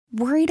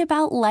Worried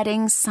about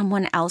letting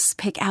someone else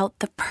pick out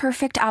the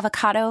perfect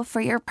avocado for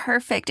your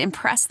perfect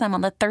impress them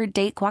on the third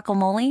date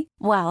guacamole?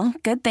 Well,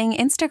 good thing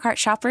Instacart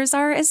shoppers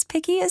are as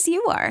picky as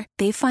you are.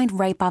 They find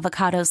ripe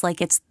avocados like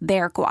it's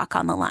their guac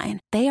on the line.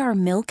 They are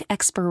milk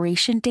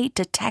expiration date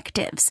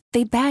detectives.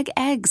 They bag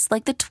eggs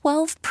like the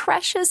 12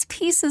 precious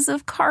pieces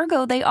of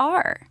cargo they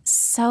are.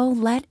 So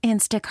let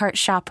Instacart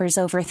shoppers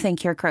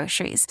overthink your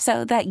groceries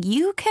so that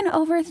you can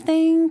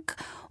overthink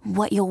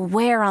what you'll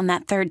wear on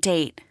that third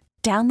date.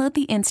 Download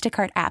the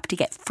Instacart app to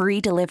get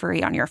free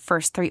delivery on your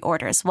first 3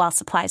 orders while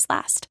supplies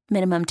last.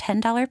 Minimum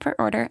 $10 per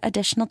order.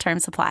 Additional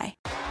terms apply.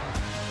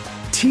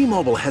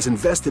 T-Mobile has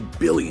invested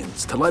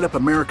billions to light up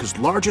America's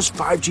largest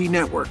 5G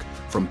network,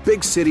 from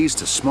big cities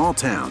to small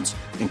towns,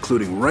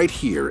 including right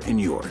here in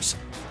yours.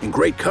 And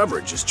great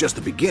coverage is just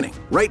the beginning.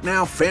 Right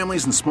now,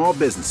 families and small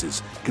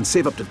businesses can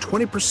save up to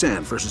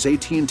 20% versus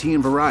AT&T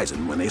and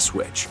Verizon when they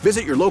switch.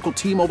 Visit your local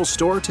T-Mobile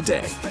store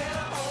today.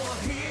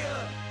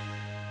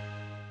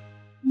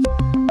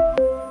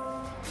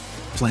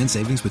 Plan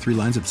savings with 3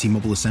 lines of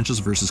T-Mobile Essentials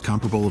versus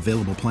comparable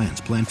available plans.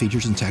 Plan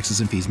features and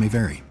taxes and fees may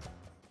vary.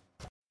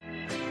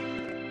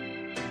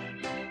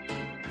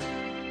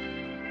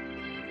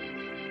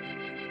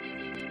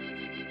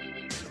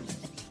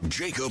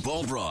 Jacob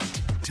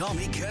Albrocht,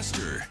 Tommy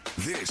Kester.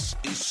 This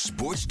is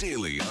Sports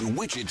Daily on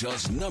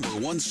Wichita's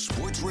 #1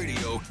 sports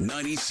radio,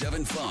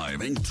 97.5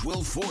 and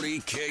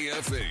 1240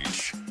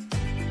 KFH.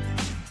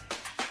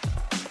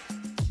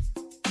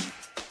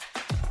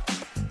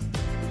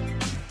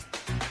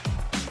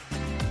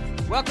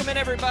 Welcome in,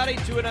 everybody,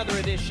 to another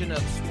edition of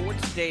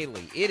Sports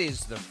Daily. It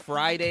is the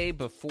Friday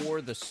before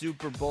the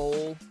Super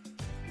Bowl.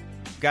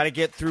 Got to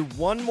get through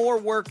one more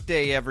work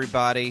day,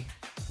 everybody.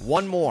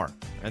 One more.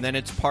 And then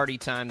it's party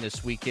time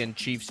this weekend.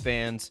 Chiefs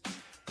fans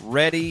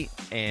ready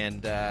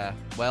and,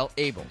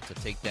 able to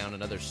take down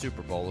another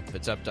Super Bowl. If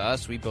it's up to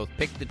us, we both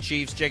picked the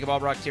Chiefs. Jacob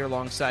Albrocht here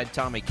alongside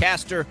Tommy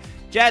Castor.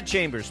 Jad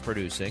Chambers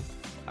producing.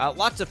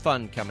 Lots of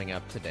fun coming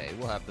up today.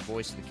 We'll have the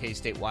voice of the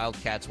K-State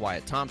Wildcats,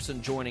 Wyatt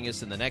Thompson, joining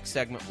us in the next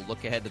segment. We'll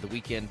look ahead to the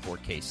weekend for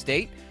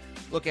K-State.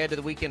 Look ahead to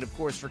the weekend, of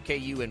course, for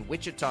KU and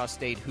Wichita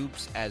State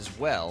hoops as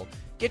well.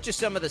 Get you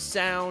some of the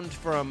sound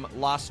from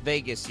Las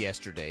Vegas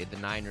yesterday. The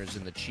Niners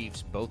and the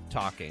Chiefs both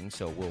talking.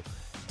 So we'll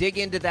dig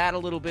into that a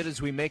little bit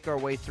as we make our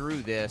way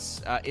through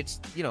this. Tom,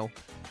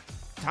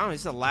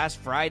 it's the last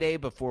Friday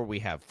before we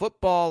have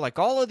football. Like,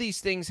 all of these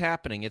things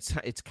happening. It's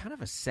kind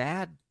of a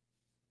sad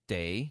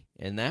day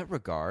in that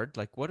regard.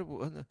 Like, what are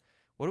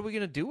we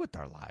going to do with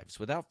our lives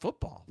without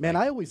football? Man,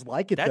 I always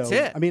like it, that's though.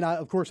 It. I mean,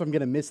 of course, I'm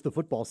going to miss the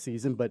football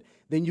season, but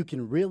then you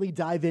can really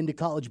dive into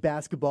college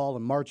basketball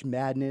and March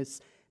Madness.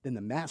 Then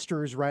the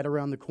Masters right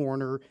around the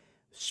corner.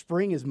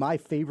 Spring is my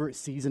favorite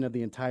season of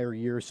the entire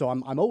year, so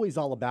I'm always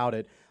all about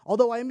it.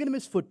 Although I am going to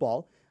miss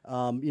football,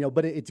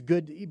 but it's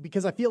good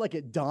because I feel like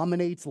it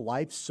dominates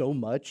life so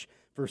much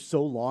for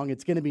so long.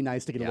 It's going to be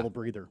nice to get a little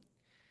breather.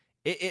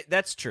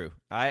 That's true.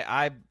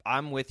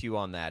 I'm with you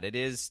on that. It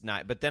is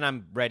not, but then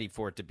I'm ready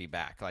for it to be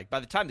back. Like,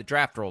 by the time the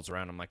draft rolls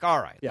around, I'm like, all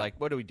right, like,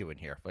 what are we doing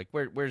here? Like,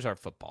 where's our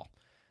football?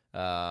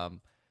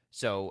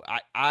 So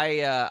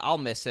I'll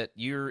miss it.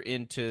 You're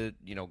into,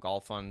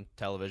 golf on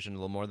television a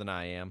little more than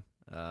I am.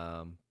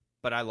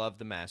 But I love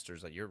the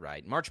Masters. Like, you're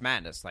right. March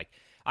Madness, like,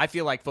 I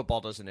feel like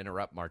football doesn't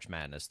interrupt March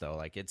Madness though.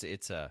 Like,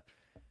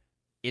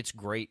 it's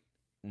great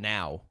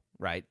now.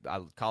 Right,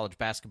 college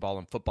basketball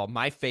and football.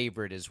 My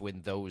favorite is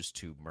when those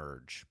two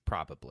merge,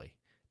 probably.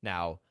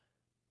 Now,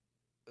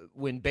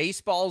 when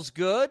baseball's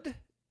good,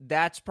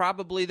 that's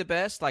probably the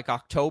best, like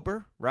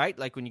October, right?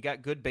 Like when you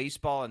got good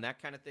baseball and that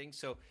kind of thing.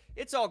 So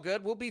it's all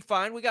good. We'll be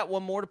fine. We got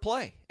one more to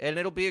play, and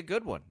it'll be a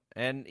good one.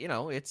 And,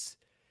 it's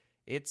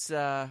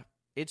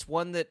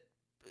one that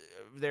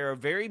there are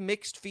very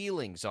mixed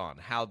feelings on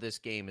how this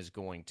game is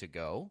going to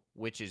go,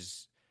 which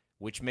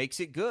makes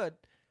it good.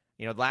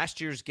 Last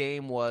year's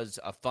game was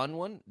a fun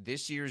one.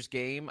 This year's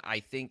game,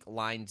 I think,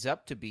 lines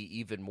up to be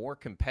even more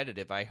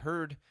competitive. I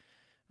don't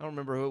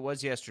remember who it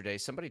was yesterday,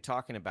 somebody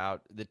talking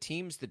about the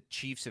teams the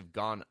Chiefs have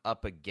gone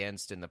up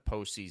against in the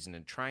postseason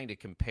and trying to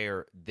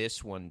compare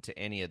this one to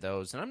any of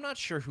those. And I'm not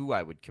sure who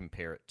I would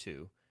compare it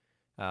to.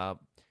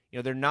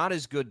 They're not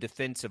as good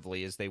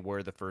defensively as they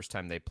were the first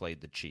time they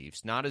played the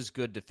Chiefs. Not as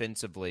good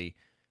defensively,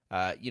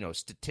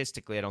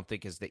 statistically, I don't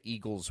think, as the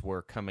Eagles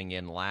were coming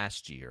in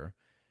last year.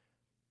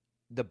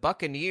 The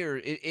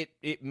Buccaneers,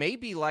 it may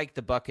be like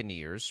the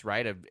Buccaneers,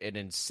 right? An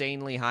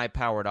insanely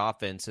high-powered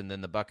offense, and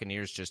then the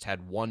Buccaneers just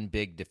had one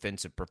big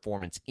defensive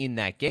performance in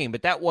that game.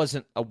 But that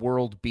wasn't a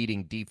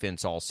world-beating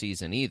defense all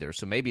season either.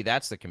 So maybe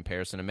that's the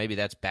comparison, and maybe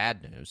that's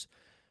bad news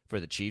for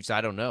the Chiefs.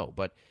 I don't know.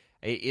 But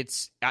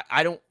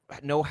I don't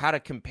know how to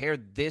compare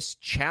this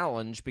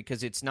challenge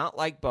because it's not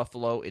like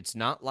Buffalo. It's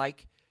not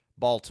like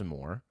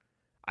Baltimore,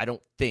 I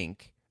don't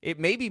think. It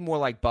may be more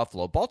like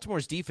Buffalo.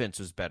 Baltimore's defense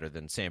was better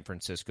than San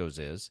Francisco's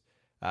is.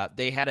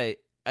 They had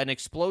an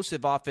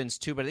explosive offense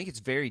too, but I think it's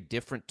very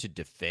different to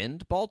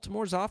defend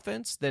Baltimore's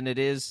offense than it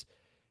is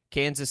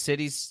than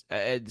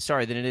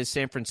it is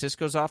San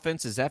Francisco's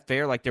offense. Is that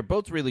fair? Like, they're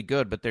both really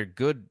good, but they're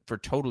good for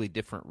totally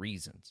different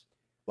reasons.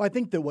 Well, I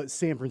think that what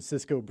San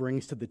Francisco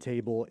brings to the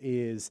table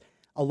is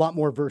a lot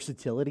more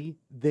versatility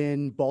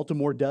than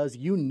Baltimore does.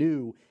 You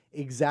knew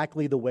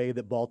exactly the way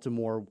that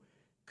Baltimore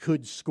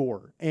could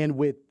score. And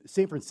with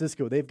San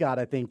Francisco, they've got,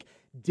 I think,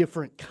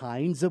 different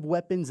kinds of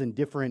weapons and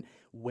different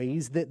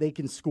ways that they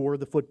can score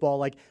the football.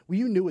 Like,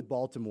 you knew with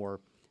Baltimore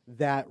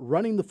that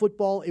running the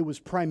football, it was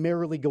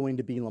primarily going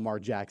to be Lamar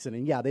Jackson.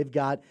 And yeah, they've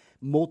got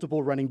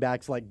multiple running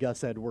backs like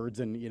Gus Edwards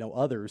and,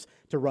 others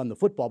to run the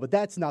football, but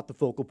that's not the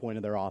focal point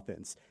of their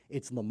offense.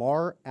 It's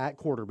Lamar at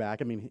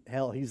quarterback. I mean,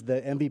 hell, he's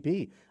the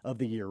MVP of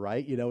the year,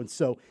 right? And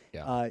so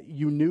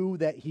you knew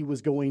that he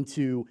was going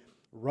to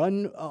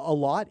run a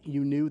lot.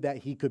 You knew that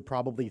he could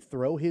probably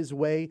throw his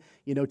way,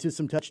 to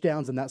some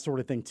touchdowns and that sort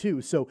of thing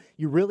too. So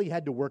you really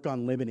had to work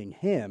on limiting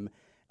him.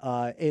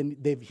 And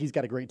he's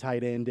got a great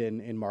tight end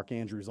in Mark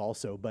Andrews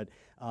also. But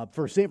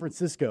for San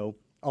Francisco,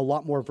 a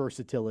lot more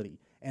versatility.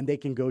 And they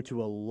can go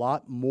to a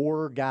lot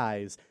more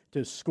guys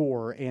to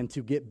score and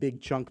to get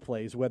big chunk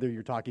plays, whether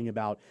you're talking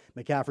about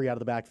McCaffrey out of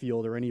the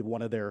backfield or any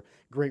one of their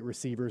great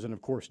receivers. And,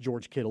 of course,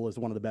 George Kittle is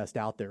one of the best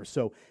out there.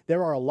 So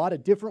there are a lot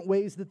of different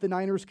ways that the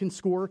Niners can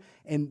score,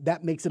 and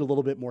that makes it a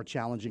little bit more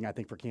challenging, I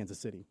think, for Kansas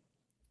City.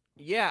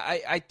 Yeah,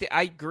 I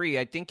agree.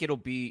 I think it'll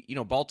be,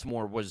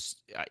 Baltimore was,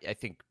 I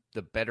think,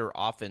 the better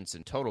offense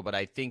in total, but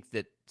I think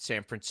that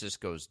San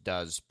Francisco's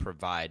does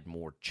provide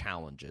more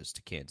challenges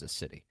to Kansas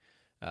City.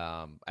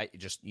 I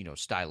just,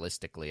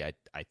 stylistically,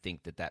 I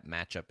think that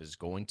matchup is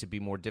going to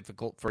be more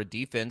difficult for a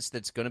defense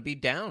that's going to be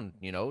down.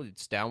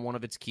 It's down one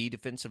of its key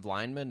defensive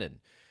linemen, and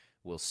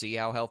we'll see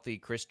how healthy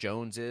Chris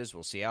Jones is.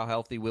 We'll see how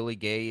healthy Willie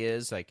Gay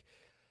is. Like,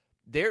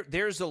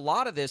 there's a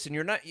lot of this,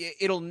 and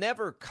it'll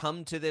never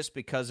come to this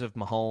because of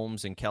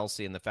Mahomes and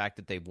Kelsey and the fact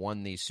that they've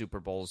won these Super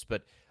Bowls.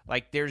 But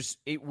like,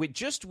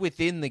 just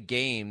within the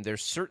game,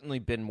 there's certainly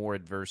been more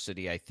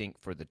adversity, I think,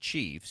 for the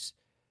Chiefs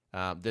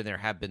than there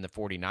have been the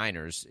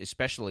 49ers,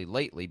 especially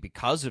lately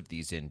because of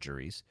these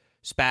injuries.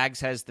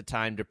 Spags has the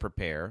time to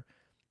prepare.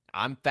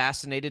 I'm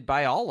fascinated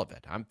by all of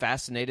it. I'm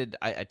fascinated.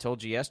 I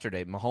told you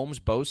yesterday,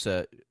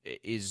 Mahomes-Bosa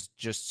is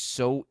just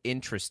so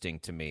interesting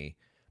to me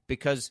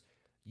because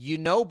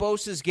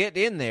Bosa's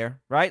getting in there,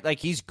 right? Like,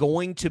 he's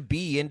going to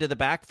be into the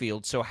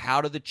backfield. So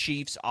how do the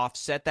Chiefs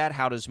offset that?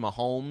 How does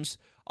Mahomes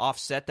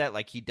offset that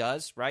like he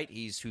does, right?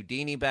 He's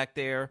Houdini back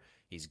there.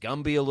 He's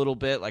Gumby a little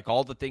bit. Like,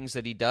 all the things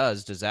that he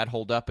does that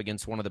hold up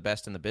against one of the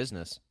best in the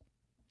business?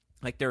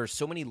 Like, there are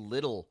so many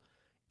little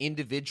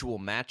individual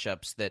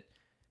matchups that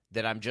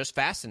I'm just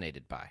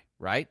fascinated by,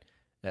 right?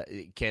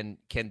 Can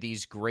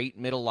these great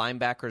middle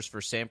linebackers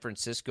for San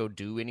Francisco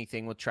do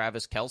anything with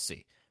Travis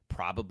Kelce?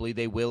 Probably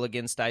they will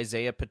against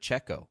Isaiah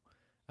Pacheco.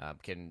 There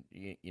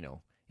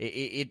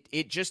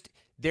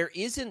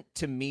isn't,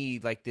 to me,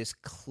 like this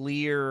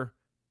clear,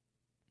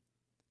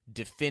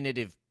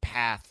 definitive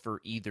path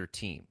for either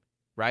team,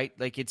 right?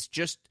 Like,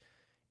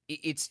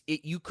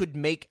 you could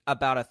make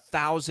about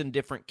 1,000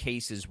 different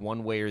cases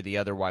one way or the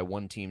other why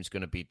one team's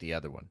going to beat the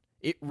other one.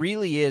 It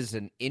really is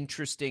an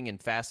interesting and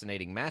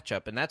fascinating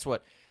matchup, and that's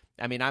what,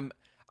 I'm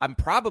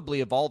probably,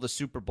 of all the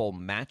Super Bowl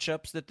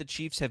matchups that the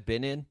Chiefs have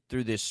been in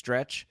through this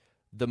stretch,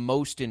 the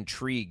most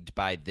intrigued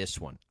by this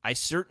one. I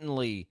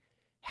certainly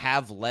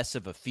have less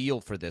of a feel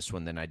for this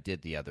one than I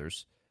did the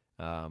others,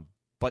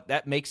 but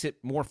that makes it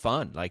more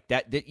fun. Like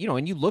that,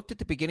 and you looked at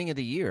the beginning of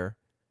the year,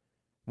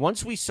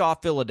 once we saw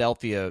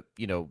Philadelphia,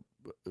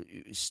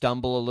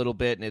 stumble a little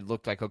bit, and it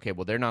looked like, okay,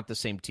 well, they're not the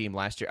same team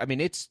last year.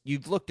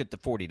 You've looked at the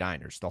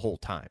 49ers the whole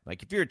time.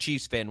 Like, if you're a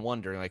Chiefs fan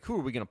wondering, like, who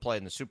are we going to play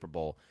in the Super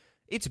Bowl?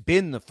 It's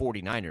been the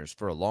 49ers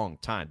for a long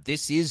time.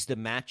 This is the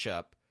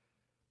matchup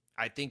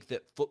I think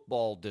that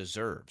football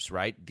deserves,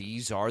 right?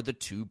 These are the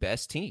two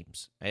best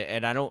teams.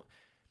 And I don't,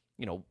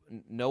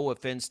 no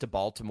offense to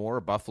Baltimore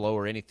or Buffalo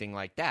or anything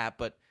like that,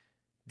 but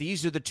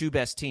these are the two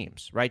best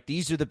teams, right?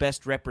 These are the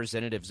best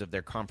representatives of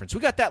their conference.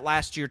 We got that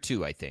last year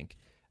too, I think.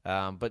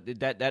 But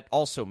that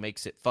also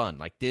makes it fun.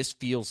 Like, this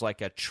feels like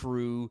a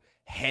true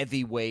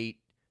heavyweight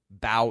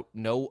bout.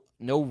 No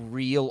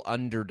real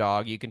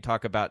underdog. You can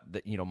talk about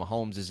that.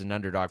 Mahomes is an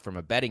underdog from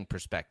a betting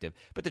perspective,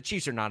 but the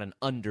Chiefs are not an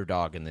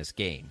underdog in this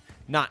game.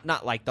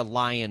 Not like the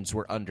Lions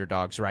were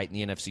underdogs, right, in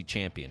the NFC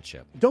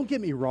Championship. Don't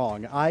get me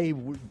wrong. I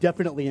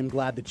definitely am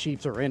glad the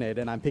Chiefs are in it,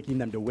 and I'm picking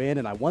them to win,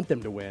 and I want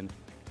them to win.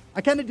 I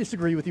kind of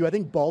disagree with you. I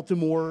think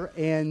Baltimore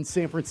and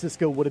San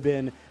Francisco would have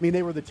been,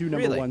 they were the two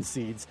number one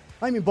seeds.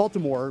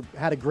 Baltimore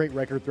had a great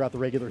record throughout the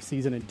regular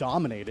season and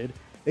dominated.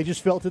 They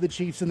just fell to the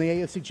Chiefs in the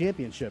AFC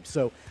Championship.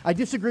 So I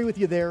disagree with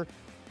you there.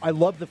 I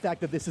love the fact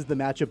that this is the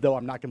matchup, though.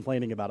 I'm not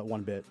complaining about it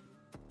one bit.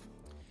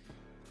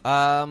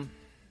 Well,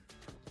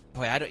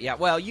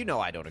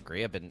 I don't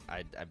agree. I've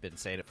been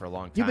saying it for a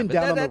long time. You've been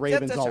down on the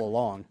Ravens all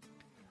along.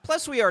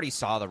 Plus, we already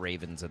saw the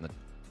Ravens and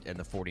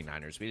the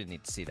 49ers. We didn't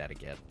need to see that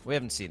again. We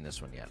haven't seen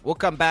this one yet. We'll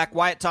come back.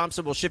 Wyatt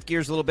Thompson will shift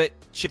gears a little bit,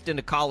 shift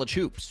into college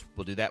hoops.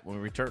 We'll do that when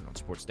we return on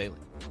Sports Daily.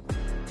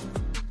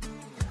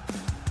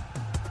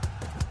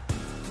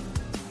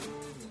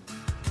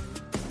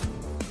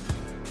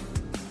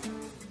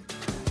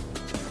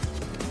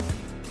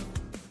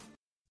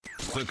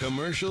 The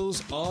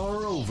commercials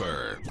are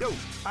over. Yo,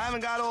 I haven't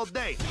got all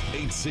day.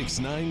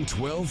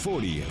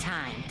 869-1240.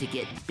 Time to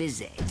get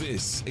busy.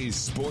 This is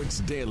Sports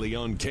Daily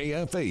on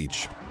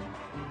KFH.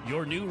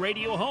 Your new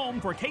radio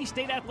home for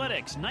K-State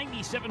Athletics,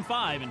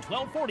 97.5 and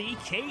 1240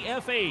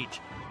 KFH.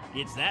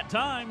 It's that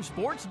time,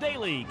 Sports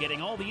Daily,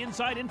 getting all the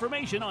inside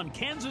information on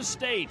Kansas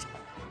State.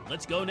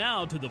 Let's go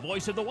now to the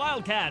voice of the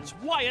Wildcats,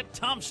 Wyatt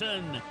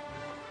Thompson.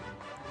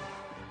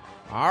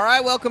 All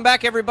right, welcome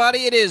back,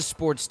 everybody. It is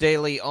Sports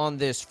Daily on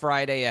this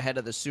Friday ahead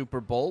of the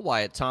Super Bowl.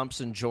 Wyatt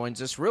Thompson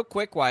joins us. Real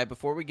quick, Wyatt,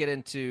 before we get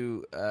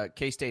into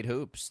K-State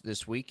hoops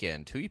this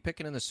weekend, who are you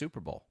picking in the Super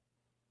Bowl?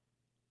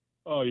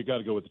 Oh, you got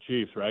to go with the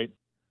Chiefs, right?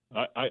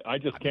 I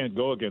just can't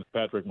go against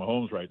Patrick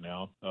Mahomes right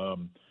now.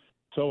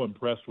 So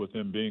impressed with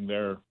him being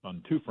there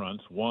on two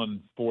fronts,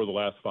 one for the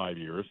last 5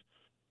 years,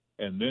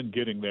 and then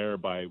getting there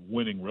by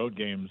winning road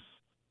games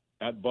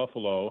at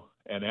Buffalo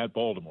and at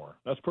Baltimore.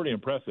 That's pretty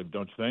impressive,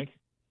 don't you think?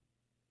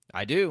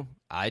 I do.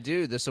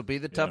 This will be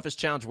the toughest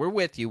challenge. We're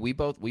with you. We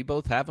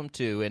both have them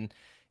too. And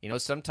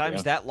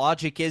sometimes that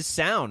logic is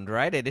sound,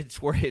 right? And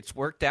it's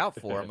worked out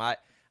for him.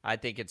 I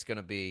think it's going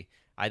to be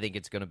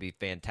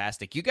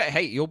fantastic. You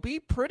guys, you'll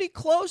be pretty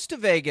close to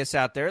Vegas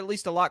out there, at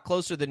least a lot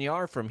closer than you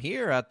are from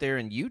here out there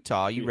in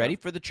Utah. You ready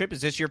for the trip?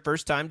 Is this your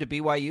first time to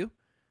BYU?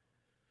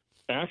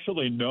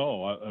 Actually,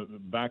 no.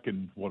 Back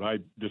in what I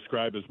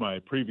describe as my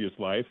previous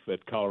life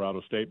at Colorado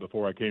State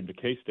before I came to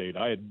K-State,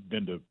 I had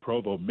been to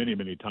Provo many,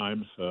 many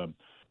times. A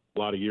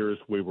lot of years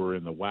we were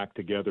in the WAC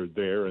together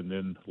there and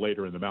then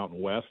later in the Mountain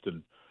West.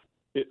 And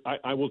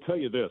I will tell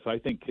you this, I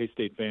think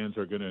K-State fans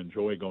are going to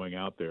enjoy going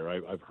out there.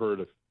 I've heard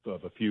of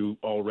a few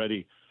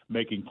already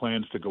making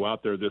plans to go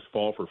out there this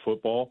fall for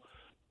football.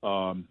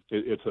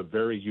 It's a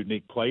very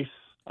unique place,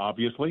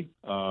 obviously.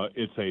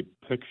 It's a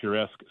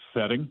picturesque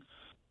setting.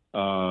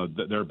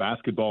 Their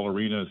basketball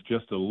arena is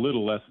just a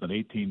little less than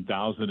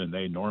 18,000, and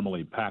they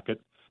normally pack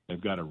it.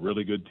 They've got a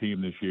really good team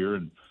this year,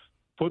 and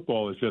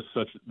football is just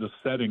the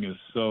setting is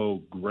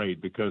so great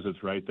because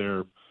it's right there,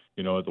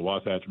 at the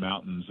Wasatch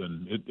Mountains,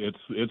 and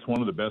it's one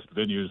of the best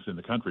venues in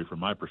the country from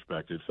my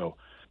perspective. So,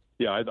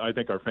 yeah, I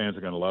think our fans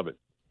are going to love it.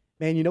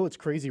 Man, it's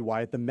crazy,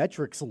 Wyatt. The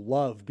metrics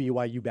love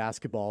BYU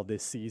basketball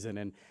this season.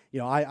 And,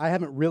 I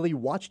haven't really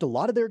watched a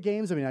lot of their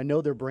games. I mean, I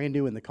know they're brand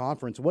new in the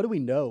conference. What do we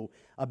know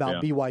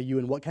about BYU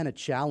and what kind of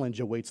challenge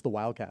awaits the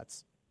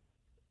Wildcats?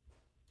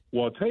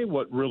 Well, I'll tell you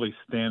what really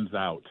stands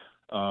out.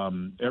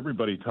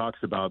 Everybody talks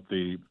about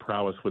the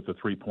prowess with the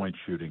three-point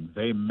shooting.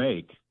 They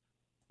make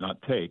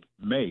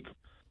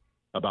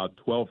about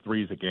 12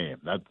 threes a game.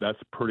 That's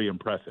pretty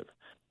impressive.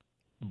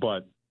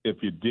 But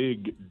if you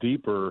dig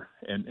deeper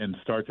and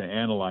start to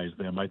analyze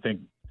them, I think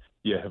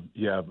you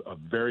have a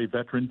very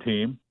veteran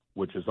team,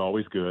 which is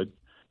always good.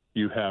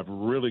 You have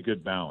really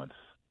good balance.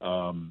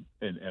 And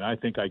I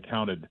think I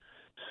counted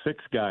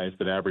 6 guys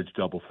that averaged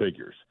double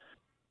figures.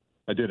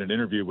 I did an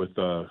interview with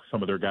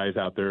some of their guys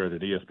out there at an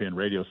ESPN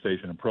radio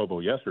station in Provo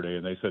yesterday,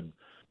 and they said,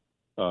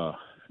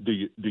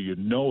 do you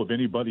know of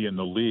anybody in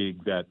the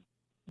league that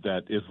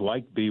is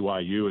like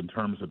BYU in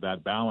terms of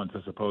that balance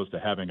as opposed to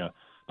having a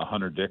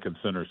Hunter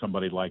Dickinson or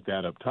somebody like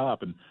that up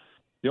top? And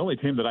the only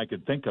team that I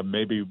could think of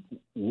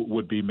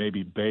would be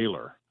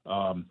Baylor.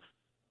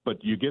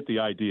 But you get the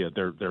idea.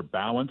 They're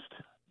balanced.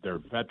 They're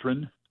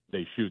veteran.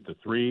 They shoot the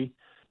three.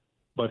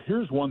 But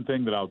here's one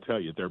thing that I'll tell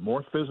you. They're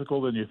more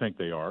physical than you think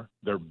they are.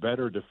 They're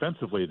better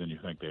defensively than you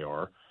think they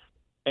are.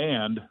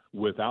 And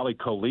with Ali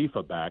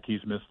Khalifa back,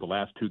 he's missed the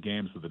last 2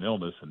 games with an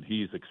illness, and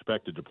he's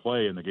expected to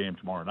play in the game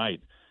tomorrow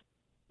night.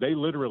 They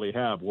literally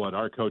have what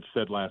our coach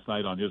said last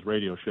night on his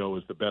radio show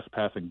is the best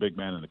passing big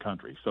man in the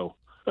country. So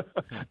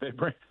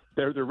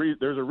there's a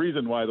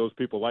reason why those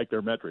people like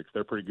their metrics.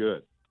 They're pretty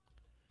good.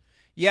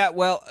 Yeah,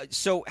 well,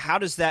 so how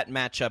does that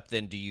match up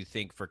then, do you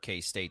think, for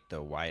K-State,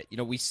 though, Wyatt?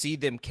 We see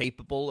them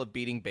capable of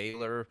beating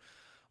Baylor,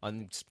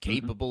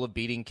 capable of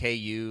beating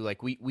KU.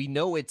 Like, we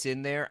know it's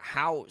in there.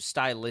 How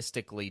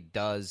stylistically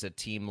does a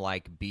team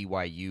like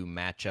BYU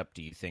match up,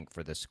 do you think,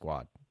 for this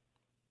squad?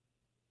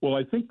 Well,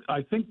 I think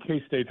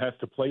K-State has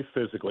to play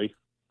physically,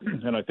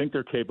 and I think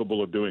they're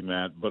capable of doing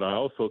that. But I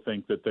also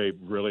think that they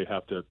really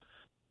have to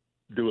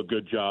do a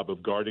good job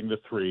of guarding the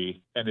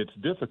three, and it's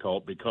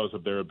difficult because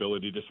of their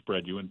ability to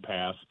spread you and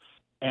pass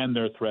and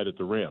their threat at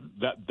the rim.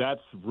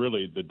 That's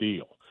really the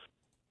deal.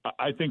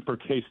 I think for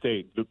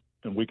K-State,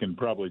 and we can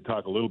probably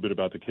talk a little bit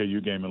about the KU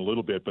game in a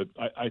little bit, but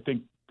I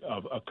think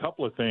of a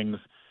couple of things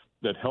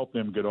that helped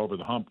them get over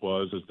the hump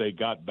was as they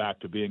got back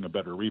to being a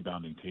better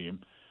rebounding team.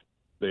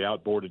 They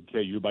outboarded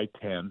KU by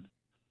 10,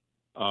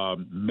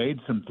 made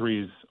some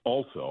threes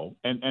also,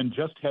 and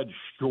just had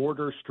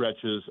shorter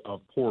stretches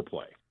of poor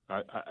play.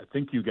 I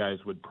think you guys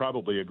would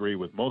probably agree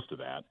with most of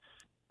that.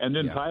 And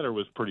then Tyler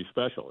was pretty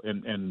special,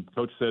 and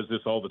Coach says this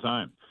all the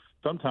time.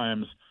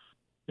 Sometimes,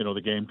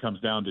 the game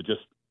comes down to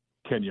just,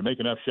 can you make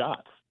enough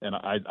shots? And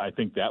I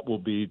think that will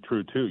be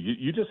true too.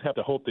 You just have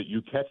to hope that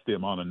you catch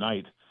them on a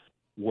night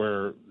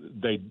where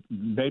they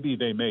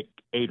make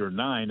 8 or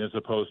 9 as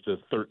opposed to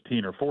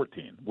 13 or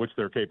 14, which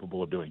they're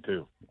capable of doing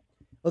too.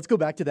 Let's go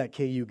back to that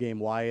KU game,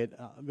 Wyatt.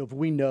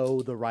 We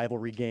know the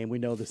rivalry game. We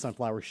know the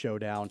Sunflower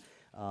Showdown.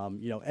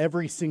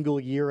 Every single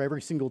year,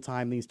 every single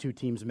time these two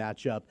teams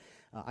match up,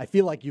 I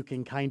feel like you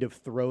can kind of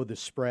throw the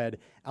spread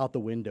out the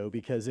window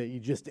because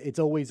it's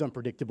always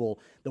unpredictable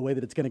the way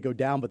that it's going to go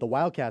down. But the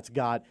Wildcats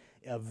got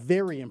a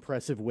very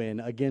impressive win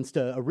against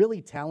a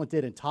really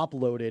talented and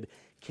top-loaded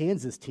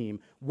Kansas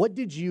team. What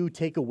did you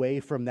take away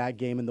from that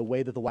game and the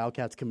way that the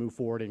Wildcats can move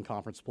forward in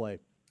conference play?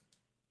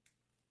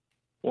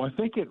 Well, I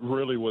think it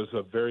really was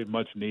a very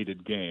much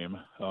needed game.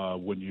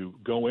 When you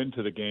go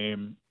into the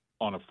game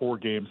on a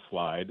 4-game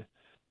slide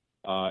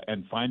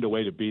and find a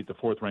way to beat the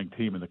 4th-ranked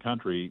team in the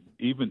country,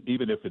 even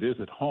if it is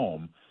at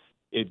home,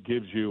 it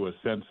gives you a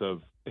sense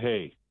of,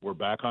 hey, we're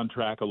back on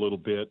track a little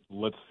bit.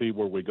 Let's see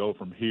where we go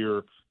from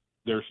here.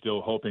 They're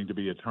still hoping to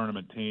be a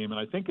tournament team. And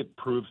I think it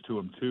proves to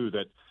them, too,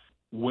 that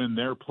when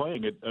they're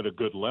playing at a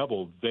good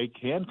level, they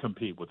can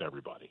compete with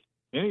everybody,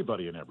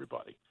 anybody and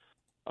everybody.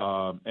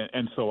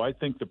 And so I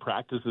think the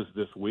practices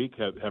this week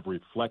have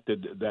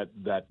reflected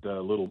that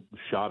little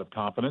shot of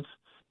confidence.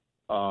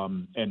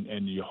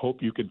 And you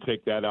hope you can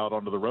take that out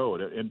onto the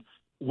road. And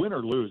win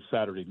or lose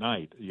Saturday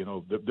night,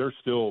 there's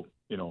still,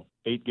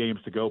 8 games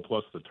to go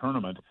plus the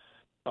tournament.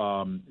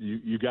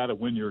 You got to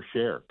win your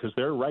share because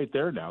they're right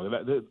there now.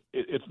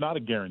 It's not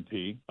a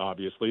guarantee,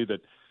 obviously, that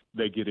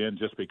they get in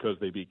just because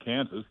they beat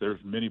Kansas. There's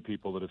many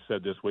people that have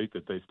said this week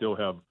that they still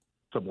have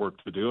some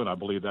work to do, and I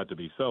believe that to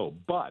be so.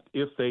 But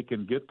if they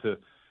can get to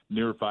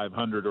near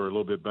 500 or a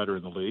little bit better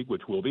in the league,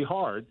 which will be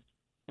hard,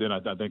 then I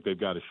think they've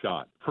got a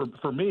shot.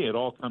 For me, it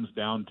all comes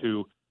down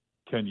to,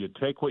 can you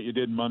take what you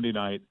did Monday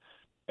night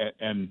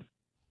and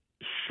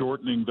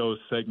shortening those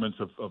segments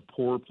of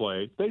poor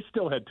play? They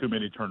still had too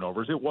many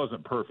turnovers. It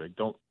wasn't perfect,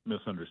 don't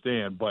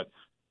misunderstand, but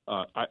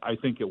I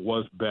think it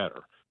was better.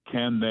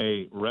 Can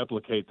they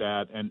replicate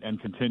that and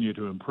continue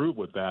to improve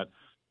with that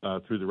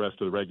through the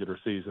rest of the regular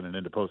season and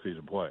into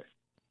postseason play?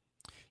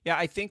 Yeah,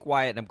 I think,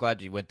 Wyatt, and I'm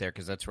glad you went there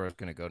because that's where I was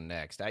going to go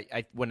next.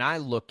 When I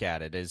look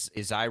at it,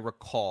 as I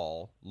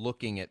recall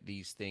looking at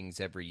these things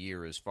every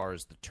year as far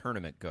as the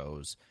tournament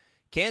goes,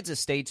 Kansas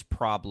State's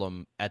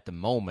problem at the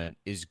moment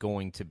is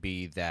going to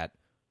be that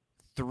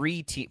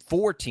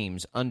 4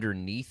 teams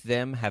underneath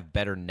them have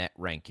better net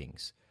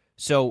rankings.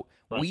 So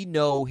we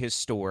know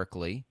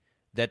historically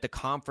that the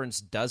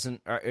conference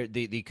doesn't, or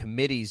the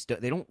committees,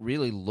 they don't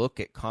really look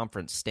at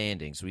conference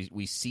standings.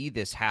 We see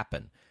this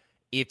happen.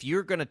 If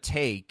you're going to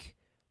take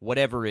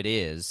whatever it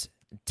is,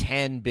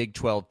 10 Big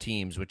 12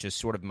 teams, which is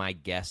sort of my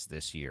guess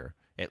this year,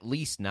 at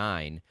least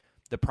 9,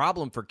 the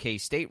problem for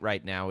K-State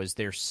right now is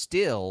they're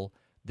still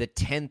the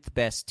 10th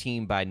best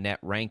team by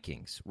net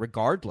rankings,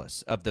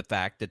 regardless of the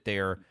fact that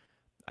they're,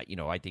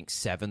 I think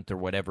 7th or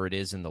whatever it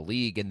is in the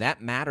league, and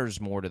that matters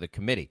more to the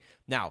committee.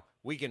 Now,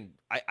 we can,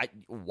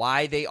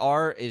 why they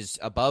are is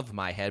above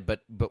my head,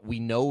 but we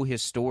know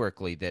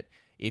historically that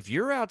if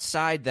you're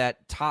outside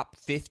that top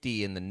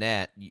 50 in the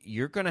net,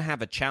 you're going to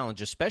have a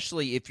challenge,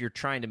 especially if you're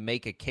trying to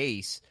make a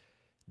case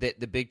that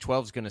the Big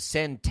 12 is going to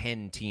send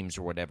 10 teams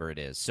or whatever it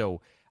is.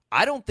 So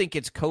I don't think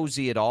it's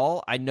cozy at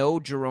all. I know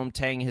Jerome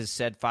Tang has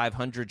said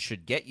 500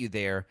 should get you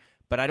there,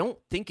 but I don't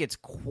think it's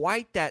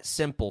quite that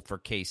simple for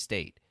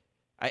K-State.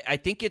 I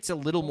think it's a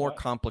little more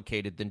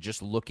complicated than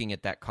just looking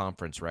at that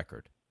conference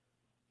record.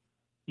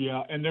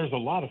 Yeah, and there's a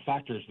lot of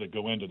factors that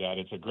go into that.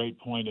 It's a great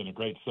point and a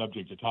great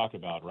subject to talk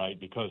about, right?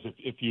 Because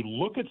if you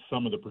look at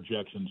some of the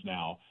projections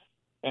now,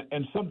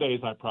 and some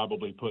days I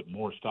probably put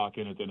more stock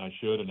in it than I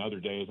should, and other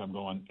days I'm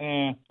going,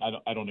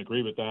 I don't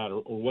agree with that,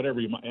 or whatever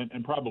you might,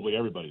 and probably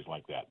everybody's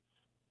like that.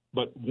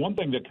 But one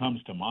thing that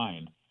comes to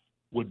mind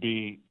would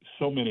be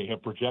so many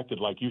have projected,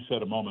 like you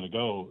said a moment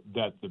ago,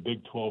 that the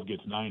Big 12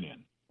 gets 9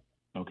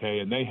 in, okay?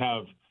 And they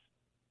have –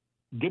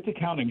 get to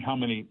counting how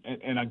many,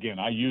 and again,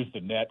 I use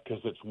the net because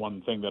it's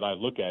one thing that I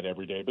look at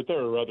every day, but there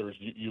are others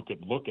you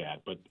could look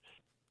at. But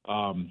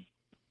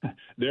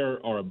there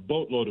are a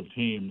boatload of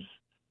teams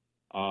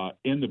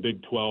in the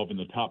Big 12 in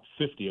the top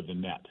 50 of the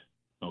net,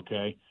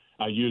 okay?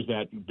 I use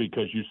that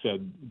because you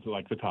said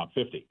like the top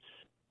 50.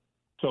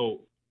 So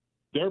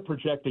they're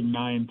projecting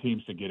 9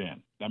 teams to get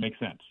in. That makes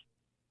sense.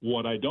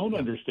 What I don't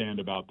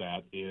understand about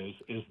that is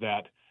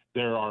that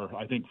there are,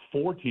 I think,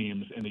 4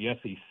 teams in the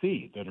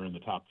SEC that are in the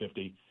top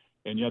 50.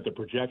 And yet the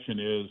projection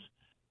is,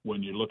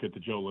 when you look at the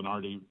Joe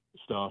Lunardi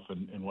stuff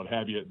and what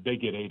have you, they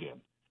get 8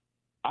 in.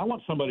 I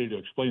want somebody to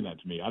explain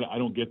that to me. I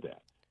don't get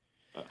that.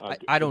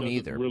 I don't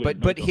either. Really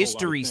but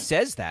history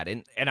says that,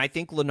 and I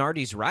think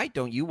Lunardi's right,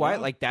 don't you? Why?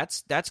 Like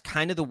that's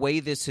kind of the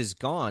way this has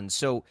gone.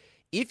 So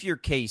if you're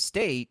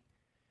K-State,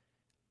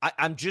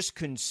 I'm just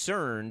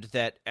concerned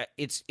that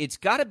it's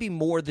got to be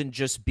more than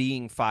just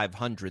being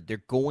 500. They're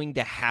going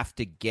to have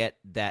to get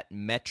that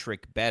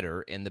metric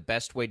better, and the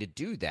best way to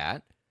do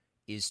that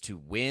is to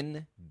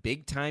win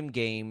big-time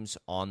games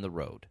on the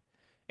road.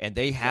 And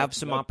they have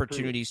some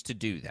opportunities to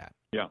do that.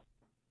 Yeah.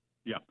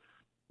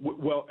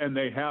 Well, and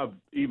they have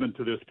even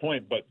to this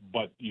point,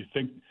 but you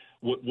think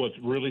what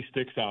really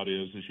sticks out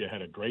is you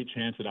had a great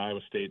chance at Iowa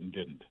State and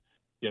didn't.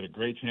 You had a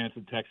great chance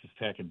at Texas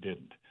Tech and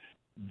didn't.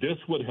 This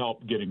would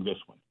help getting this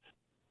one.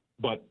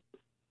 But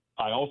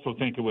I also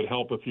think it would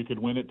help if you could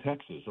win at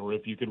Texas, or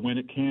if you could win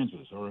at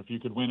Kansas, or if you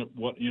could win at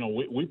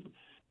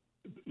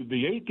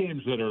the 8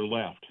 games that are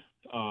left.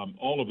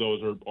 All of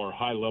those are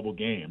high-level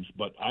games,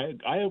 but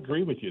I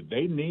agree with you.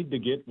 They need to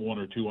get 1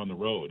 or 2 on the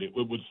road. It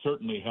would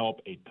certainly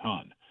help a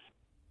ton.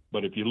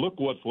 But if you look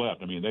what's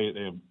left, I mean, they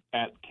have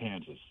at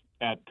Kansas,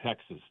 at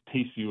Texas,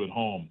 TCU at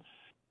home,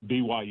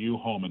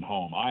 BYU home and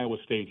home, Iowa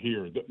State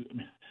here.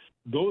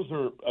 Those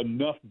are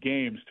enough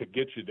games to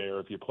get you there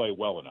if you play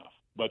well enough.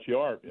 But you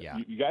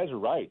guys are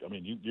right. I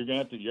mean, you're gonna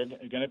have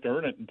to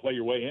earn it and play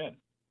your way in.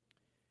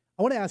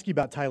 I want to ask you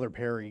about Tyler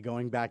Perry.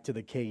 Going back to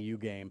the KU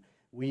game,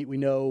 we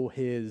know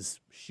his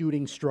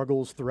shooting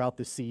struggles throughout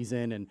the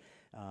season, and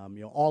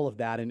all of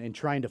that, and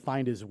trying to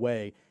find his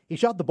way. He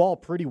shot the ball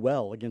pretty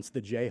well against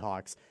the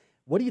Jayhawks.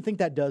 What do you think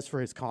that does for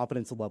his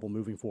confidence level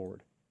moving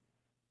forward?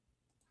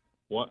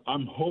 Well,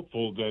 I'm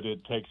hopeful that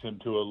it takes him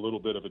to a little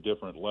bit of a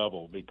different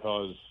level,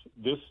 because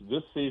this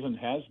season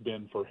has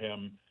been for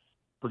him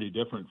pretty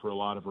different for a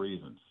lot of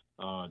reasons.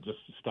 Just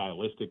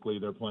stylistically,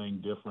 they're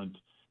playing different.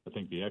 I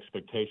think the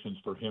expectations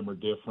for him are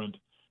different.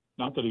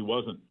 Not that he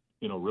wasn't,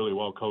 really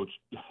well coached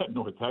at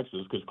North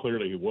Texas, because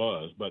clearly he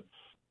was. But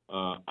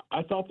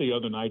I thought the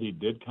other night he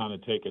did kind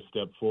of take a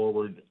step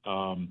forward,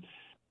 and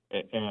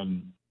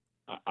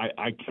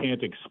I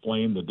can't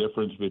explain the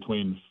difference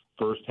between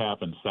first half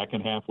and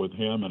second half with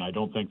him, and I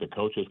don't think the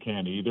coaches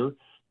can either.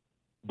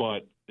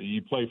 But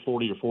you play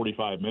 40 or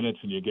 45 minutes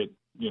and you get,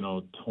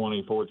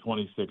 24,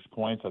 26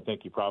 points. I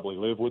think you probably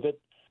live with it.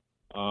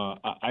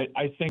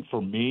 I think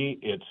for me,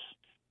 it's,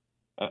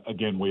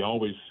 again, we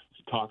always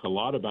talk a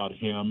lot about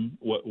him,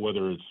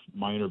 whether it's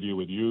my interview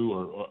with you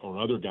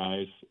or other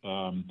guys.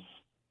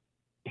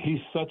 He's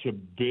such a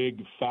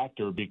big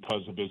factor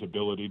because of his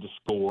ability to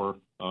score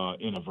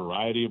in a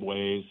variety of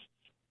ways.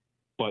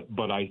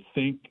 But I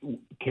think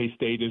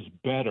K-State is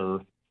better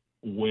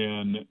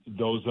when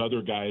those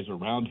other guys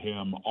around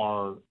him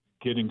are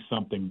getting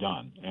something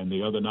done. And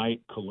the other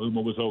night,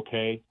 Kaluma was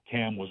okay.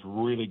 Cam was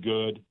really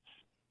good.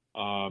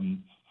 I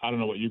don't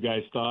know what you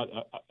guys thought.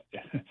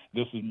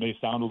 This may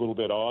sound a little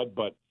bit odd,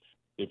 but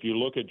if you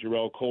look at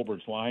Jarrell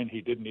Colbert's line, he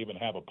didn't even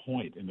have a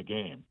point in the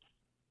game.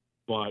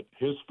 But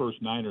his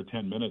first 9 or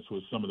 10 minutes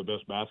was some of the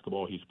best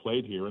basketball he's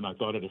played here, and I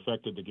thought it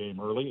affected the game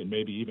early and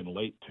maybe even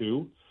late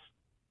too.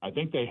 I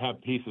think they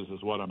have pieces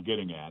is what I'm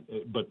getting at,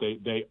 but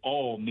they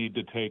all need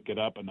to take it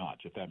up a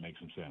notch, if that makes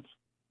some sense.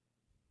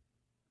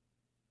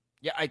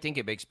 Yeah, I think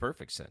it makes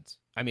perfect sense.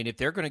 I mean, if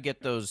they're going to get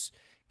those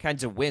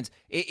kinds of wins,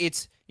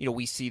 it's,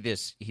 we see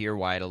this here,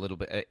 Wyatt, a little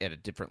bit at a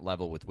different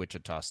level with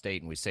Wichita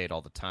State, and we say it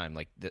all the time,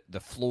 like the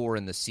floor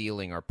and the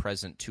ceiling are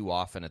present too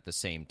often at the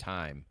same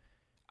time.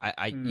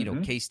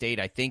 K-State,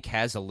 I think,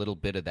 has a little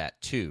bit of that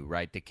too,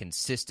 right? The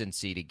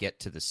consistency to get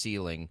to the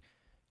ceiling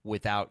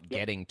without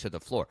getting to the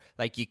floor.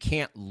 Like, you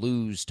can't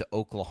lose to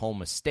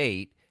Oklahoma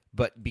State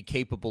but be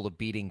capable of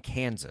beating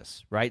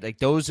Kansas, right? Like,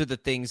 those are the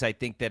things I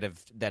think that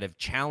have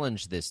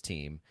challenged this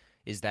team,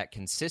 is that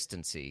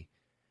consistency.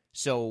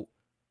 So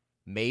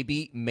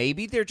maybe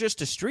they're just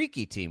a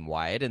streaky team,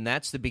 Wyatt, and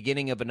that's the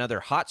beginning of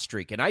another hot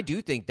streak. And I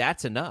do think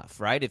that's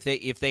enough, right?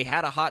 If they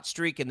had a hot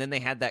streak and then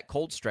they had that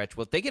cold stretch,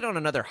 well, if they get on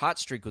another hot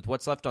streak with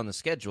what's left on the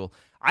schedule,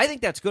 I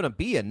think that's going to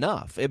be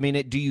enough. I mean,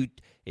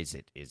 is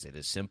it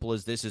as simple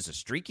as this is a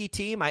streaky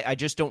team? I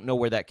just don't know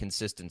where that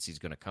consistency is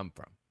going to come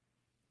from.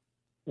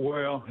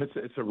 Well,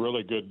 it's a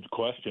really good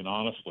question,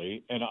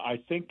 honestly. And I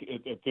think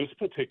at this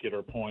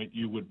particular point,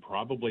 you would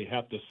probably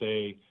have to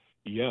say,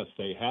 yes,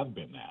 they have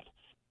been that.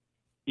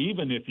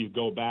 Even if you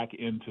go back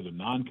into the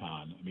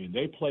non-con, I mean,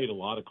 they played a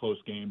lot of close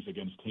games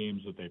against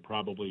teams that they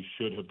probably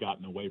should have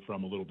gotten away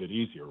from a little bit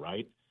easier,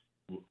 right?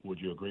 Would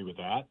you agree with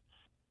that?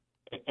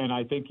 And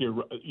I think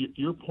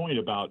your point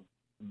about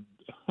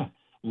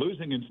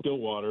losing in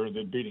Stillwater and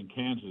then beating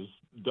Kansas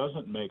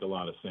doesn't make a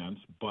lot of sense,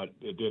 but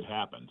it did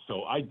happen.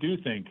 So I do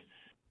think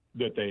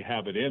that they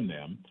have it in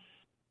them.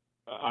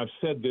 I've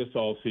said this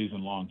all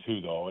season long too,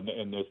 though,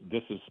 and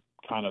this is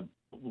kind of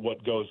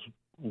what goes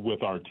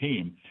with our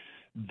team.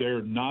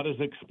 They're not as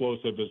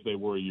explosive as they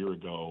were a year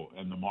ago,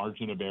 and the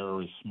margin of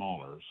error is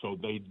smaller. So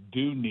they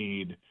do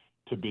need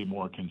to be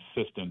more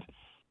consistent,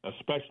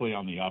 especially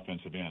on the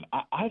offensive end.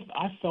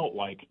 I felt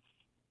like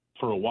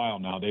for a while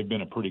now they've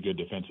been a pretty good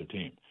defensive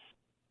team.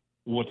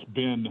 What's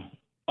been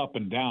up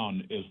and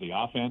down is the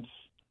offense,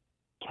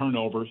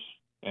 turnovers,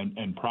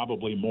 and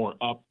probably more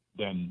up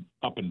than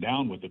up and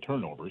down with the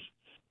turnovers,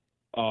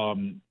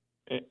 and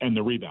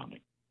the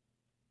rebounding.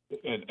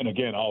 And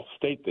again, I'll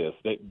state this: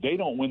 they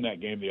don't win that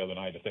game the other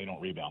night if they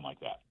don't rebound like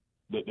that.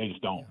 They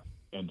just don't.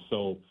 Yeah. And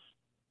so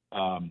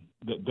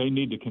they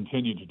need to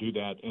continue to do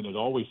that. And it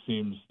always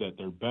seems that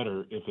they're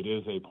better if it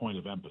is a point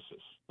of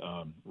emphasis.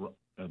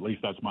 At least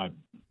that's my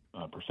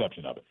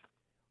perception of it.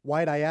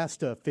 Wyatt, I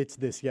asked Fitz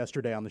this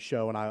yesterday on the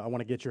show, and I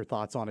want to get your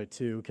thoughts on it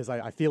too, because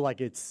I feel like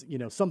it's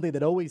something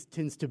that always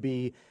tends to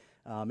be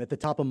at the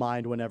top of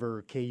mind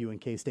whenever KU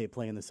and K-State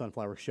play in the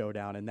Sunflower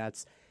Showdown, and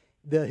that's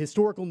the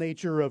historical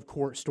nature of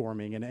court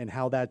storming and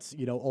how that's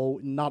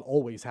not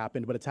always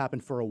happened, but it's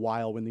happened for a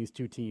while when these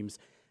two teams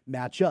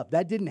match up.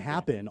 That didn't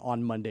happen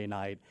on Monday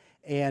night.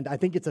 And I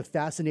think it's a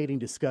fascinating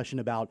discussion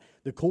about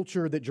the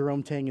culture that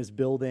Jerome Tang is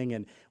building.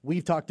 And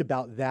we've talked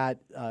about that,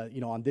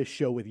 on this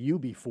show with you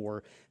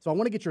before. So I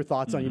want to get your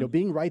thoughts on,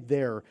 being right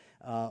there,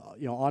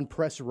 on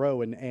press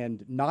row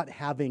and not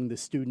having the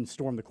students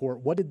storm the court.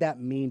 What did that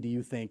mean, do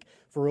you think,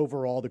 for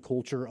overall the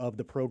culture of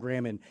the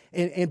program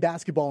and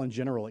basketball in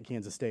general at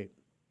Kansas State?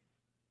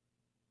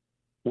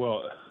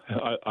 Well,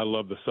 I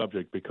love the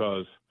subject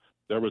because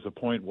there was a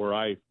point where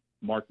I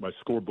mark my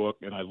scorebook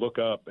and I look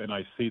up and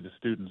I see the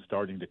students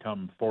starting to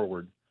come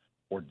forward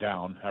or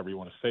down, however you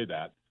want to say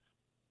that.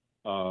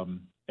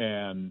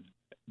 And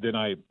then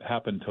I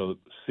happen to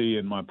see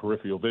in my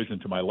peripheral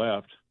vision to my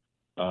left,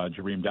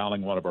 Jareem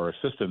Dowling, one of our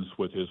assistants,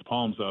 with his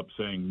palms up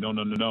saying,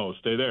 no,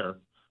 stay there.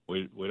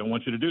 We don't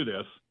want you to do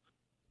this.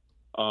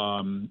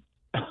 And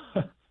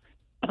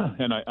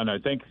I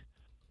think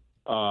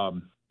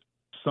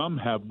some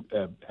have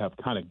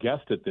kind of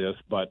guessed at this,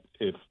 but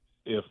if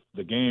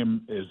the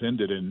game is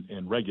ended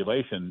in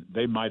regulation,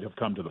 they might have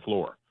come to the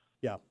floor.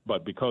 Yeah.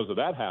 But because of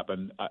that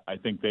happened, I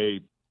think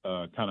they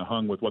kind of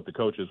hung with what the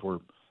coaches were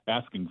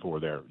asking for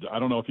there. I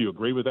don't know if you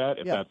agree with that,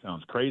 if that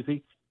sounds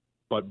crazy,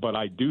 but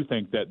I do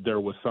think that there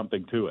was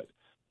something to it.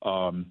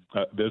 I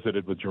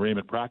visited with Jareem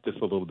at practice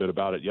a little bit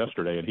about it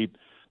yesterday, and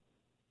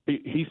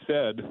he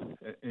said,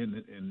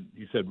 and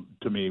he said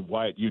to me,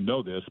 Wyatt, you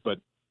know this, but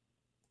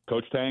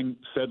Coach Tang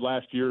said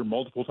last year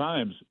multiple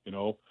times,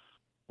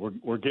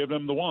 we're giving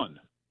them the one,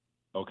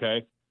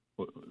 okay?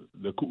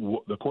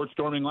 The court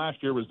storming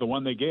last year was the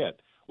one they get.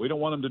 We don't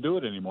want them to do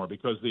it anymore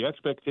because the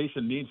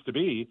expectation needs to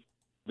be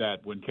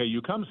that when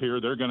KU comes here,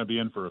 they're going to be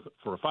in for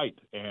a fight,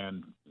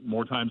 and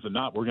more times than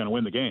not, we're going to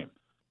win the game.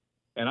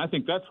 And I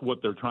think that's what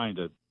they're trying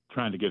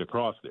to get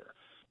across there.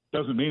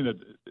 Doesn't mean that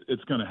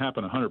it's going to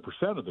happen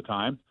 100% of the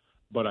time,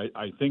 but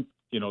I think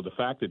the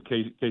fact that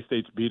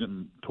K-State's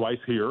beaten twice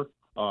here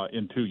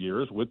in 2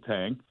 years with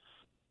Tang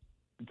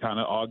kind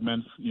of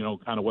augments,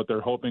 kind of what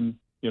they're hoping,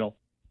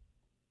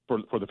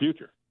 for the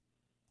future.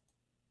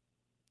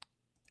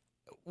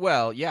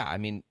 Well, yeah, I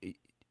mean,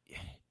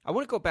 I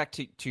want to go back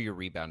to your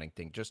rebounding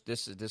thing. Just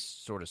this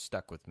sort of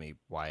stuck with me,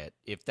 Wyatt.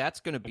 If that's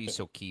going to be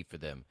so key for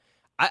them,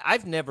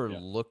 I've never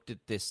looked at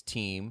this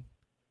team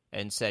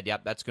and said,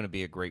 "Yep, that's going to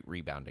be a great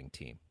rebounding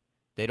team."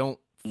 They don't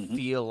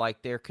feel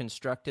like they're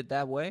constructed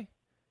that way.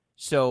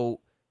 So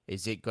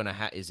is it going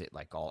to is it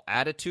like all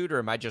attitude, or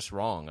am I just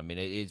wrong? I mean,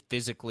 is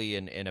physically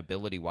and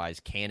ability-wise,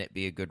 can it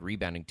be a good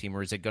rebounding team,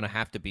 or is it going to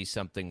have to be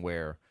something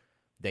where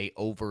they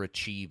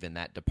overachieve in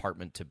that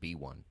department to be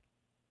one?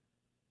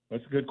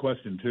 That's a good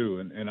question, too.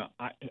 And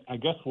I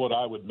guess what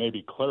I would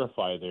maybe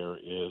clarify there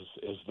is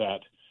that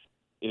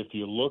if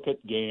you look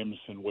at games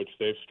in which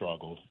they've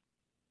struggled,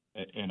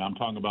 and I'm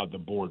talking about the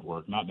board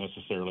work, not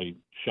necessarily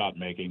shot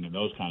making and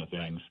those kind of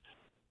things,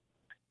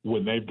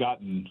 when they've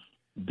gotten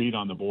beat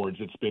on the boards,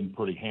 it's been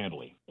pretty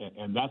handily.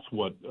 And that's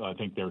what I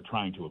think they're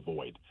trying to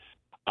avoid.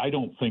 I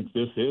don't think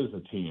this is a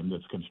team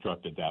that's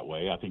constructed that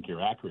way. I think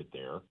you're accurate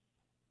there.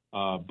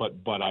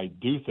 But I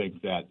do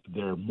think that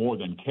they're more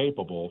than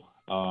capable.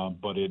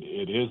 But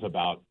it is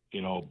about,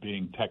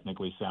 being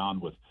technically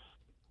sound with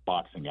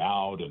boxing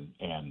out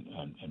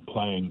and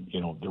playing,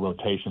 the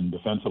rotation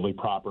defensively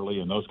properly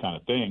and those kind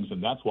of things.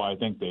 And that's why I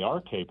think they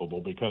are capable,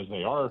 because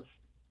they are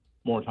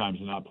more times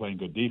than not playing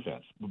good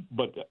defense.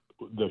 But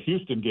the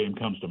Houston game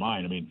comes to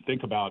mind. I mean,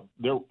 think about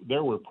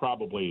there were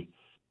probably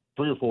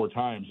 3 or 4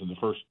 times in the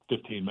first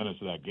 15 minutes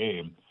of that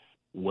game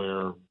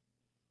where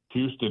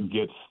Houston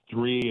gets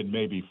 3 and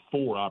maybe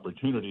 4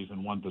 opportunities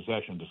in one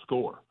possession to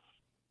score.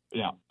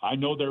 Yeah, I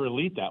know they're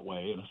elite that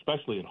way, and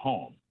especially at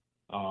home.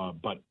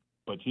 But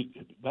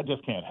that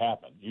just can't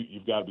happen.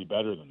 You've got to be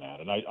better than that.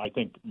 And I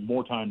think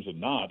more times than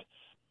not,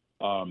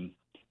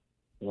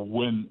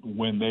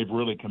 when they've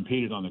really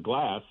competed on the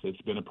glass,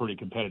 it's been a pretty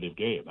competitive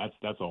game.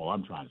 That's all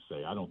I'm trying to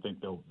say. I don't think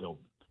they'll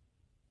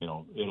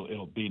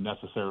it'll be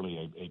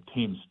necessarily a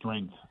team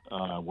strength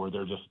where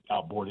they're just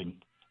outboarding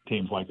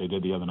teams like they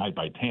did the other night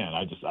by 10.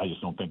 I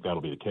just don't think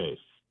that'll be the case.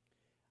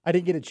 I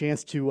didn't get a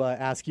chance to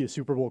ask you a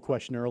Super Bowl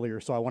question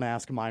earlier, so I want to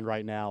ask mine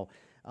right now.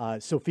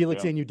 So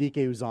Felix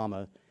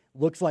Anudike-Uzomah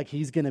looks like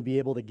he's going to be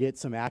able to get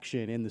some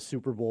action in the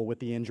Super Bowl with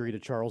the injury to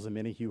Charles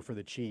Omenihu for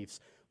the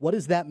Chiefs. What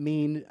does that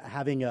mean,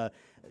 having a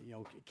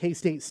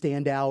K-State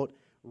standout,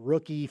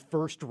 rookie,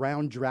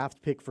 first-round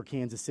draft pick for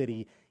Kansas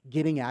City,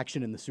 getting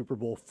action in the Super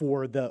Bowl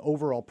for the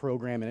overall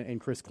program and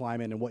Chris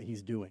Kleiman and what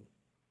he's doing?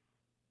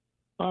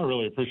 I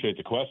really appreciate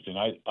the question.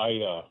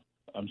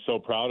 I'm so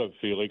proud of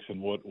Felix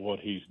and what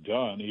he's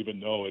done, even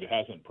though it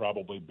hasn't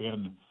probably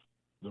been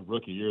the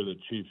rookie year that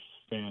Chiefs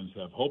fans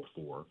have hoped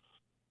for.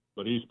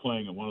 But he's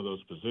playing at one of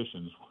those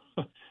positions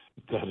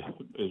that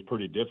is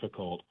pretty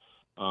difficult.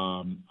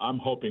 I'm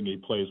hoping he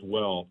plays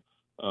well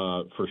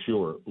for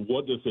sure.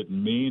 What does it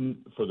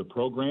mean for the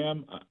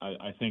program?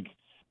 I think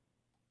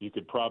you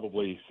could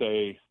probably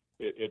say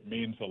it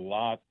means a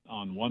lot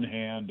on one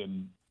hand,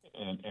 and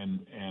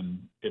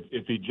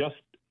if he just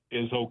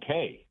is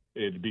okay,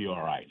 it'd be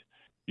all right.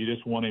 You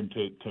just want him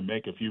to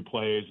make a few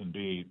plays and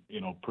be,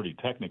 pretty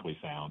technically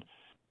sound.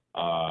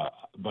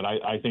 But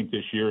I think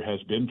this year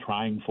has been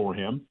trying for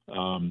him.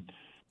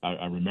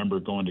 I remember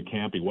going to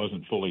camp. He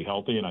wasn't fully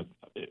healthy, and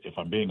if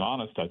I'm being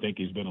honest, I think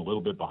he's been a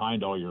little bit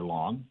behind all year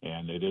long,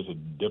 and it is a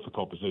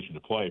difficult position to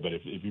play. But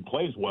if he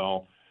plays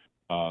well,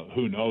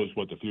 who knows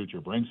what the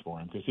future brings for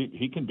him, because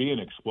he can be an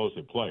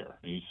explosive player.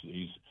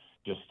 He's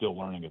just still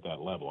learning at that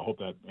level. I hope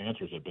that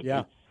answers it. But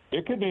yeah.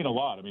 It could mean a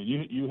lot. I mean,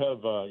 you have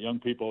young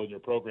people in your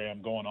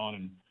program going on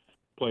and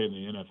playing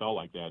the NFL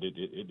like that.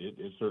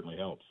 It certainly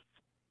helps.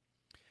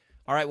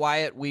 All right,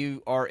 Wyatt, we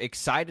are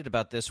excited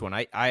about this one.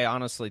 I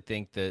honestly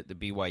think the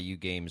BYU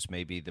games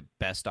may be the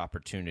best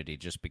opportunity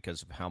just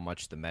because of how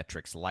much the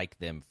metrics like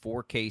them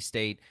for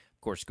K-State.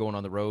 Of course, going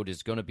on the road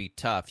is going to be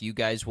tough. You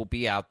guys will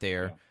be out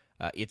there.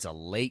 Yeah. It's a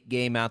late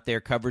game out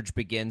there. Coverage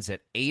begins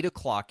at 8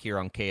 o'clock here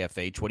on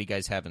KFH. What do you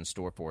guys have in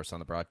store for us on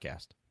the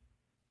broadcast?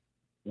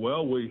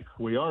 Well,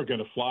 we are going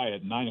to fly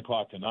at 9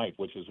 o'clock tonight,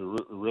 which is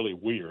really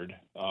weird.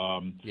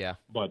 Yeah.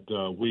 But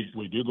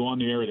we do go on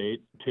the air at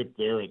 8, tip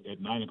there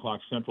at 9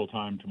 o'clock Central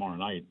Time tomorrow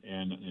night,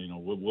 and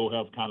we'll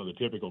have kind of the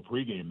typical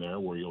pregame there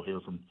where you'll hear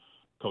from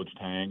Coach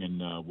Tang,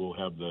 and we'll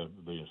have the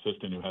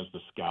assistant who has the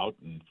scout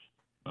and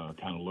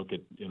kind of look at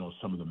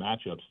some of the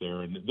matchups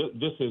there. And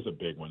this is a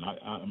big one.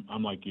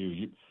 I'm like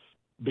you,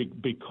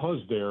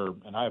 because they're,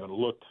 and I haven't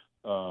looked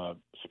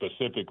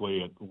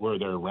specifically at where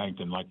they're ranked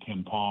in like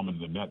Ken Palm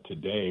and the net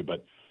today,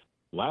 but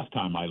last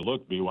time I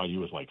looked, BYU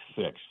was like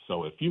 6th.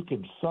 So if you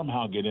could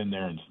somehow get in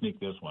there and sneak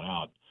this one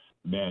out,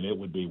 man, it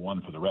would be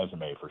one for the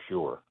resume for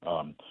sure.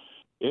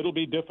 It'll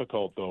be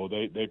difficult though.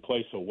 They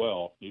play so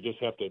well. You just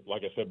have to,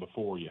 like I said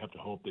before, you have to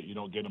hope that you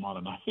don't get them on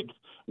a night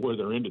where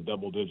they're into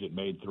double-digit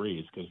made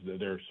threes because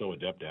they're so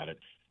adept at it.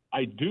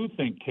 I do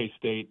think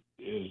K-State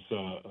is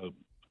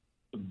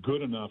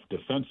good enough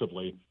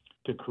defensively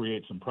to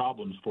create some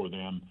problems for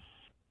them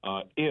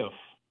if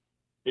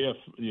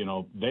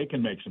they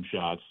can make some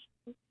shots,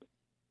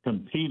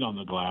 compete on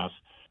the glass,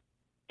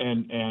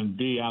 and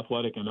be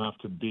athletic enough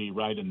to be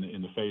right in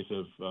the face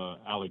of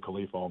Ali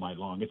Khalifa all night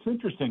long. It's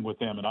interesting with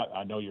them, and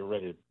I know you're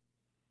ready to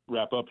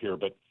wrap up here,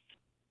 but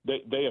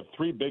they have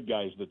 3 big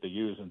guys that they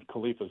use, and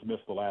Khalifa's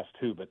missed the last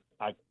 2, but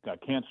I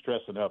can't stress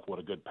enough what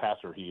a good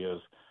passer he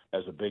is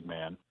as a big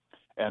man.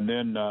 And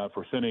then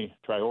for Sini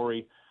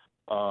Traore,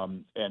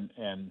 and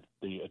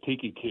the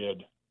Atiki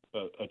kid,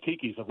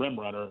 Atiki's a rim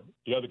runner.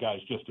 The other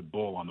guy's just a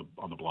bull on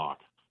the block.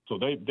 So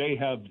they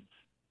have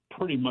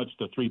pretty much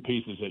the 3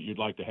 pieces that you'd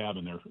like to have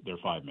in their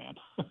 5-man.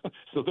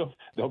 So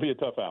they'll be a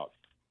tough out.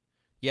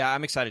 Yeah,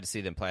 I'm excited to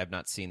see them play. I've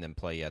not seen them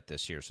play yet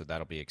this year, so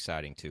that'll be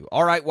exciting too.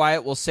 All right,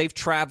 Wyatt, well, safe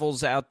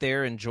travels out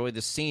there. Enjoy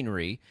the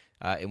scenery,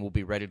 and we'll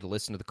be ready to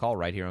listen to the call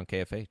right here on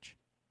KFH.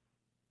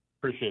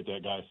 Appreciate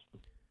that, guys.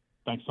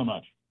 Thanks so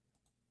much.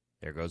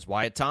 There goes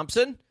Wyatt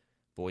Thompson,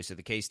 voice of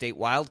the K-State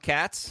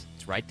Wildcats.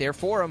 It's right there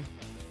for him.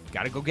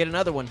 Got to go get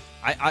another one.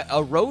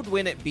 A road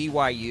win at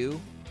BYU,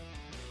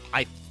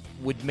 I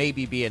would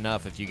maybe be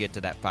enough if you get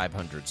to that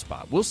 500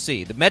 spot. We'll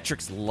see. The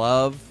metrics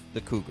love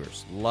the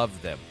Cougars.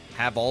 Love them.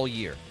 Have all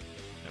year.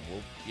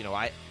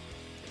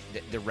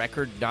 And the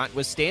record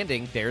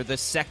notwithstanding, they're the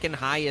second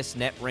highest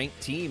net ranked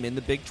team in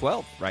the Big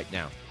 12 right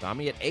now.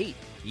 Tommy at 8.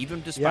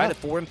 Even despite a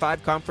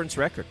 4-5 conference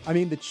record. I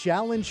mean, the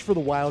challenge for the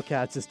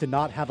Wildcats is to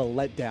not have a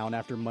letdown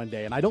after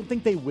Monday, and I don't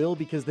think they will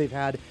because they've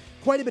had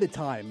quite a bit of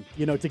time,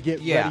 to get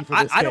ready for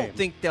this game. I don't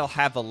think they'll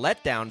have a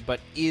letdown, but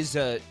is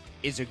a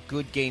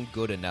good game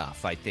good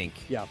enough, I think,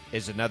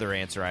 is another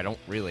answer I don't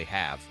really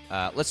have.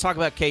 Let's talk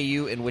about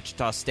KU and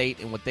Wichita State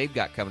and what they've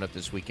got coming up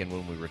this weekend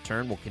when we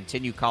return. We'll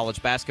continue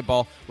college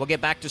basketball. We'll get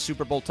back to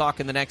Super Bowl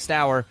talk in the next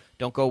hour.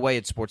 Don't go away.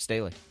 It's Sports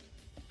Daily.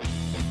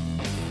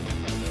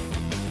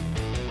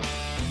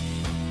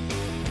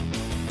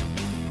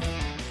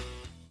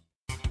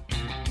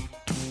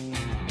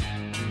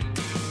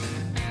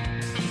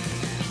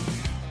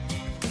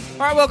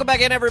 All right, welcome back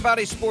in,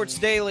 everybody. Sports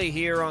Daily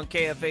here on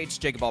KFH.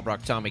 Jacob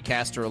Albrock, Tommy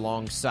Castor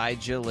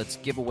alongside you. Let's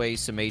give away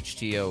some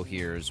HTO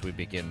here as we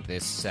begin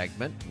this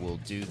segment. We'll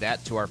do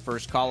that to our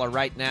first caller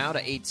right now to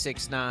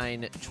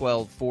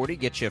 869-1240.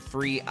 Get you a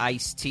free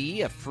iced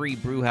tea, a free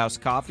brewhouse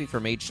coffee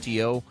from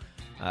HTO.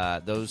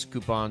 Those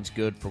coupons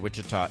good for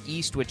Wichita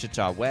East,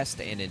 Wichita West,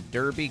 and in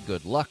Derby.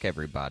 Good luck,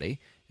 everybody.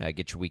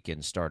 Get your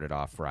weekend started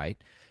off right.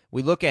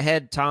 We look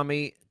ahead,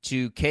 Tommy,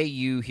 to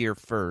KU here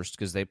first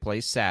because they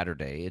play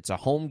Saturday. It's a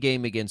home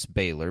game against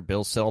Baylor.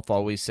 Bill Self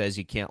always says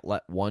you can't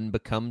let one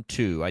become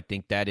 2. I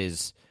think that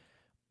is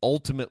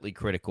ultimately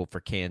critical for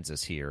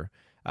Kansas here.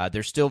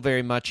 They're still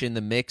very much in the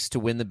mix to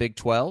win the Big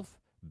 12.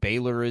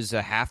 Baylor is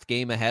a half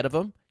game ahead of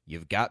them.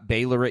 You've got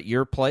Baylor at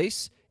your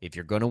place. If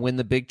you're going to win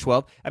the Big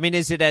 12, I mean,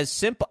 is it as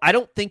simple? I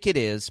don't think it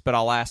is, but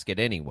I'll ask it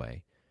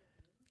anyway.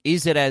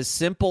 Is it as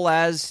simple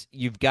as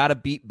you've got to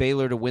beat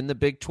Baylor to win the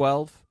Big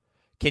 12?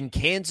 Can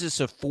Kansas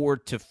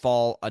afford to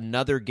fall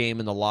another game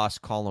in the loss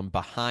column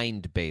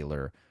behind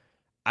Baylor?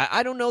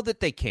 I don't know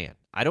that they can.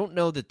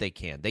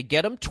 They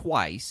get them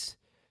twice,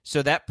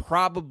 so that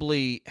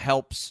probably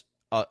helps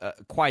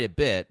quite a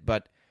bit.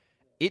 But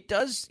it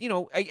does,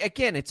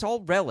 again, it's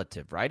all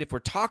relative, right? If we're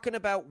talking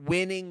about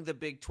winning the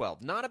Big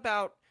 12, not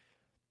about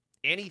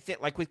anything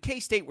like with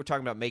K-State, we're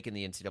talking about making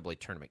the NCAA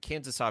tournament.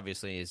 Kansas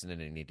obviously isn't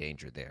in any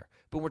danger there.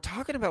 But we're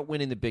talking about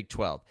winning the Big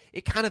 12.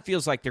 It kind of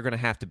feels like they're going to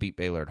have to beat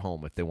Baylor at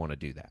home if they want to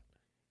do that.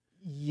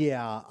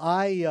 Yeah,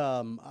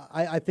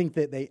 I think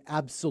that they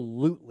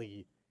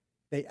absolutely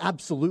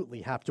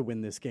have to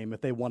win this game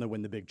if they want to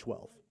win the Big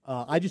 12.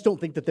 I just don't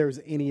think that there's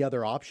any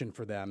other option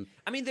for them.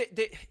 I mean,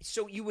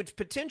 so you would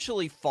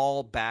potentially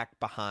fall back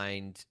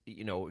behind,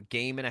 a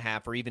game and a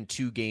half or even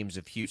 2 games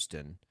of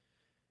Houston.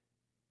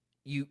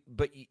 You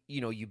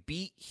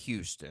beat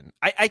Houston.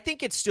 I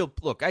think it's still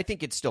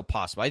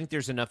possible. I think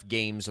there's enough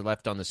games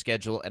left on the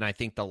schedule, and I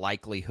think the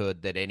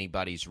likelihood that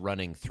anybody's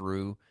running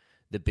through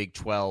the Big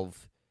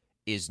 12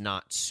 is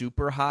not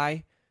super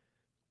high.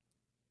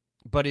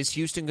 But is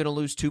Houston going to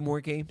lose 2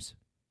 more games?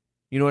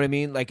 You know what I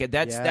mean? Like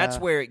that's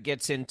where it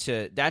gets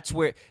into. That's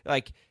where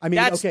that's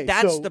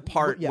the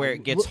part where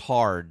it gets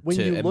hard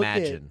to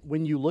imagine.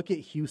 When you look at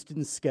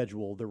Houston's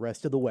schedule the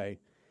rest of the way,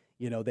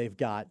 they've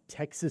got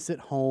Texas at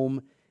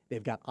home,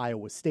 they've got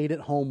Iowa State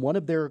at home. One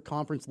of their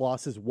conference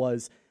losses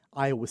was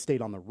Iowa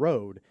State on the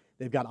road.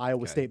 They've got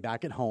Iowa State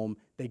back at home.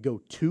 They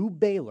go to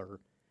Baylor.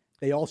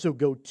 They also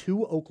go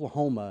to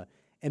Oklahoma,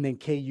 and then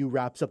KU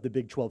wraps up the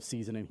Big 12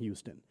 season in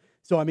Houston.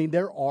 So I mean,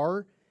 there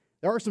are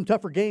some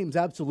tougher games,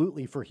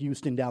 absolutely, for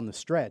Houston down the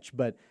stretch,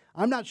 but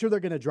I'm not sure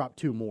they're going to drop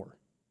 2 more.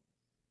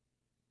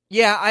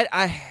 Yeah,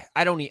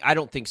 I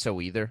don't think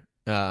so either.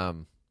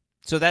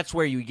 So that's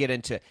where you get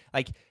into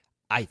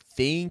I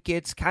think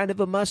it's kind of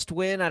a must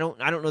win. I don't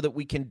know that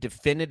we can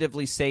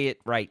definitively say it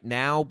right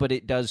now, but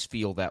it does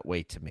feel that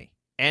way to me.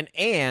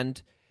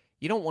 And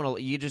you don't want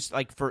to. You just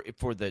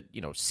for the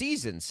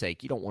season's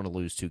sake, you don't want to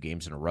lose 2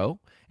 games in a row,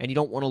 and you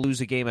don't want to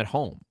lose a game at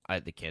home.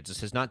 The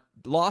Kansas has not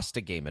lost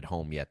a game at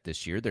home yet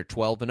this year. They're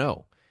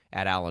 12-0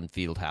 at Allen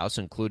Fieldhouse,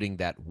 including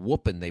that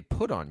whooping they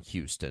put on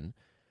Houston.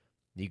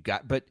 You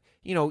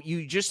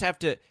just have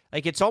to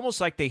It's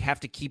almost like they have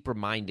to keep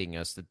reminding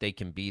us that they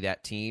can be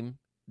that team.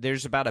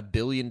 There's about 1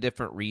 billion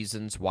different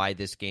reasons why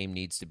this game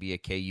needs to be a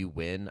KU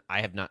win.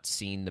 I have not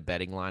seen the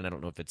betting line. I don't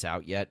know if it's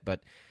out yet,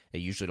 but they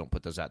usually don't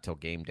put those out till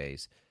game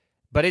days.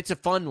 But it's a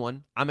fun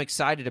one. I'm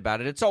excited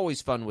about it. It's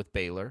always fun with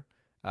Baylor.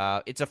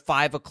 It's a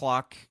 5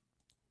 o'clock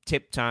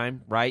tip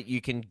time, right? You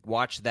can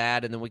watch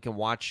that, and then we can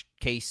watch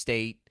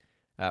K-State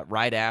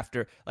right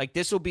after.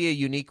 This will be a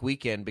unique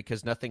weekend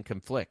because nothing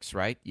conflicts,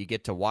 right? You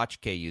get to watch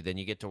KU, then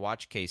you get to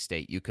watch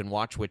K-State. You can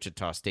watch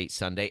Wichita State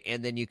Sunday,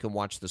 and then you can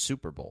watch the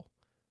Super Bowl.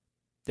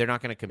 They're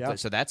not going to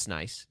conflict, so that's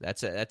nice.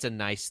 That's a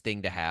nice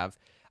thing to have.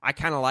 I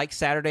kind of like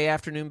Saturday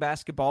afternoon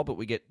basketball, but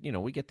we get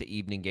the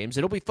evening games.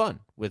 It'll be fun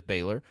with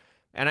Baylor.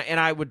 And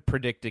I would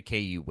predict a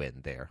KU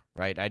win there,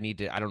 right? I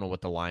don't know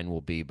what the line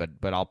will be, but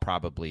I'll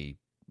probably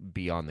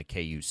be on the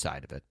KU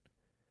side of it.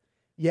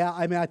 Yeah,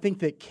 I mean, I think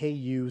that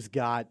KU's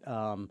got,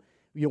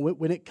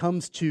 when it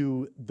comes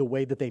to the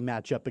way that they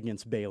match up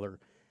against Baylor,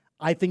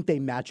 I think they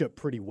match up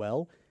pretty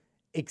well,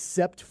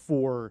 except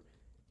for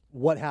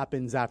what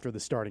happens after the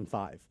starting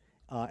 5.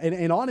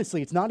 And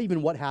honestly, it's not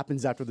even what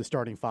happens after the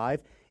starting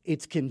 5.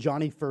 It's can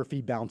Johnny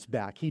Furphy bounce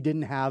back? He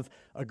didn't have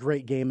a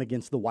great game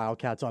against the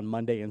Wildcats on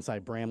Monday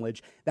inside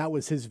Bramlage. That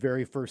was his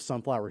very first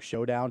Sunflower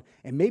Showdown,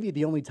 and maybe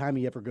the only time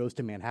he ever goes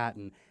to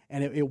Manhattan.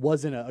 And it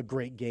wasn't a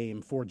great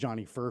game for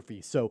Johnny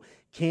Furphy. So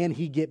can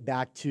he get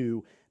back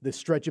to the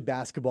stretch of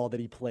basketball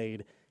that he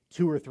played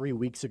 2 or 3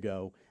 weeks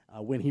ago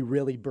when he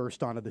really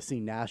burst onto the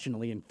scene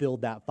nationally and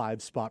filled that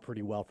 5 spot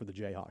pretty well for the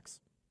Jayhawks?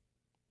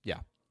 Yeah.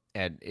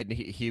 And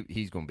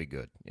he's going to be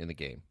good in the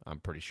game, I'm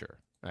pretty sure.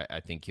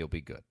 I think he'll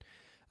be good.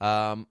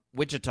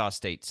 Wichita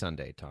State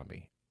Sunday,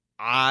 Tommy.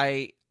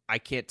 I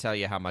can't tell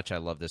you how much I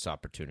love this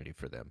opportunity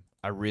for them.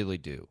 I really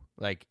do.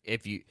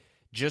 If you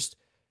just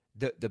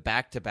the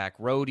back-to-back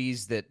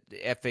roadies that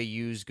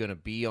FAU's going to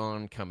be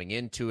on coming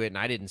into it, and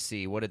I didn't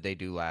see, what did they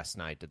do last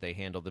night? Did they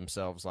handle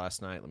themselves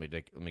last night?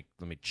 Let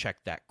me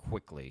check that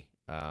quickly,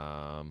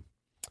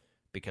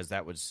 because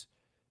that was.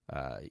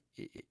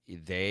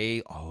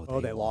 They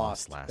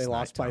lost last night. They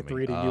lost by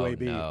 3 to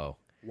UAB. No.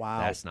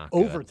 Wow. That's not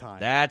good. Overtime.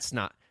 That's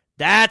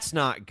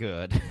not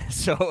good.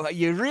 So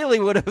you really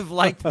would have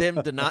liked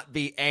them to not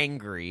be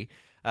angry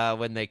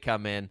when they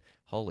come in.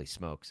 Holy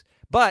smokes.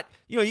 But,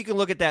 you can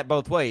look at that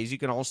both ways. You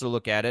can also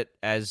look at it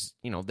as,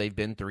 they've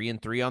been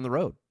 3-3 on the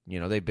road.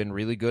 They've been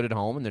really good at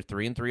home, and they're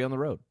 3-3 on the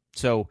road.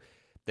 So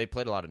they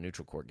played a lot of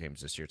neutral court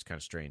games this year. It's kind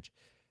of strange.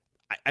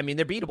 I mean,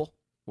 they're beatable.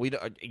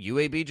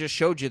 UAB just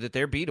showed you that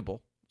they're beatable.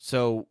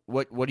 So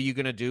what are you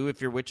going to do if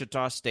you're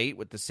Wichita State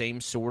with the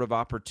same sort of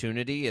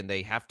opportunity, and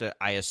they have to,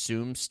 I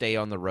assume, stay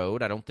on the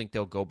road? I don't think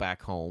they'll go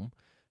back home.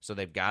 So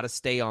they've got to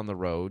stay on the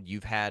road.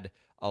 You've had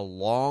a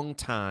long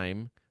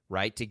time,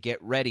 right, to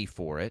get ready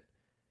for it.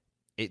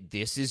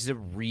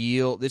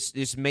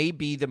 This may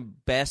be the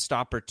best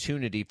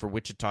opportunity for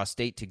Wichita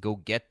State to go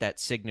get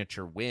that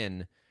signature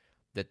win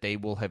that they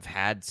will have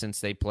had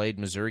since they played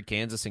Missouri,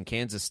 Kansas, and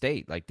Kansas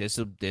State. This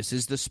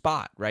is the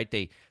spot, right?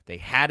 They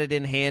had it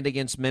in hand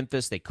against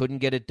Memphis. They couldn't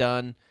get it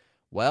done.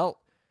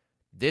 Well,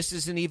 this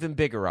is an even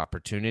bigger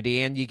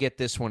opportunity, and you get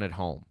this one at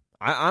home.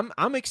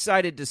 I'm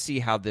excited to see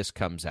how this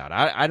comes out.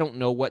 I don't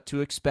know what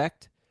to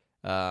expect.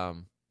 But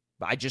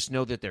I just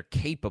know that they're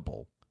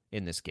capable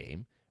in this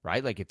game,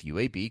 right? Like if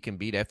UAB can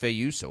beat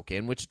FAU, so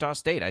can Wichita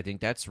State. I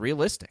think that's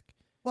realistic.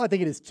 Well, I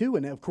think it is too,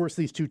 and of course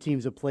these two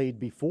teams have played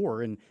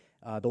before, and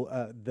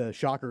the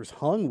Shockers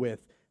hung with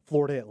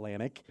Florida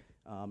Atlantic,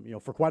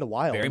 for quite a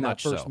while. Very in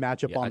much that first so.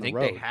 matchup on the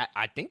road.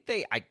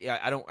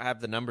 I don't have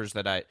the numbers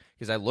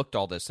because I looked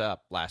all this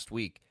up last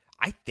week.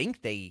 I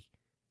think they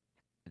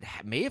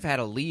may have had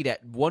a lead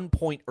at one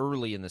point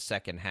early in the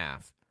second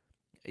half.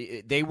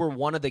 They were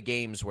one of the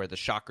games where the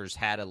Shockers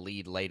had a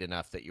lead late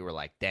enough that you were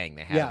like, dang,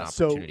 they had an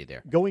opportunity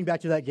there. Going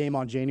back to that game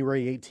on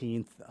January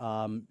 18th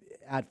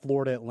at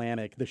Florida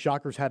Atlantic, the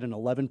Shockers had an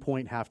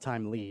 11-point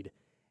halftime lead,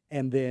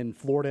 and then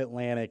Florida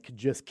Atlantic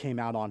just came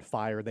out on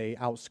fire. They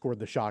outscored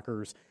the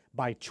Shockers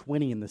by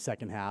 20 in the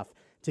second half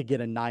to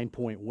get a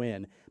 9-point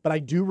win. But I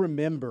do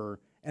remember,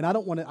 and I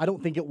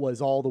don't think it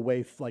was all the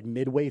way like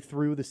midway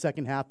through the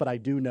second half, but I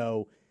do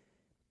know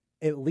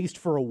at least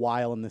for a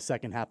while in the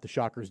second half, the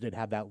Shockers did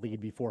have that lead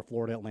before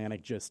Florida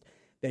Atlantic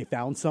they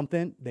found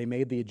something. They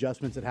made the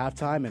adjustments at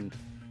halftime, and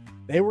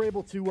they were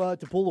able to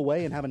pull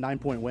away and have a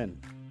 9-point win.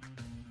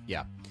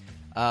 Yeah.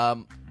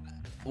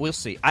 We'll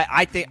see.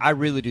 I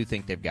really do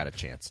think they've got a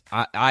chance.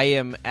 I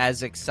am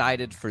as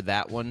excited for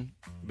that one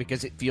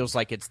because it feels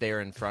like it's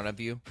there in front of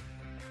you.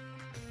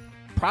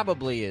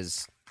 Probably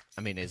as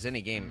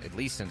any game, at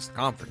least since the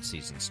conference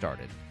season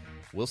started.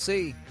 We'll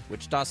see.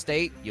 Wichita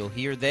State, you'll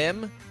hear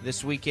them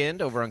this weekend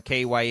over on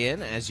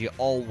KYN, as you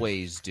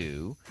always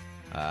do.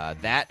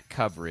 That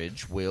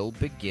coverage will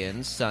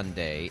begin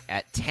Sunday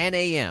at 10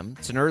 a.m.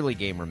 It's an early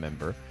game,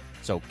 remember.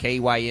 So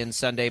KYN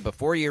Sunday,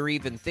 before you're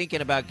even thinking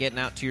about getting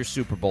out to your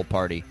Super Bowl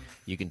party,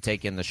 you can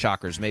take in the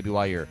Shockers, maybe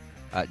while you're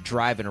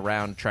driving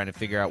around trying to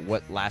figure out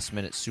what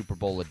last-minute Super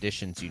Bowl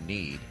additions you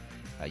need.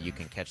 You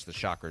can catch the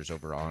Shockers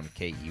over on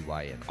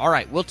KEYN. All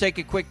right, we'll take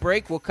a quick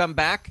break. We'll come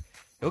back.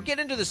 We'll get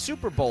into the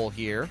Super Bowl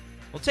here.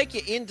 We'll take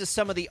you into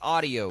some of the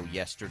audio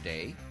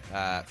yesterday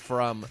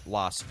from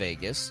Las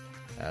Vegas.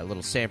 A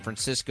little San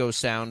Francisco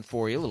sound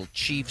for you, a little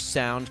Chiefs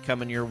sound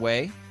coming your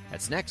way.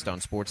 That's next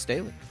on Sports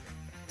Daily.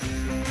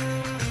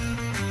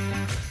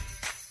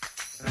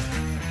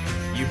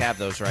 You have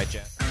those, right,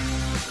 Jeff?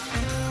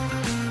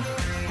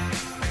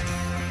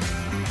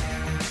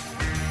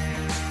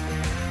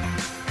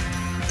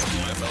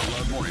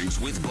 Mornings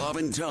with Bob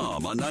and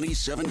Tom on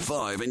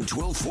 97.5 and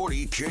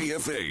 1240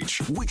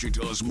 KFH.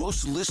 Wichita's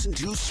most listened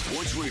to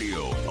sports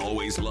radio.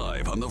 Always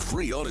live on the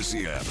free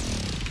Odyssey app.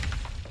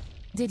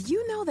 Did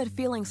you know that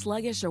feeling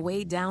sluggish or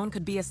weighed down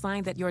could be a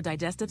sign that your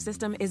digestive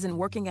system isn't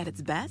working at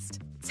its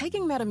best?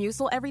 Taking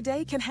Metamucil every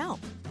day can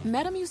help.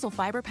 Metamucil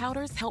fiber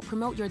powders help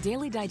promote your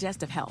daily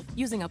digestive health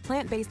using a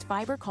plant-based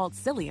fiber called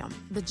psyllium.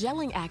 The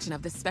gelling action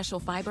of this special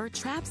fiber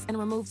traps and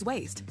removes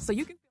waste, so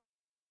you can...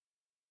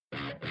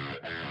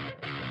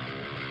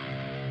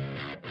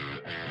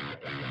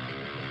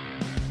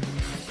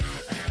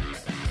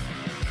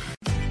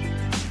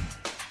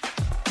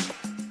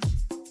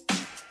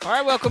 All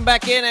right, welcome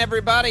back in,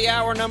 everybody.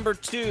 Hour number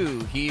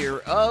 2 here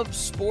of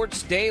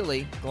Sports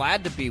Daily.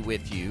 Glad to be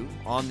with you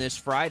on this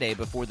Friday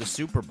before the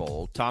Super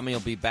Bowl. Tommy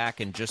will be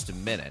back in just a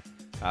minute.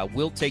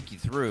 We'll take you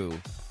through.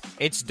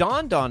 It's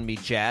dawned on me,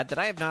 Chad, that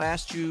I have not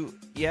asked you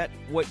yet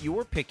what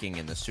you're picking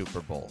in the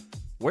Super Bowl.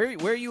 Where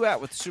are you at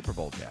with the Super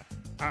Bowl, Chad?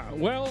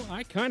 Well,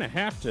 I kind of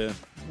have to,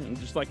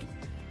 just like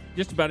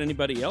just about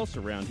anybody else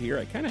around here,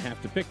 I kind of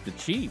have to pick the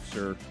Chiefs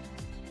or,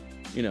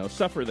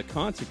 suffer the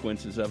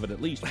consequences of it,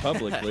 at least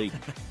publicly.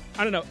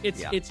 I don't know.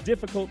 It's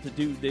difficult to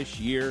do this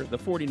year. The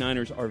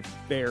 49ers are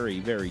very,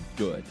 very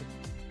good.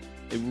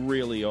 They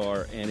really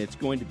are, and it's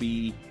going to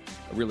be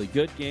a really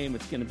good game.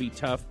 It's going to be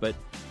tough, but,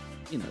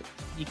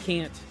 you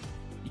can't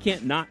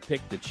not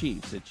pick the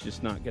Chiefs. It's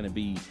just not going to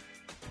be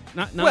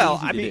not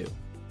easy to do.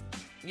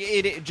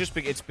 It's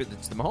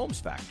the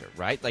Mahomes factor,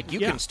 right? Like, you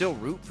can still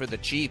root for the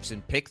Chiefs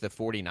and pick the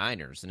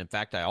 49ers, and in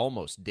fact, I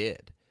almost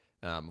did.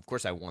 Of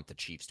course, I want the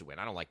Chiefs to win.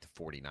 I don't like the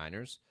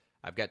 49ers.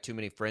 I've got too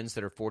many friends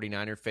that are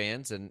 49er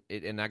fans, and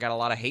I got a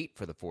lot of hate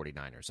for the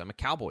 49ers. I'm a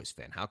Cowboys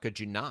fan. How could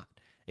you not?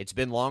 It's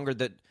been longer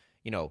that,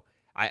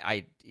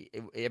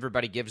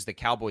 everybody gives the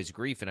Cowboys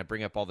grief, and I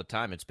bring up all the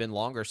time. It's been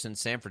longer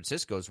since San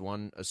Francisco's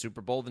won a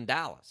Super Bowl than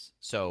Dallas.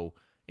 So,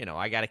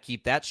 I got to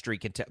keep that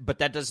streak intact. But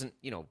that doesn't,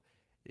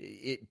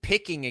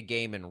 picking a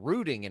game and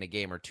rooting in a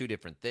game are two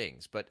different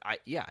things. But,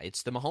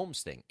 it's the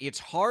Mahomes thing. It's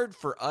hard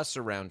for us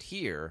around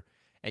here.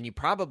 And you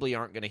probably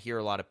aren't going to hear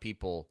a lot of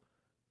people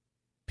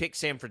pick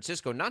San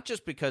Francisco, not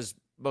just because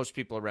most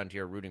people around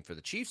here are rooting for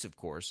the Chiefs, of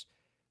course,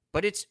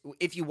 but it's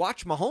if you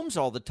watch Mahomes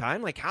all the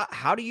time, like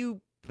how do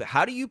you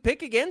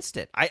pick against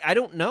it? I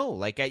don't know.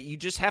 Like you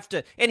just have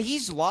to, and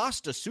he's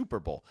lost a Super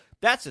Bowl.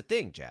 That's the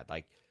thing, Chad.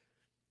 Like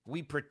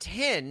we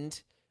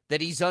pretend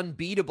that he's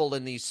unbeatable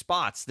in these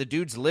spots. The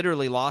dude's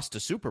literally lost a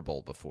Super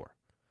Bowl before.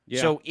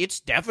 Yeah. So it's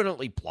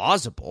definitely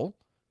plausible.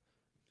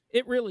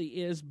 It really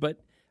is,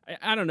 but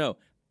I don't know.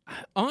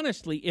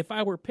 Honestly, if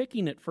I were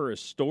picking it for a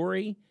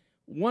story,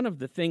 one of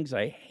the things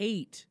I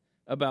hate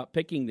about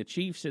picking the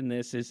Chiefs in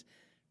this is,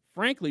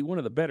 frankly, one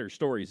of the better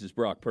stories is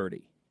Brock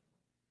Purdy.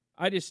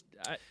 That is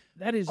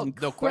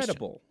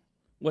incredible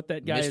what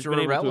that guy has been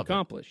able to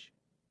accomplish.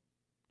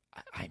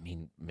 I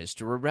mean,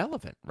 Mr.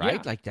 Irrelevant, right?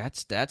 Yeah. Like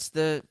that's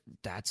the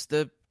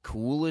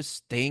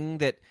coolest thing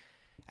that,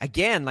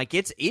 again, like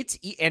it's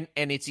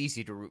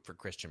easy to root for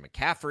Christian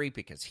McCaffrey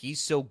because he's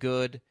so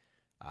good.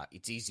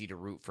 It's easy to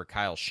root for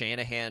Kyle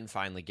Shanahan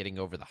finally getting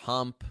over the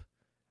hump.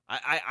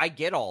 I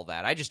get all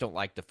that. I just don't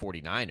like the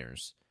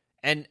 49ers.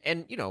 And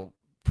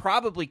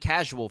probably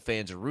casual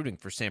fans are rooting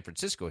for San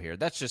Francisco here.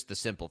 That's just the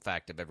simple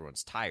fact of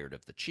everyone's tired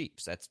of the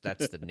Chiefs. That's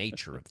the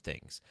nature of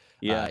things.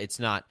 Yeah.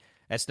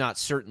 That's not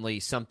certainly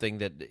something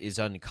that is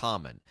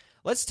uncommon.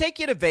 Let's take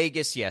you to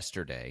Vegas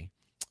yesterday.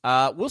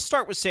 We'll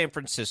start with San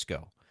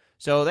Francisco.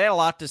 So they had a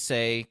lot to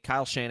say.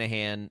 Kyle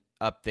Shanahan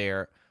up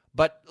there.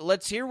 But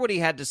let's hear what he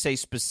had to say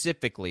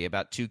specifically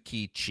about two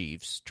key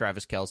Chiefs,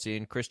 Travis Kelce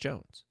and Chris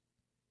Jones.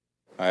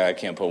 I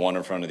can't put one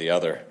in front of the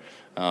other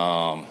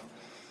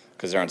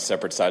because they're on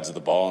separate sides of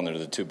the ball, and they're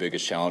the two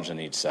biggest challenges on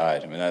each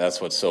side. I mean,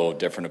 that's what's so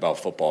different about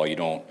football.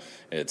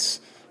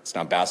 It's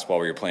not basketball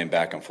where you're playing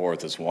back and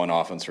forth. It's one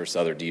offense versus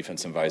other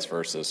defense and vice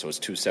versa. So it's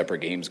two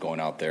separate games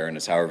going out there, and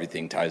it's how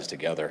everything ties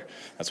together.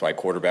 That's why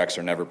quarterbacks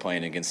are never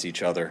playing against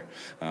each other.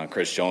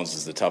 Chris Jones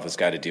is the toughest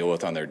guy to deal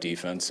with on their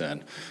defense,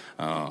 and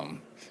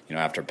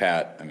after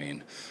Pat,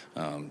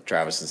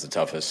 Travis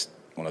is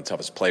one of the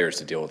toughest players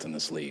to deal with in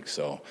this league.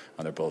 So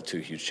they're both two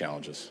huge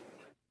challenges.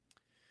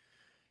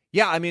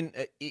 Yeah, I mean,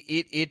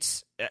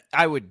 it's.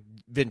 I would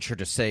venture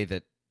to say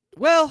that.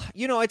 Well,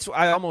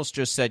 I almost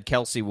just said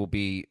Kelce will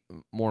be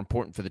more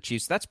important for the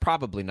Chiefs. That's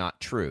probably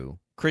not true.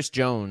 Chris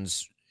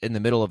Jones in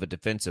the middle of a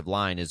defensive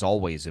line is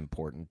always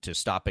important to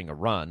stopping a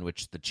run,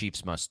 which the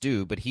Chiefs must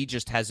do, but he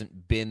just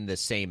hasn't been the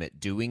same at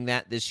doing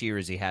that this year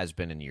as he has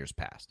been in years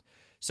past.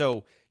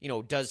 So,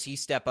 does he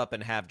step up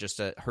and have just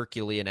a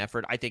Herculean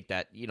effort? I think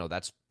that,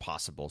 that's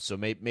possible. So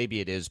maybe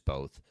it is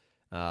both.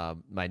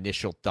 My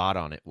initial thought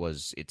on it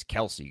was it's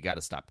Kelce. You got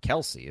to stop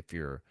Kelce if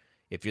you're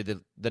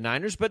the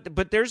Niners,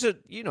 but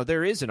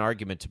there is an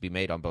argument to be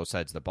made on both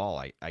sides of the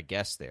ball, I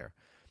guess there.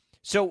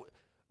 So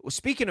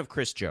speaking of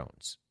Chris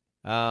Jones,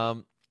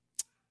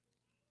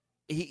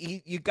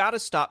 you got to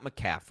stop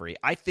McCaffrey.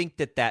 I think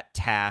that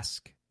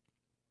task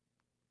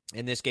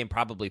in this game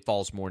probably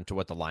falls more into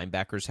what the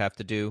linebackers have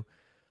to do.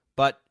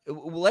 But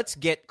let's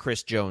get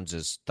Chris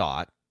Jones's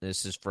thought.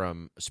 This is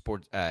from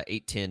Sport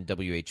 810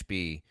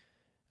 WHB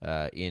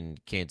in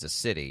Kansas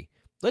City.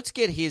 Let's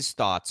get his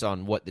thoughts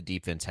on what the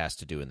defense has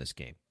to do in this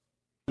game.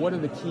 What are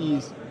the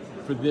keys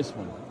for this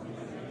one?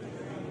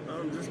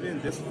 Just being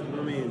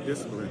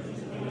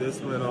disciplined.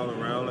 Discipline all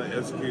around,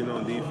 executing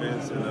on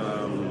defense, and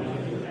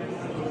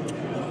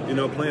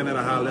playing at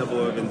a high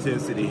level of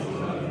intensity.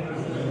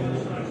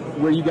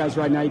 Where are you guys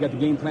right now? You got the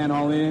game plan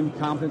all in,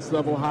 confidence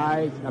level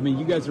high. I mean,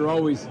 you guys are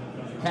always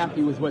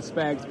happy with what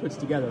Spags puts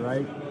together,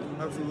 right?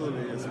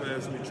 Absolutely. In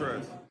Spags we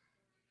trust.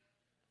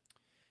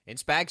 In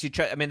Spags, you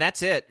trust. I mean,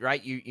 that's it,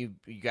 right? You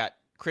got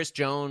Chris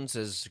Jones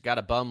has got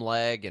a bum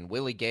leg, and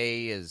Willie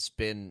Gay has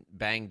been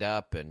banged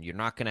up, and you're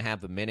not going to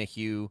have a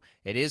Minihue.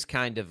 It is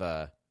kind of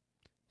a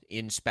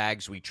in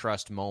Spags we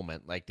trust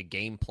moment. Like the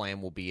game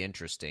plan will be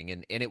interesting,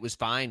 and it was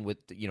fine with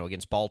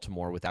against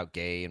Baltimore without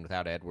Gay and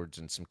without Edwards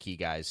and some key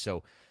guys.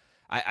 So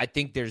I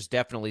think there's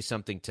definitely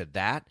something to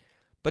that.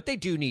 But they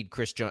do need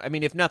Chris Jones. I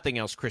mean, if nothing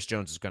else, Chris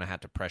Jones is going to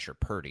have to pressure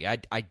Purdy.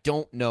 I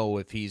don't know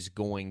if he's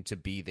going to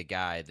be the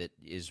guy that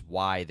is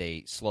why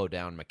they slow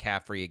down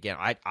McCaffrey again.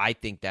 I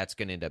think that's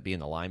going to end up being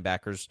the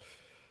linebackers.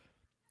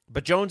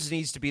 But Jones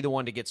needs to be the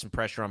one to get some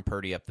pressure on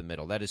Purdy up the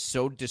middle. That is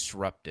so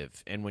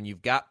disruptive. And when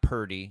you've got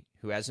Purdy,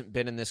 who hasn't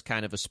been in this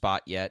kind of a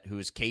spot yet, who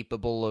is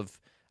capable of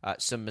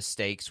some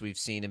mistakes we've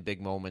seen in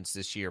big moments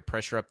this year,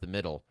 pressure up the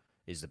middle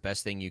is the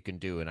best thing you can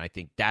do. And I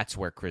think that's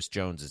where Chris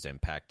Jones's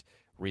impact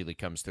really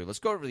comes through. Let's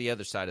go over to the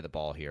other side of the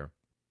ball here.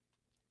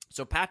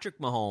 So Patrick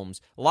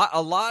Mahomes,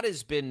 a lot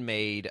has been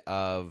made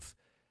of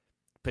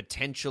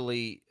potential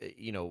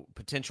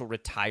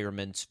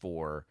retirements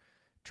for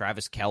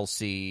Travis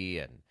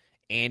Kelce and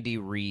Andy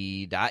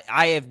Reid.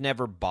 I have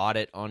never bought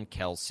it on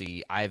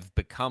Kelce. I've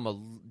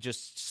become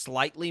just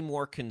slightly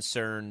more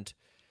concerned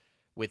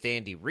with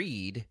Andy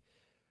Reid,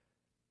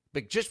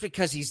 but just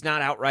because he's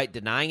not outright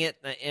denying it,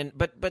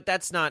 but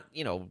that's not,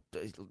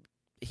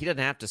 he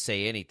doesn't have to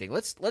say anything.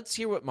 Let's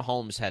hear what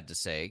Mahomes had to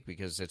say,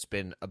 because it's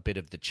been a bit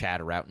of the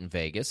chatter out in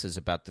Vegas is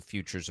about the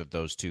futures of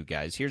those two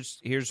guys.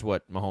 Here's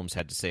what Mahomes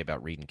had to say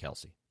about Reid and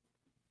Kelce.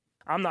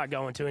 I'm not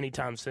going to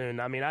anytime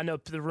soon. I mean, I know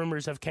the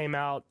rumors have came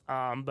out,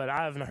 but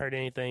I haven't heard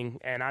anything,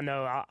 and I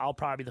know I'll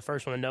probably be the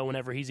first one to know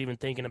whenever he's even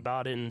thinking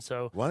about it. And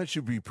so, why don't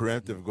you be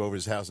preemptive and go over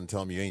his house and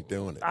tell him you ain't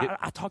doing it?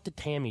 I talked to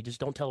Tammy. Just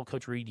don't tell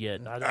Coach Reid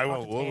yet.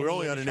 Well, we're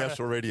only on a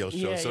national radio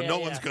show, so no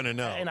one's going to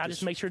know. And I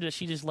just make sure that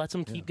she just lets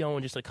him keep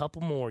going, just a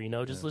couple more.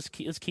 Just let's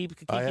keep getting back to the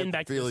Super Bowl. I have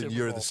a feeling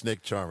you're the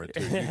snake charmer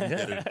too. You can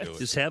get her to do it.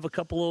 Just have a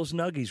couple of those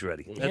nuggies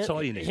ready. That's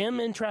all you need. Him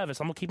and Travis.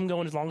 I'm gonna keep him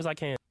going as long as I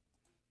can.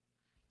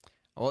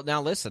 Well,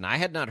 now listen, I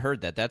had not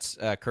heard that. That's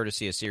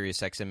courtesy of Sirius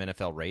XM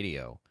NFL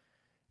Radio.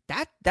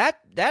 That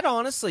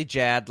honestly,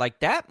 Jad, like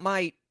that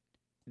might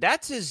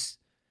that's as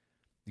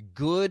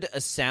good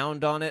a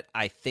sound on it,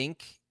 I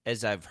think,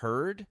 as I've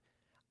heard.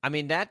 I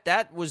mean,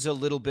 that was a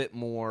little bit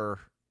more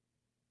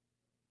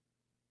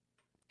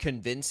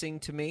convincing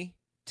to me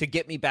to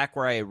get me back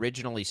where I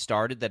originally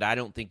started, that I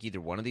don't think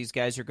either one of these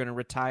guys are going to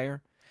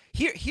retire.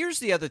 Here's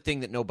the other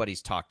thing that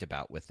nobody's talked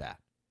about with that.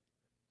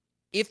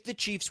 If the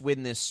Chiefs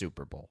win this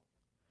Super Bowl,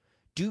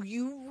 do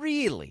you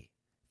really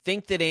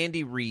think that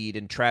Andy Reid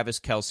and Travis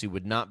Kelce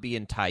would not be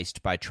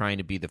enticed by trying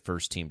to be the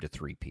first team to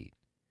three-peat?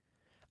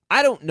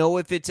 I don't know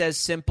if it's as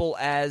simple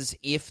as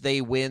if they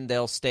win,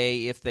 they'll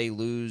stay. If they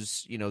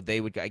lose,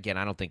 they would. Again,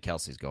 I don't think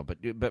Kelce's going,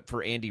 but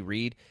for Andy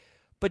Reid.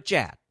 But,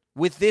 Jad,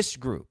 with this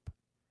group,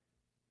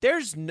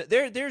 there's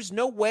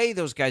no way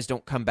those guys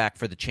don't come back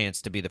for the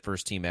chance to be the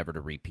first team ever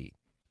to repeat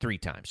 3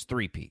 times,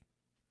 three-peat.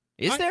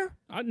 Is there?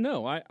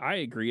 No, I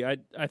agree.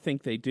 I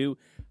think they do.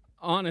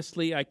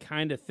 Honestly, I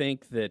kind of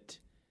think that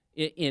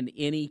in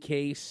any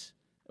case,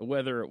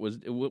 whether it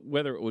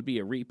would be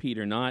a repeat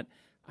or not,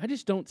 I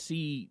don't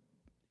see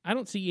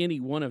any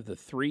one of the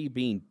 3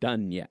 being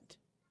done yet.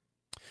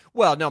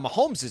 Well, no,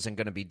 Mahomes isn't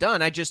going to be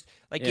done. I just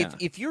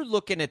if you're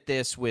looking at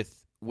this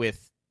with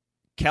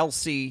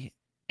Kelce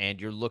and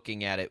you're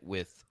looking at it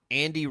with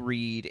Andy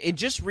Reid and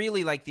just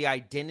really like the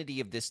identity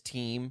of this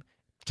team,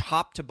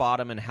 top to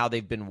bottom, and how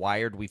they've been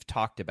wired, we've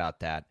talked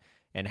about that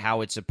and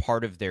how it's a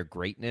part of their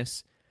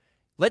greatness.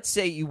 Let's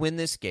say you win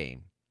this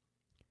game.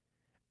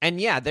 And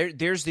yeah,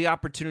 there's the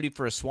opportunity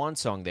for a swan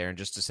song there and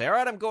just to say, all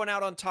right, I'm going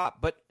out on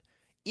top. But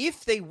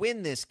if they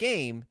win this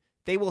game,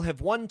 they will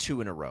have won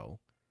 2 in a row.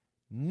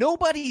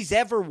 Nobody's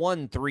ever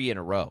won 3 in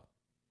a row.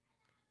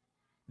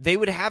 They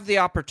would have the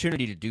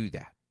opportunity to do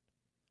that.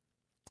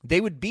 They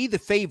would be the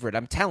favorite.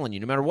 I'm telling you,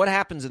 no matter what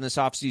happens in this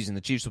offseason,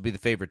 the Chiefs will be the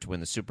favorite to win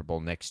the Super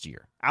Bowl next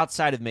year,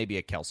 outside of maybe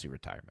a Kelce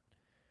retirement.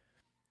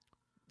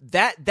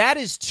 That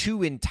is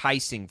too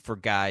enticing for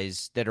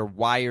guys that are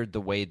wired the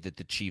way that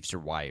the Chiefs are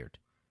wired.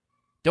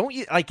 Don't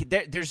you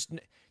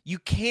you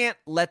can't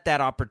let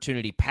that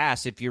opportunity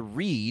pass. If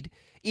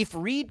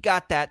Reid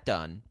got that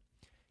done,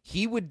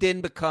 he would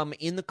then become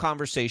in the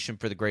conversation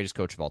for the greatest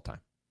coach of all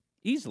time.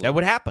 Easily. That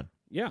would happen.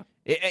 Yeah.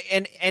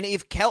 And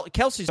if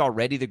Kelce's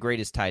already the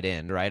greatest tight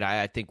end, right?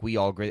 I think we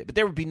all agree. But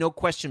there would be no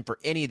question for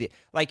any of the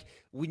 – like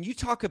when you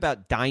talk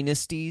about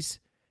dynasties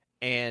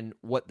and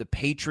what the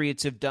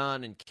Patriots have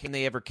done and can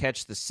they ever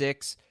catch the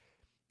 6,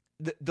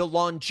 the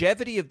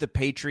longevity of the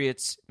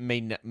Patriots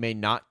may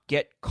not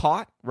get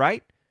caught,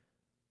 right?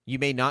 You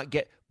may not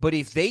get – but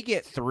if they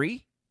get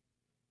 3,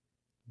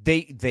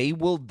 they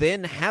will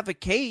then have a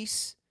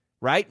case,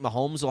 right?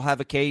 Mahomes will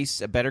have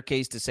a better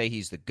case to say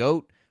he's the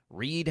GOAT.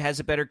 Reid has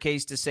a better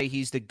case to say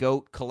he's the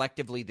GOAT.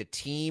 Collectively, the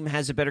team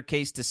has a better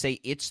case to say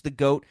it's the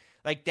GOAT.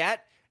 Like,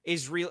 that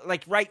is real.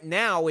 Like, right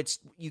now,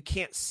 you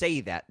can't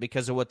say that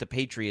because of what the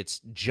Patriots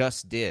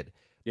just did.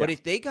 Yeah. But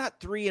if they got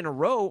 3 in a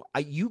row,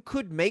 you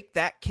could make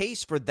that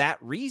case for that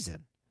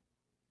reason.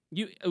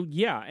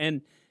 Yeah,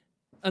 and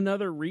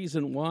another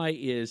reason why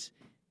is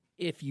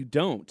if you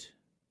don't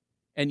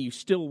and you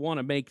still want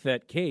to make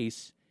that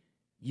case,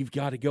 you've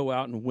got to go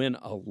out and win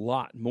a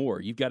lot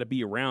more. You've got to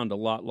be around a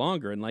lot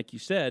longer. And like you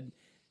said,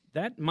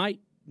 that might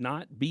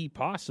not be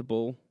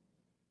possible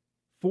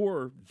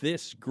for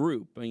this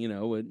group.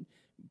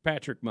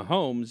 Patrick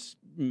Mahomes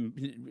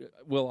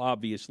will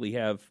obviously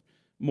have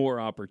more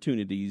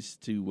opportunities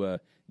to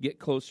get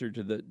closer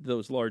to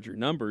those larger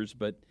numbers.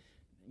 But,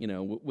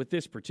 with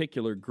this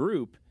particular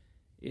group,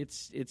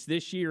 it's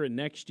this year and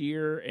next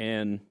year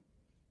and,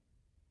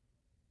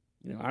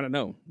 I don't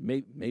know,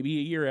 maybe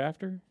a year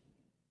after.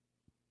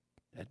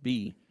 That'd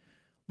be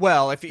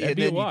well. Then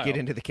you get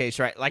into the case,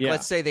 right? Like,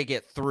 let's say they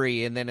get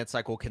 3, and then it's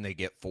like, well, can they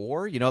get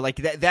 4? Like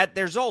that.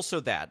 There's also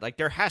that. Like,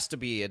 there has to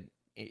be an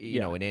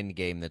end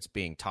game that's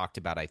being talked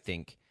about, I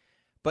think.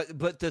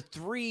 But the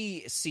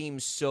 3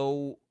 seems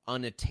so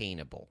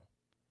unattainable.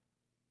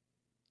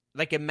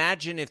 Like,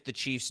 imagine if the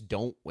Chiefs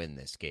don't win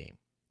this game.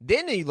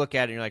 Then you look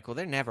at it and you're like, well,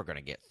 they're never going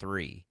to get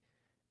 3.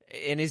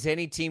 And is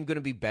any team going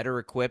to be better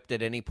equipped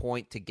at any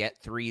point to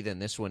get 3 than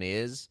this one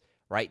is?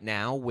 Right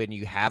now, when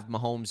you have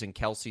Mahomes and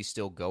Kelce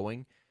still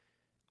going,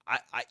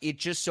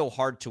 it's just so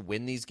hard to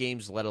win these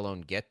games, let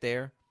alone get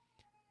there,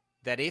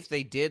 that if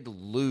they did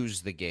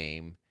lose the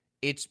game,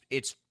 it's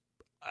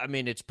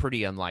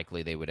pretty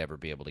unlikely they would ever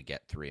be able to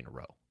get 3 in a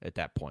row at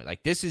that point.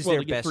 Like, this is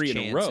their best 3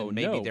 chance. in a row, and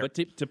maybe but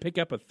to pick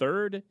up a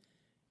 3rd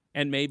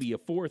and maybe a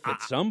 4th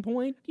at some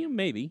point,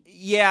 maybe.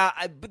 Yeah,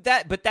 but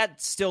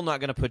that's still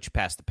not going to put you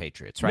past the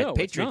Patriots, right? No,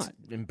 Patriots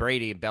it's not. And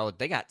Brady and Belichick,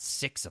 they got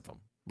 6 of them.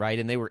 Right,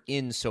 and they were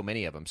in so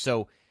many of them.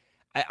 So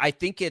I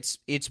think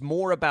it's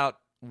more about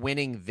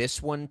winning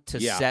this one to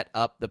set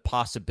up the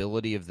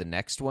possibility of the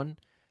next one.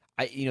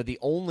 The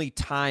only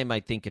time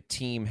I think a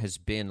team has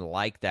been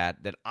like that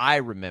I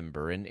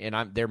remember, and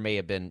there may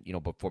have been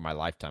before my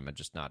lifetime, I'm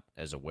just not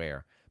as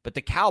aware. But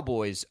the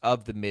Cowboys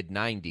of the mid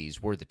 '90s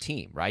were the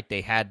team, right?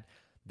 They had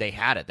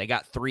it. They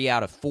got 3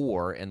 out of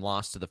 4 and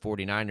lost to the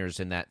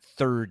 49ers in that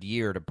 3rd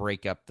year to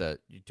break up the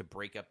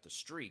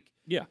streak.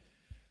 Yeah.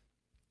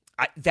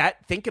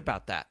 Think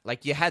about that.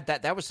 Like, you had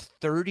that was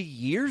 30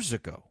 years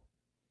ago.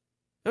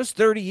 That was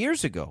 30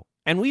 years ago.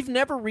 And we've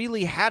never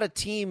really had a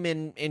team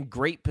in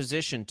great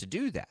position to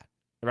do that,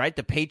 right?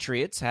 The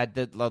Patriots had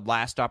the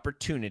last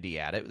opportunity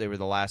at it. They were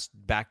the last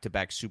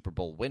back-to-back Super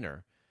Bowl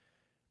winner.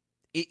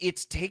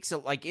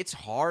 It's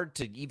hard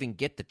to even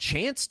get the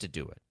chance to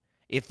do it.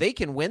 If they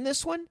can win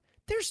this one,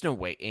 there's no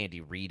way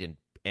Andy Reid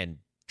and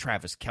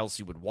Travis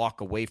Kelce would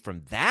walk away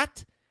from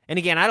that. And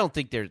again, I don't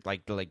think they're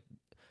like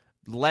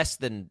less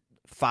than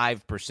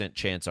 5%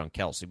 chance on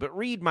Kelce, but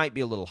Reid might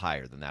be a little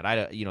higher than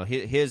that.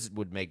 His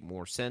would make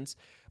more sense,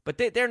 but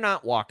they're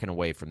not walking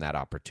away from that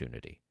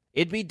opportunity.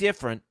 It'd be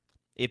different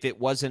if it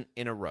wasn't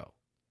in a row.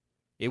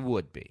 It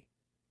would be.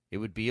 It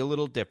would be a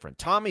little different.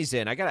 Tommy's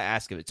in. I got to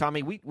ask him.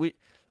 Tommy,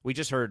 we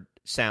just heard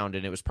sound,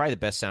 and it was probably the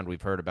best sound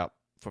we've heard about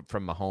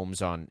from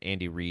Mahomes on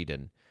Andy Reid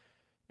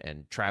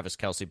and Travis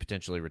Kelce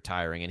potentially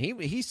retiring. And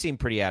he seemed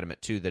pretty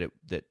adamant, too,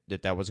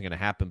 that wasn't going to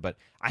happen. But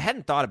I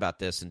hadn't thought about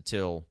this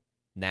until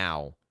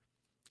now.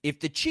 If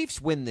the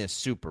Chiefs win this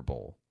Super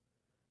Bowl,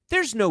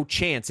 there's no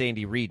chance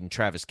Andy Reid and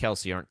Travis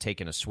Kelce aren't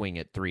taking a swing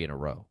at 3 in a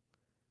row.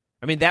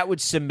 I mean, that would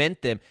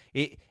cement them.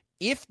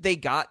 If they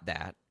got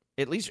that,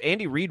 at least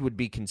Andy Reid would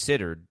be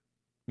considered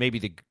maybe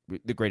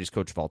the greatest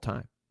coach of all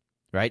time,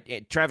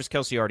 right? Travis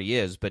Kelce already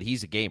is, but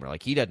he's a gamer.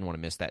 Like, he doesn't want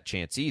to miss that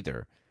chance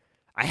either.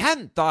 I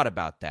hadn't thought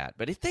about that,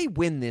 but if they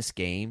win this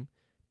game,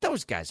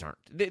 those guys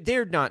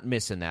they're not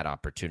missing that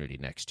opportunity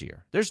next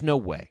year. There's no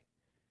way.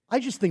 I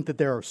just think that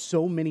there are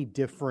so many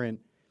different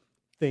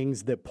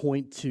things that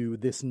point to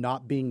this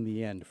not being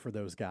the end for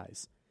those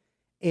guys.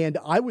 And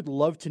I would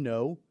love to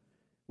know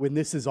when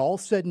this is all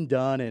said and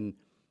done, and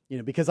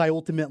because I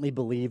ultimately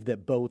believe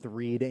that both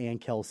Reid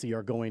and Kelce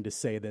are going to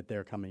say that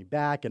they're coming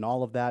back and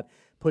all of that,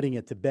 putting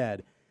it to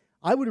bed.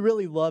 I would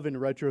really love in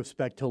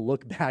retrospect to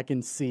look back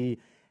and see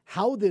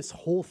how this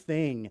whole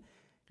thing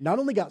not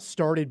only got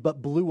started,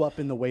 but blew up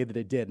in the way that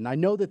it did. And I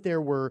know that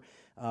there were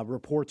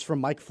reports from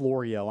Mike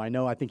Florio.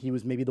 I think he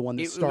was maybe the one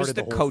that started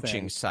the whole thing. It was the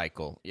coaching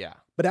cycle, yeah.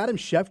 But Adam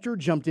Schefter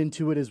jumped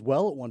into it as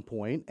well at one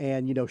point.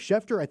 And,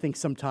 Schefter, I think,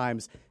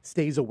 sometimes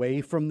stays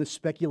away from the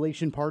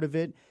speculation part of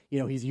it.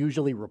 He's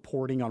usually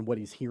reporting on what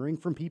he's hearing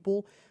from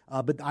people.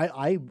 But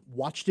I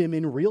watched him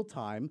in real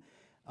time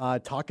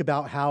talk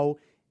about how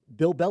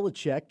Bill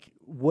Belichick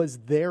was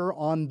there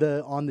on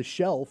the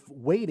shelf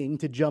waiting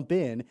to jump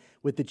in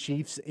with the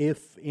Chiefs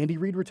if Andy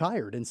Reid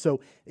retired. And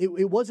so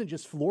it wasn't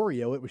just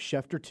Florio, it was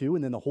Schefter too.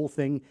 And then the whole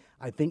thing,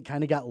 I think,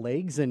 kind of got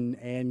legs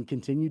and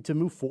continued to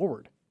move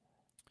forward.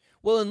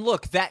 Well, and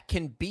look, that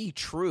can be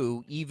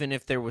true even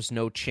if there was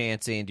no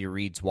chance Andy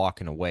Reid's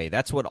walking away.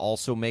 That's what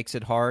also makes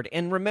it hard.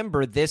 And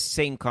remember, this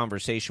same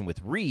conversation with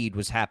Reid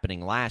was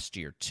happening last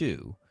year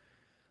too.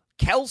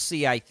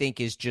 Kelce, I think,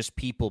 is just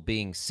people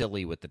being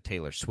silly with the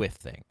Taylor Swift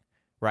thing.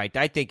 Right,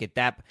 I think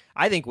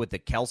with the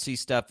Kelce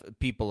stuff,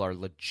 people are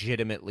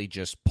legitimately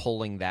just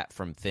pulling that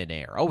from thin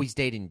air. Oh, he's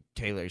dating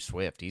Taylor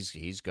Swift.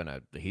 He's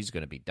gonna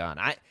be done.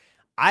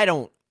 I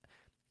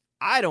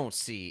don't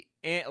see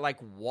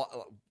what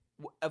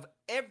of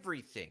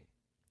everything,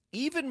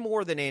 even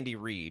more than Andy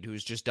Reid,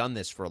 who's just done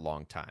this for a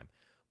long time.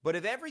 But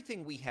of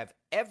everything we have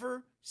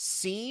ever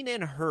seen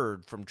and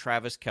heard from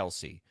Travis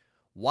Kelce,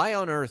 why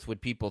on earth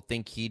would people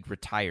think he'd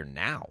retire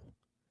now?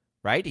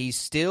 Right, he's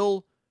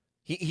still.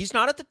 He's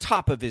not at the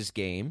top of his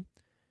game.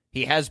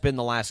 He has been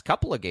the last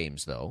couple of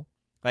games, though.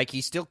 Like, he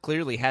still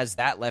clearly has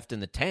that left in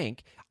the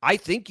tank. I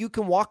think you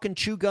can walk and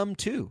chew gum,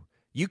 too.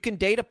 You can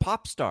date a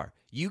pop star.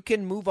 You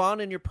can move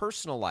on in your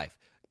personal life.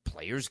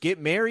 Players get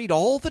married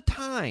all the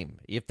time,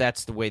 if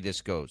that's the way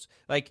this goes.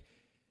 Like,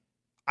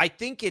 I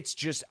think it's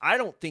just, I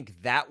don't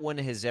think that one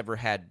has ever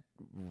had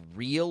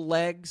real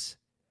legs.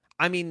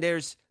 I mean,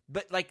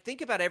 but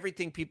think about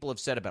everything people have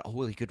said about,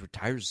 he could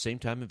retire at the same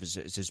time as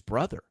his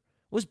brother.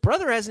 Well, his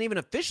brother hasn't even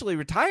officially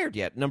retired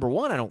yet. Number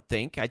one, I don't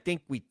think. I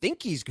think we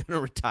think he's going to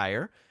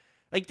retire.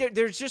 Like,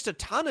 there's just a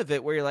ton of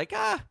it where you're like,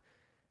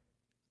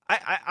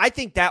 I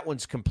think that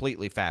one's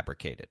completely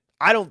fabricated.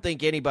 I don't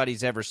think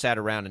anybody's ever sat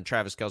around and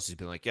Travis Kelce's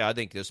been like, I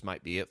think this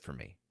might be it for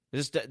me.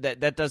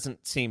 That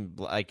doesn't seem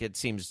like, it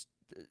seems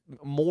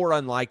more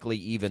unlikely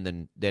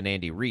even than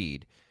Andy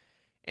Reid.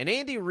 And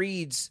Andy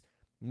Reid's,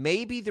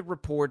 maybe the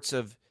reports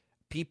of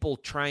people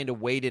trying to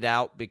wait it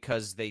out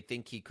because they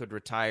think he could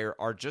retire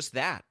are just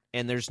that.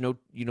 And there's no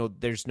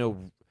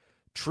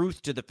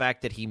truth to the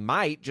fact that he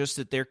might, just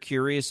that they're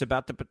curious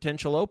about the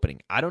potential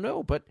opening. I don't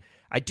know, but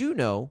I do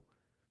know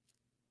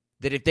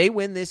that if they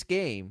win this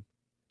game,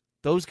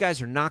 those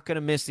guys are not going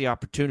to miss the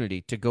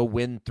opportunity to go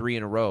win 3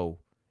 in a row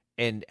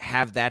and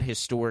have that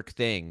historic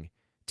thing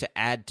to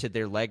add to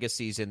their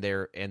legacies and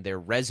their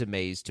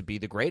resumes to be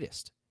the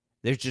greatest.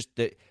 There's just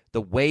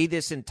the way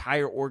this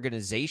entire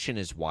organization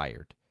is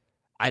wired.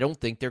 I don't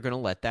think they're going to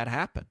let that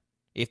happen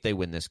if they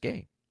win this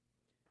game.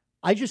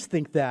 I just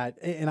think that,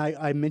 and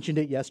I mentioned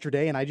it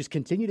yesterday, and I just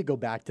continue to go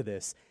back to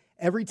this.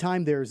 Every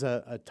time there's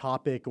a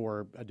topic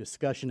or a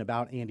discussion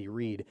about Andy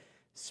Reid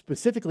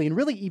specifically, and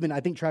really even I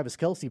think Travis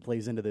Kelce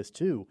plays into this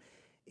too,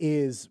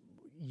 is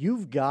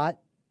you've got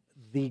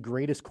the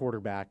greatest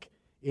quarterback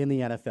in the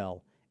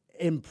NFL,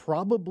 and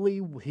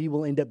probably he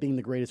will end up being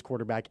the greatest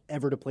quarterback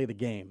ever to play the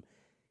game.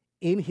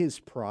 in his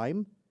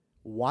prime,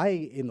 why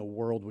in the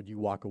world would you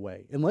walk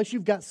away? Unless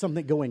you've got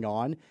something going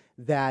on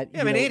that.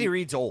 Yeah, Andy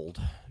Reid's old.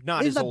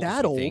 Not he's as not old that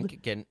as we old. think.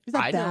 Again, He's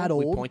not that know,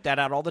 old. We point that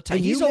out all the time.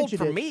 And He's old for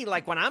mentioned me.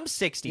 Like when I'm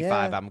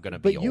 65, I'm going to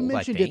be old. old. But you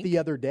mentioned I think. it the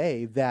other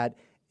day that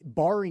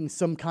barring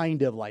some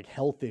kind of like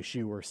health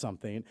issue or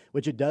something,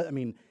 which it does. I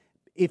mean,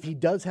 if he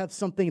does have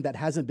something that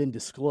hasn't been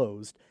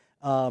disclosed,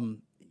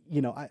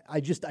 you know, I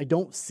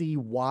don't see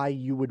why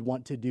you would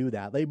want to do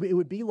that. It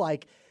would be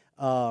like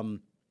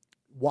walking.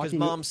 Because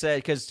mom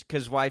said,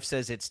 because wife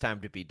says it's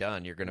time to be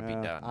done. You're going to be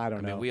done. I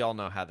don't know. mean, we all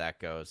know how that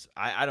goes.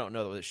 I don't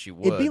know that she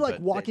would. It'd be like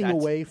but walking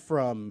that's- away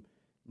from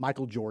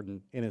Michael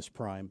Jordan in his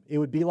prime. It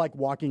would be like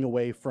walking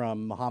away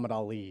from Muhammad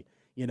Ali,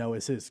 you know,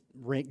 as his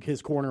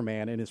corner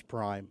man in his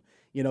prime.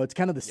 You know, it's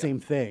kind of the same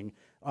thing.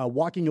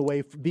 Walking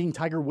away, being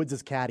Tiger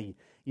Woods' caddy,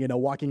 you know,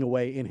 walking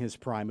away in his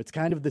prime. It's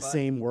kind of the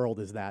same world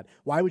as that.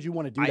 Why would you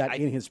want to do that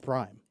in his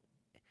prime?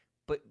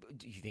 But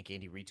do you think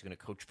Andy Reid's going to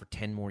coach for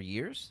 10 more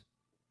years?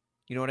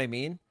 You know what I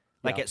mean?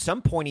 Like Yeah. at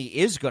some point he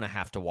is going to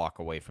have to walk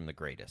away from the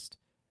greatest.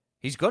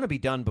 He's going to be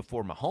done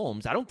before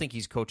Mahomes. I don't think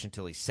he's coaching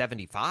until he's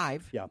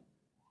 75. Yeah.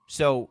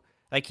 So,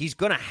 like, he's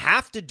going to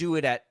have to do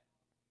it at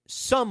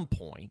some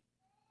point.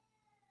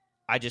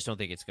 I just don't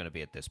think it's going to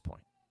be at this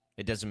point.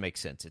 It doesn't make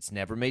sense. It's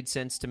never made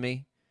sense to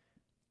me.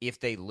 If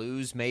they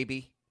lose,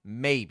 maybe.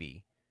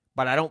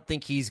 But I don't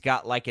think he's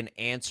got, like, an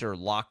answer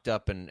locked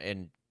up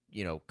and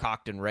you know,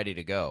 cocked and ready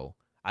to go.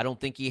 I don't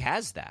think he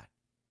has that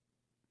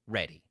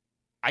ready.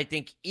 I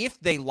think if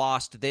they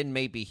lost, then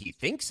maybe he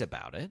thinks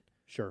about it.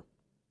 Sure.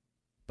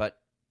 But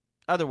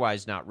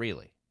otherwise, not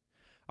really.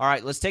 All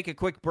right, let's take a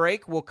quick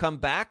break. We'll come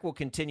back. We'll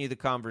continue the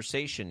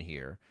conversation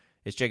here.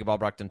 It's Jacob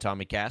Albrecht and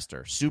Tommy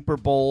Castor. Super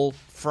Bowl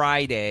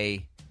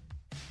Friday.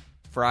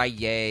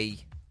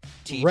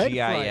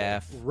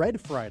 TGIF.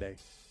 Red Friday.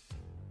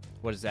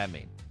 What does that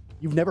mean?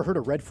 You've never heard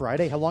of Red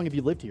Friday? How long have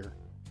you lived here?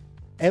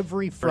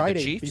 Every For the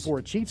Friday Chiefs? before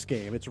a Chiefs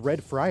game, it's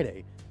Red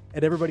Friday,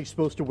 and everybody's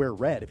supposed to wear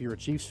red if you're a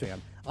Chiefs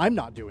fan. I'm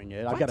not doing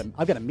it. I've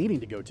got a meeting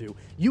to go to.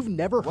 You've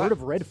never heard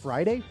of Red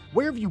Friday?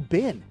 Where have you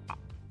been?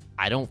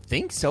 I don't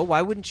think so.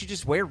 Why wouldn't you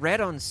just wear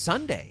red on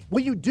Sunday?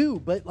 Well, you do,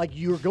 but like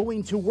you're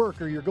going to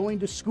work or you're going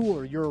to school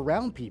or you're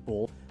around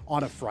people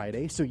on a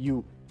Friday, so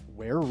you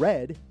wear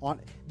red on.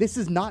 This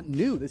is not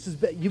new.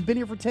 You've been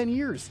here for 10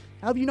 years.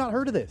 How have you not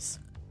heard of this?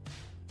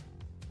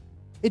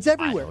 It's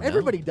everywhere.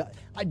 Everybody does.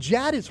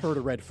 Jad has heard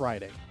of Red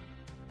Friday.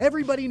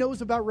 Everybody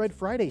knows about Red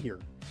Friday here.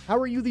 How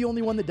are you the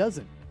only one that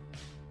doesn't?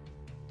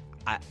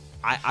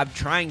 I'm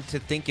trying to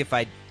think if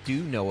I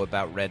do know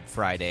about Red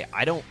Friday.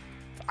 I don't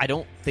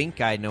think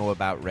I know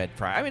about Red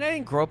Friday. I mean, I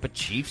didn't grow up a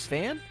Chiefs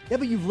fan. Yeah,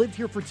 but you've lived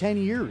here for 10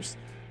 years.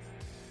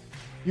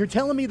 You're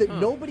telling me that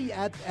nobody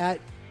at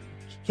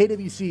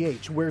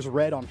KWCH wears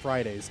red on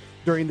Fridays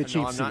during the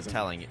Chiefs season.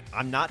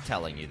 I'm not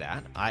telling you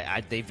that.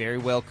 They very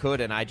well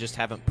could, and I just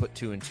haven't put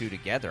two and two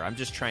together. I'm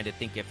just trying to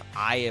think if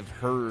I have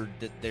heard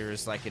that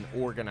there's like an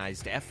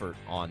organized effort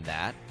on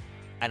that,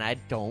 and I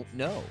don't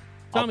know.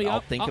 Tommy, I'll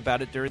think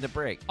about it during the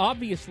break.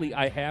 Obviously,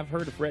 I have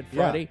heard of Red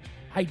Friday.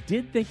 I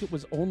did think it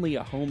was only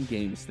a home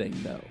games thing,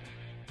 though.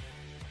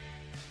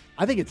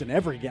 I think it's an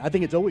every game. I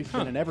think it's always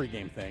been an every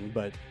game thing,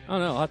 but I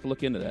don't know. I'll have to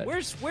look into that.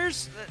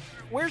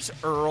 Where's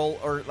Earl,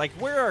 or like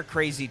where are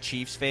crazy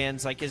Chiefs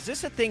fans? Like, is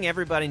this a thing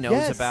everybody knows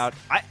Yes. about?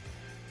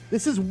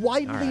 This is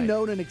widely All right.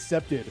 known and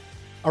accepted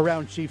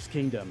around Chiefs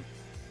Kingdom.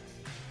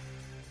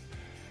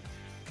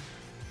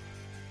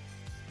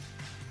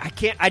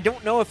 I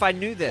don't know if I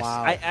knew this.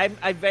 Wow.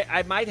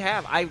 I might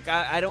have.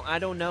 I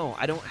don't know.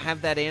 I don't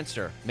have that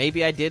answer.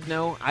 Maybe I did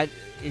know. I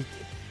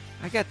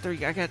got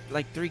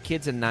three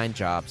kids and 9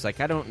 jobs. Like,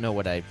 I don't know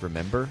what I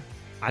remember.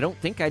 I don't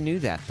think I knew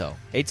that though.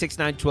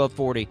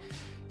 869-1240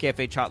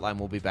 KFH hotline.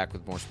 We'll be back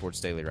with more Sports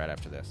Daily right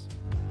after this.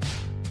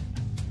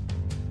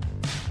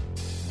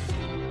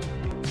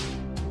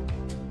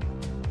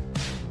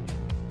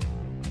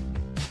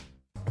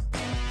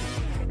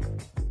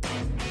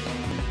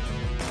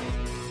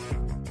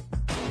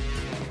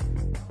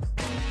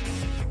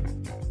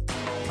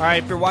 All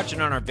right, if you're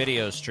watching on our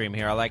video stream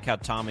here, I like how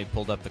Tommy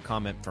pulled up the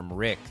comment from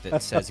Rick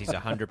that says he's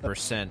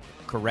 100%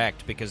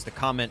 correct, because the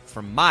comment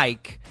from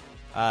Mike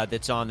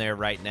that's on there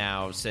right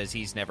now says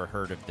he's never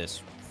heard of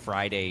this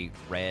Friday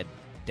Red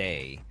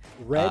Day.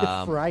 Red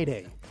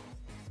Friday.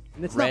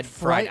 And it's Red not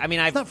Friday. I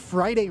mean, it's not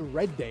Friday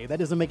Red Day. That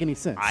doesn't make any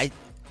sense.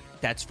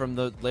 That's from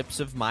the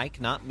lips of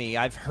Mike, not me.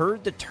 I've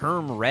heard the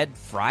term Red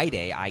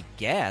Friday, I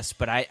guess,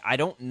 but I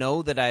don't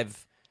know that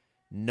I've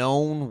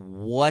known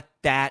what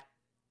that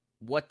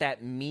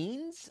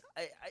means.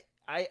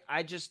 I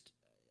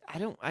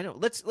don't.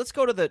 Let's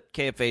go to the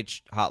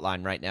KFH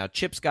hotline right now.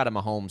 Chip's got a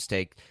Mahomes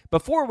take.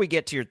 Before we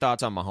get to your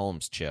thoughts on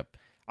Mahomes, Chip,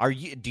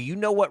 do you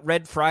know what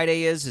Red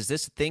Friday is? Is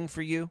this a thing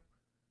for you?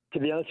 To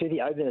be honest with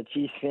you, I've been a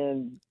Chiefs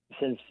fan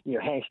since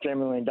Hank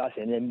Strammerly and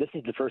Dustin, and this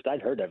is the first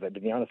I'd heard of it, to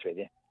be honest with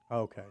you.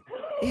 Okay.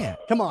 Yeah.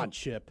 Come on,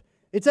 Chip.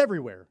 It's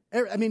everywhere.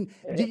 I mean,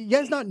 do you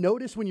guys not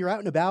notice when you're out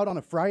and about on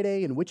a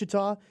Friday in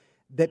Wichita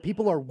that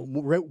people are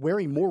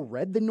wearing more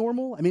red than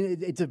normal? I mean,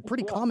 it's a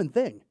pretty common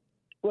thing.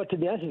 Well, to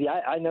be honest with you,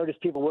 I noticed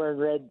people wearing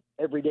red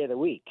every day of the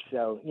week.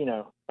 So,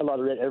 a lot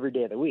of red every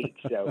day of the week.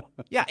 So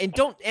yeah,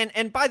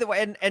 and by the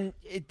way,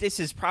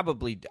 this is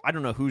probably, I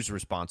don't know who's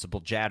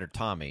responsible, Jad or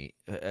Tommy,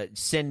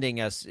 sending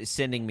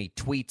me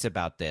tweets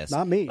about this.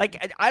 Not me.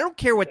 Like, I don't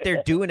care what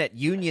they're doing at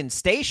Union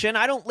Station.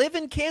 I don't live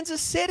in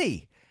Kansas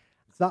City.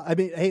 It's not. I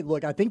mean, hey,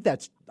 look, I think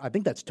that's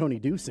Tony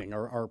Dusing,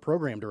 our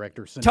program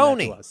director, sent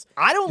Tony, that to us.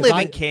 I don't live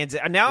in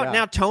Kansas.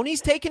 Now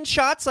Tony's taking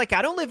shots. Like,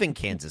 I don't live in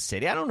Kansas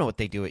City. I don't know what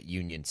they do at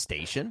Union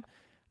Station.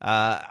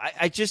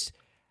 I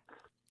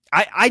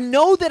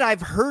know that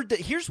I've heard that.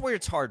 Here's where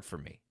it's hard for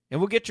me,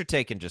 and we'll get your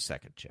take in just a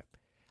second, Chip.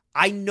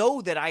 I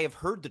know that I have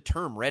heard the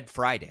term Red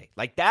Friday.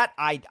 Like that,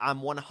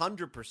 I'm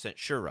 100%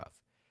 sure of.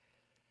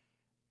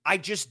 I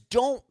just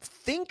don't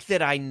think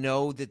that I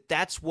know that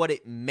that's what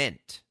it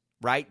meant,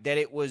 right? That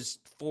it was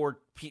for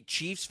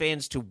Chiefs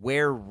fans to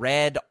wear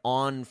red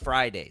on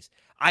Fridays.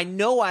 I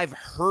know I've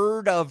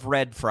heard of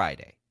Red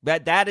Friday.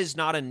 That is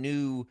not a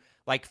new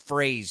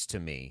phrase to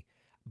me.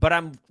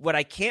 But what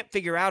I can't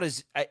figure out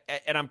is,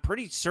 and I'm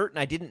pretty certain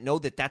I didn't know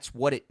that that's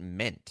what it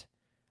meant.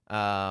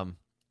 I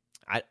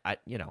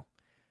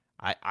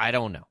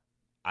don't know.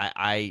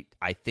 I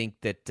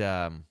think that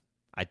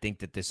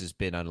this has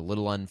been a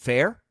little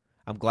unfair.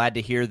 I'm glad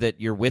to hear that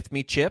you're with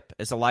me, Chip,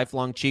 as a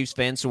lifelong Chiefs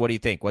fan. So what do you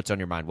think? What's on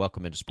your mind?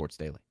 Welcome into Sports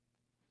Daily.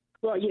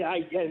 Well,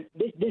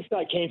 this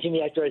thought came to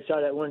me after I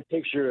saw that one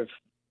picture of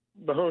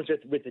Mahomes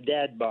with the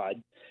dad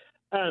bod.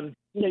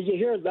 You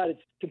hear about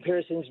its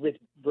comparisons with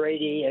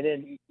Brady, and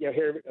then you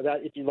hear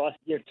about if you lost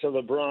to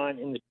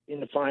LeBron in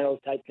the finals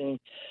type thing.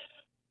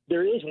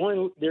 There is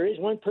one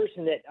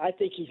person that I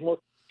think he's more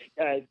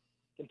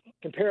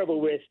comparable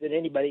with than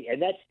anybody,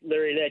 and that's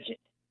Larry Legend.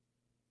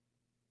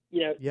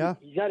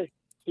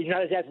 He's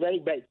not as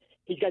athletic, but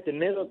he's got the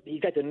mental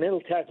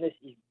toughness.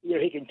 He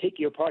can take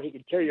you apart. He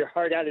can tear your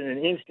heart out in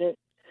an instant.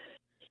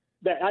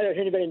 But I don't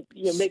hear anybody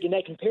making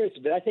that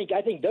comparison. But I think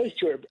those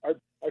two are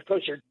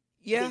closer.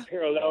 Yeah,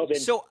 parallel than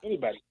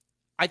anybody.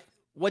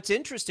 What's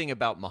interesting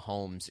about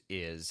Mahomes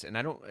is, and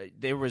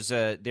there was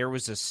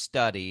a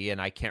study,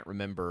 and I can't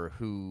remember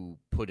who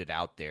put it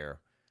out there,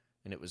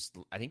 and I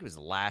think it was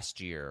last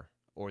year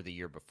or the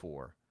year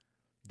before,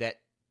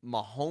 that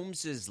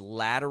Mahomes'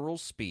 lateral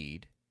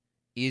speed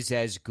is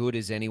as good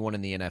as anyone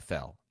in the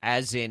NFL,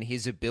 as in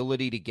his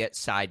ability to get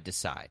side to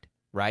side,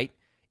 right?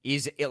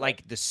 Is it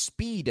like the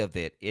speed of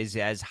it is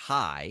as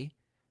high,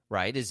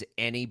 right, as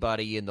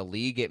anybody in the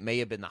league? It may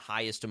have been the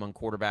highest among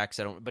quarterbacks.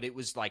 But it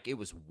was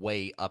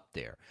way up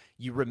there.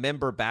 You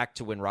remember back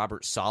to when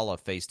Robert Saleh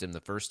faced him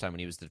the first time when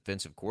he was the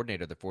defensive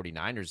coordinator of the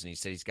 49ers, and he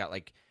said he's got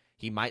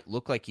he might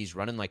look like he's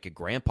running like a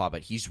grandpa,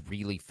 but he's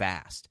really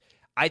fast.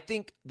 I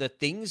think the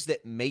things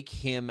that make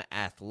him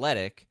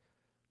athletic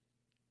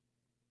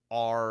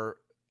are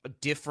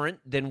different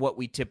than what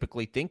we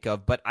typically think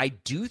of, but I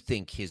do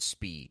think his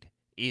speed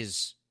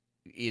is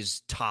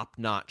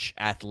top-notch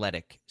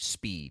athletic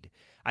speed.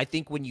 I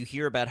think when you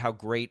hear about how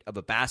great of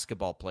a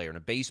basketball player and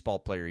a baseball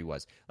player he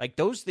was,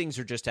 those things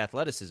are just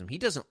athleticism. He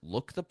doesn't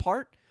look the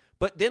part,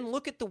 but then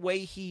look at the way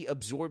he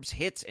absorbs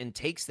hits and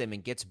takes them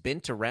and gets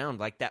bent around.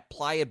 That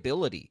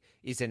pliability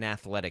is an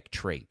athletic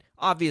trait.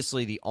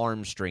 Obviously, the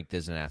arm strength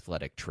is an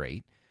athletic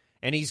trait,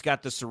 and he's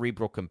got the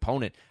cerebral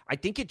component. I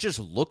think it just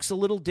looks a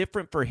little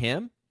different for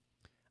him.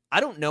 I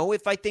don't know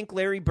if I think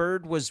Larry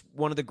Bird was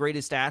one of the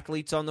greatest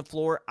athletes on the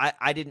floor.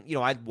 I didn't,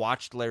 I'd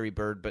watched Larry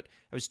Bird, but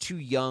I was too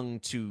young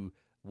to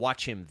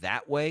watch him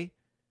that way.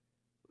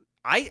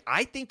 I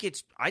think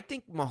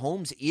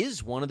Mahomes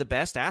is one of the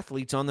best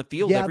athletes on the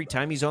field every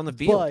time he's on the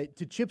field. But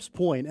to Chip's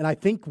point, and I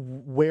think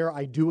where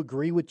I do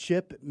agree with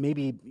Chip,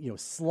 maybe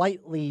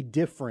slightly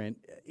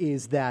different,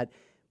 is that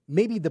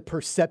maybe the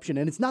perception,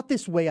 and it's not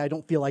this way I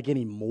don't feel like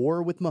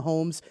anymore with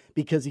Mahomes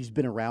because he's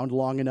been around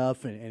long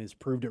enough and has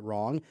proved it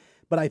wrong.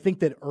 But I think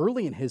that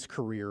early in his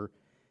career,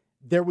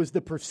 there was the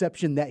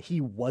perception that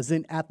he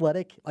wasn't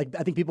athletic. I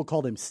think people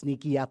called him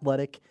sneaky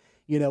athletic,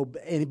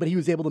 but he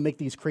was able to make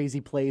these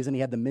crazy plays, and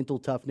he had the mental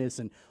toughness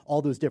and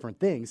all those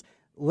different things.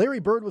 Larry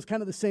Bird was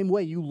kind of the same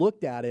way. You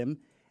looked at him,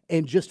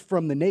 and just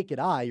from the naked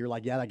eye, you're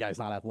like, yeah, that guy's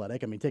not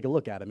athletic. I mean, take a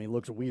look at him. He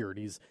looks weird.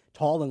 He's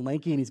tall and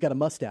lanky, and he's got a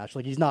mustache.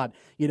 He's not,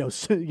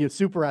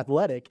 super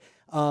athletic,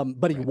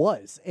 but he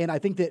was. And I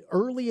think that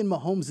early in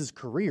Mahomes'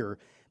 career,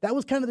 that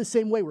was kind of the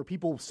same way where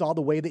people saw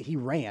the way that he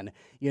ran,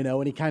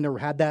 and he kind of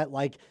had that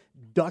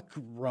duck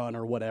run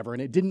or whatever,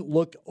 and it didn't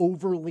look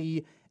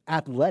overly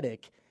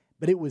athletic,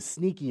 but it was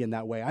sneaky in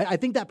that way. I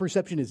think that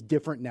perception is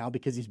different now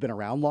because he's been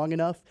around long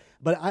enough,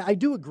 but I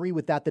do agree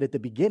with that at the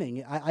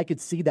beginning, I could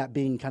see that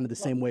being kind of the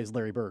same way as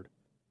Larry Bird.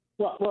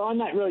 Well, I'm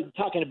not really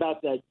talking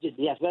about the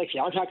athletics.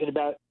 I'm talking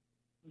about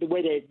the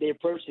way they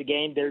approach the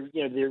game. Their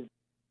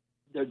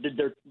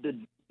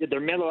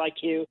mental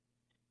IQ.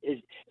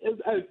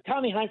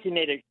 Tommy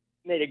Heinsohn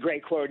made a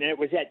great quote, and it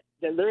was that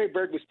Larry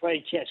Bird was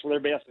playing chess while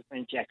everybody else was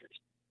playing checkers.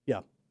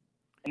 Yeah.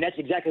 And that's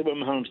exactly what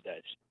Mahomes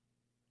does.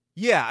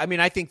 Yeah, I mean,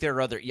 I think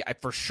there are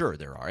for sure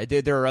there are.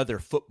 There are other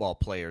football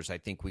players I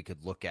think we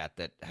could look at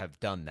that have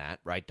done that,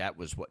 right? That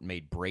was what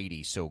made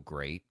Brady so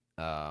great.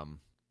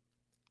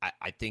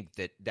 I think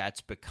that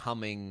that's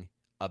becoming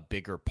a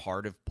bigger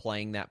part of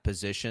playing that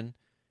position.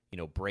 You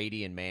know,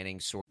 Brady and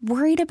Manning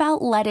Worried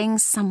about letting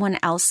someone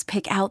else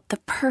pick out the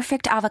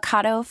perfect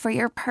avocado for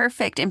your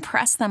perfect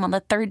impress them on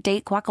the third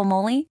date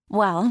guacamole?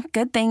 Well,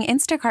 good thing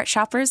Instacart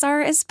shoppers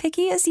are as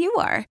picky as you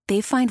are. They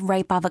find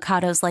ripe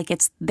avocados like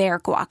it's their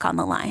guac on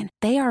the line.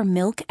 They are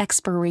milk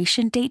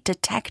expiration date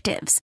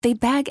detectives. They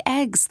bag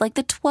eggs like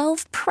the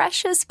 12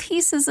 precious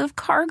pieces of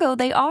cargo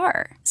they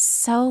are.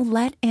 So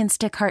let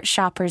Instacart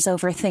shoppers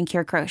overthink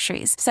your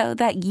groceries so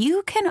that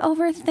you can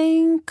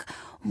overthink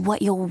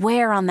what you'll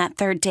wear on that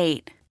third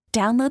date.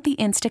 Download the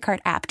Instacart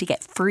app to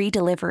get free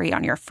delivery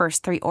on your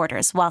first 3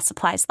 orders while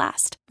supplies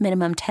last.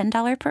 Minimum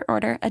 $10 per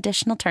order.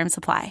 Additional terms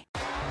apply.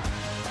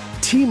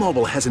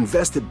 T-Mobile has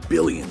invested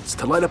billions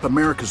to light up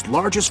America's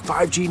largest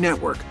 5G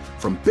network,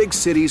 from big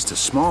cities to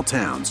small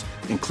towns,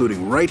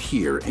 including right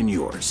here in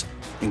yours.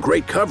 And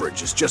great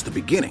coverage is just the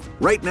beginning.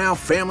 Right now,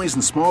 families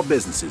and small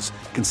businesses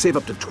can save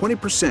up to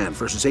 20%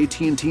 versus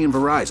AT&T and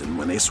Verizon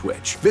when they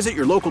switch. Visit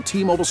your local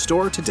T-Mobile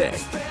store today.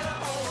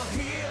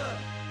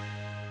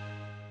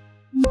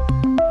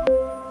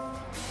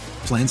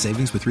 Plan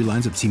savings with 3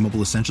 lines of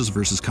T-Mobile Essentials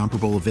versus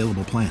comparable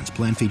available plans.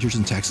 Plan features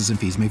and taxes and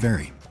fees may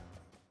vary.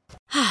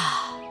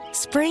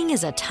 Spring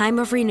is a time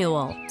of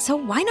renewal, so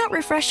why not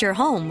refresh your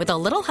home with a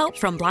little help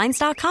from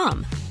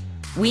Blinds.com?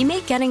 We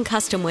make getting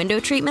custom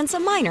window treatments a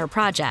minor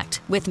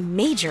project with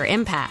major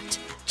impact.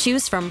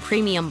 Choose from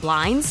premium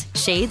blinds,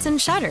 shades, and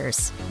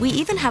shutters. We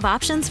even have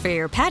options for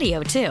your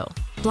patio, too.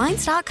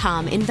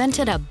 Blinds.com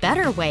invented a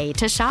better way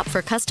to shop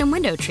for custom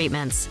window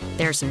treatments.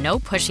 There's no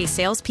pushy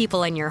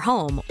salespeople in your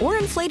home or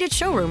inflated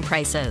showroom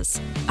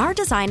prices. Our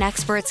design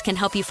experts can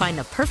help you find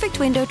the perfect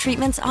window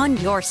treatments on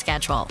your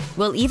schedule.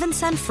 We'll even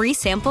send free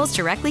samples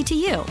directly to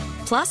you.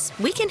 Plus,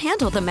 we can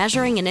handle the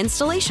measuring and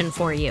installation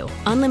for you.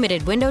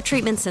 Unlimited window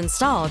treatments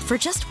installed for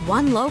just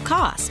one low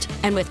cost.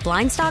 And with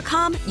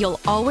Blinds.com,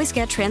 you'll always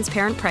get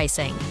transparent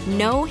pricing.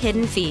 No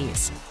hidden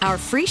fees. Our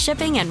free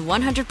shipping and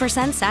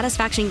 100%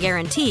 satisfaction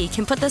guarantee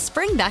can put the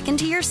spring back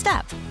into your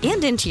step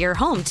and into your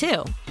home,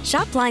 too.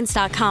 Shop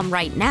Blinds.com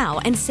right now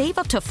and save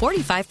up to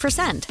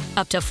 45%.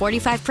 Up to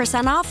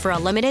 45% off for a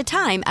limited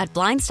time at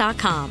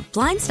Blinds.com.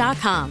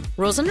 Blinds.com.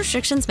 Rules and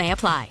restrictions may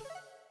apply.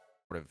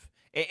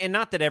 And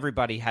not that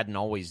everybody hadn't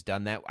always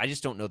done that. I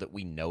just don't know that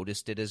we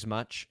noticed it as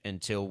much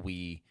until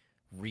we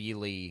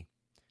really...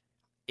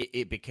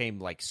 It became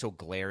like so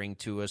glaring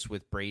to us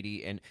with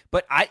Brady,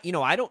 but I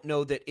don't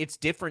know that it's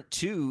different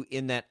too,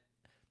 in that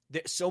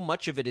so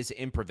much of it is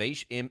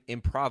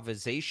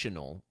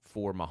improvisational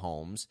for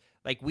Mahomes.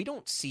 Like, we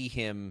don't see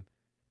him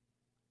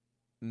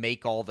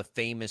make all the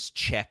famous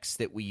checks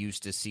that we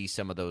used to see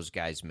some of those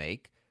guys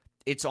make.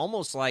 It's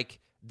almost like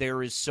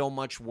there is so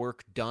much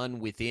work done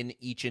within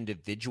each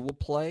individual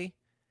play,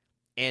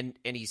 and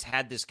he's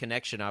had this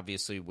connection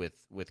obviously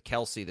with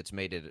Kelsey that's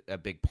made it a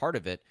big part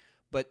of it.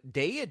 But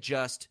they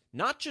adjust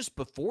not just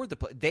before the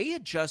play, they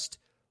adjust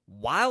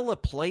while a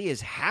play is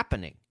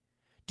happening.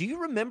 Do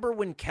you remember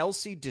when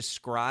Kelsey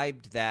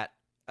described that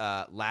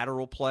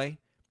lateral play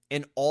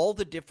and all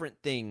the different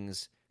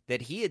things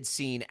that he had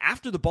seen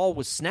after the ball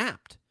was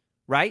snapped,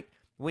 right?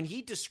 When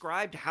he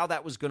described how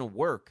that was going to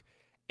work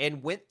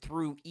and went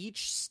through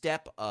each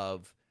step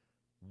of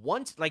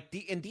once,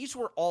 and these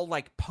were all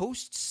like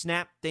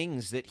post-snap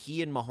things that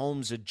he and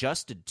Mahomes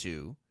adjusted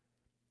to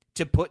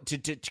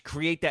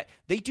create that.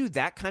 They do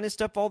that kind of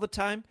stuff all the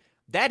time.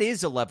 That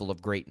is a level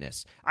of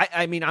greatness.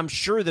 I mean, I'm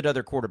sure that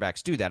other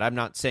quarterbacks do that. I'm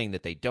not saying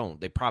that they don't.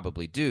 They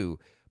probably do.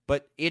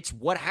 But it's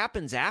what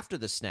happens after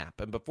the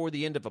snap and before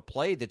the end of a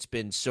play that's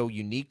been so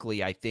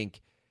uniquely, I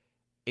think,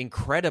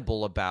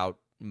 incredible about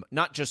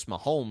not just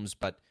Mahomes,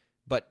 but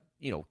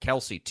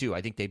Kelsey too.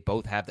 I think they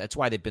both have. That's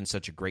why they've been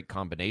such a great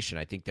combination.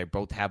 I think they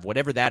both have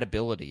whatever that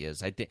ability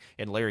is. I think,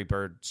 and Larry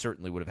Bird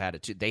certainly would have had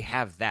it too. They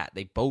have that.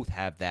 They both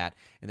have that,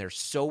 and they're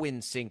so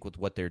in sync with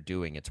what they're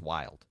doing. It's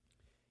wild.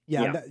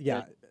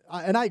 Yeah.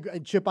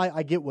 Chip,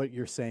 I get what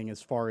you're saying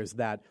as far as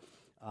that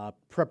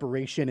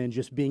preparation and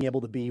just being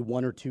able to be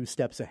 1 or 2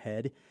 steps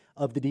ahead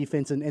of the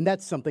defense, and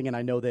that's something. And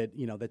I know that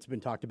that's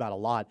been talked about a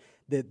lot.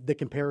 The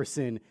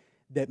comparison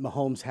that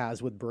Mahomes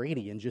has with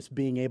Brady, and just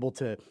being able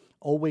to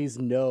always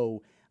know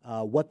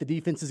what the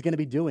defense is going to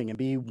be doing and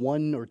be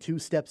 1 or 2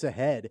 steps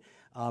ahead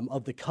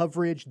of the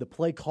coverage, the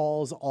play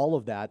calls, all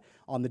of that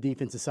on the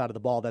defensive side of the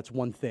ball. That's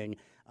one thing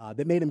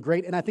that made him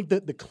great. And I think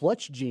the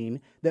clutch gene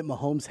that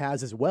Mahomes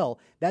has as well,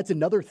 that's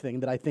another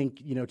thing that I think,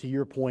 to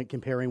your point,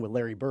 comparing with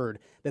Larry Bird,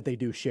 that they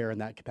do share in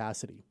that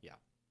capacity. Yeah.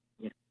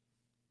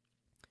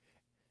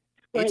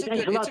 It's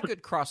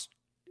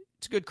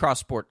a good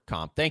cross-sport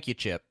comp. Thank you,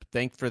 Chip.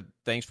 Thanks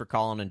for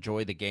calling.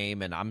 Enjoy the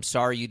game, and I'm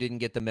sorry you didn't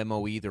get the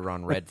memo either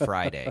on Red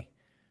Friday.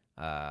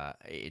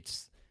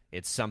 It's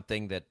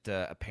something that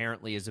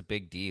apparently is a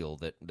big deal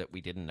that we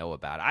didn't know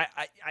about.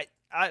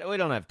 We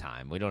don't have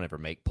time. We don't ever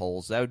make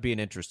polls. That would be an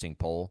interesting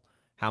poll.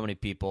 How many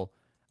people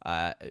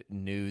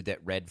knew that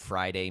Red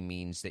Friday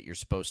means that you're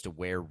supposed to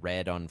wear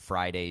red on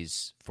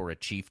Fridays for a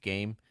Chief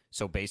game?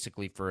 So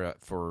basically,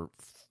 for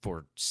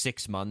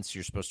 6 months,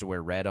 you're supposed to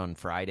wear red on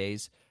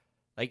Fridays.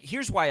 Like,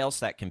 here's why else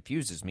that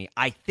confuses me.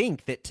 I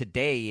think that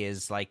today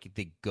is like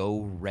the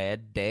Go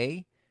Red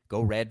Day.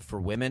 Go Red for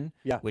women.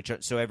 Yeah.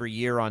 So every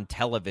year on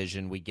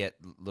television we get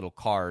little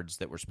cards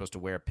that we're supposed to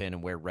wear a pin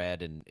and wear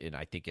red, and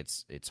I think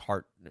it's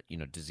heart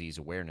disease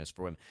awareness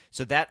for women.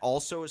 So that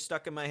also is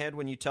stuck in my head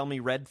when you tell me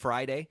Red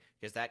Friday,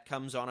 because that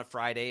comes on a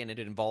Friday and it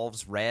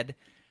involves red.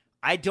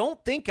 I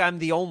don't think I'm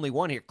the only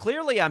one here.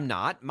 Clearly I'm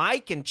not.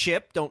 Mike and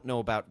Chip don't know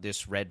about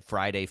this Red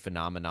Friday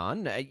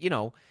phenomenon.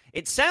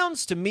 It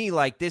sounds to me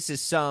like this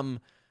is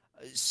some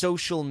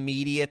social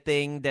media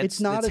thing that's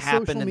not that's a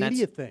happened, social and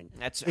media thing.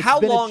 How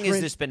long has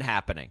this been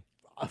happening?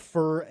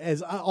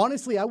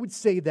 Honestly, I would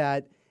say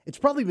that it's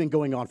probably been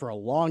going on for a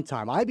long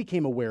time. I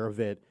became aware of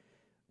it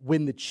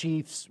when the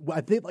Chiefs,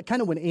 I think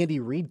kind of when Andy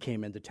Reid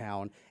came into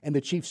town and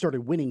the Chiefs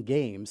started winning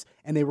games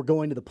and they were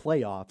going to the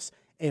playoffs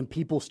and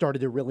people started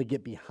to really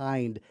get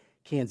behind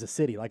Kansas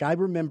City. Like, I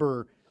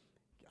remember,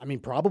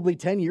 probably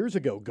 10 years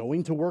ago,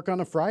 going to work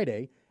on a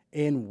Friday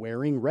and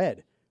wearing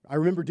red. I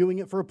remember doing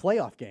it for a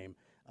playoff game.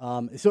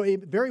 So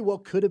it very well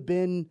could have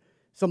been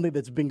something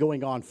that's been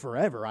going on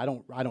forever. I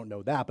don't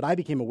know that, but I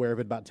became aware of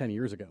it about 10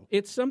 years ago.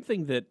 It's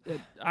something that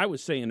I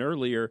was saying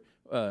earlier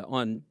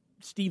on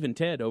Steve and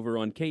Ted over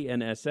on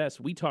KNSS.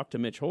 We talked to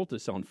Mitch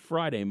Holthus on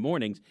Friday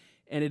mornings,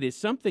 and it is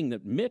something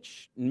that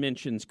Mitch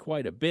mentions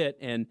quite a bit.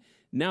 And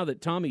now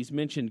that Tommy's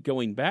mentioned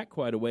going back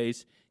quite a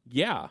ways,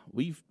 yeah,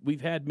 we've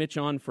had Mitch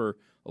on for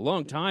a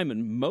long time,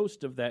 and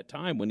most of that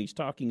time when he's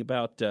talking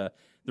about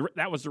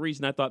that was the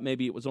reason I thought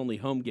maybe it was only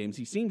home games.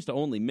 He seems to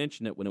only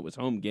mention it when it was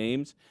home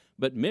games,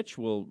 but Mitch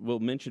will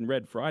mention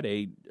Red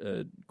Friday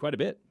quite a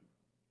bit.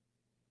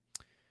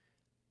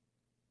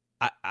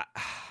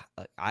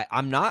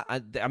 I'm not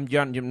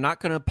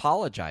going to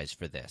apologize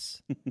for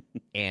this.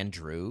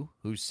 Andrew,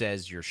 who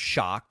says you're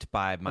shocked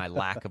by my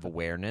lack of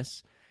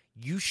awareness.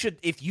 You should,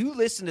 if you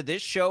listen to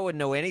this show and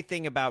know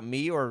anything about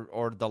me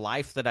or the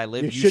life that I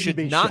live, you should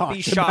not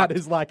be shocked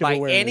his lack of by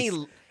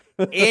awareness.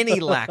 any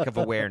lack of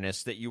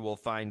awareness that you will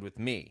find with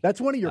me. That's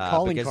one of your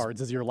calling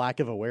cards, is your lack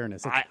of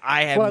awareness.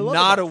 I am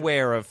not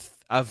aware of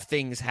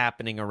things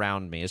happening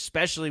around me,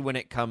 especially when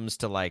it comes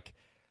to like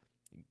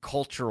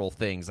cultural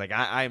things. Like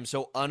I am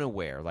so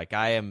unaware. Like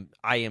I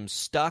am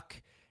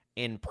stuck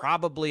in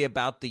probably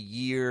about the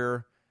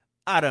year,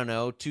 I don't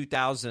know,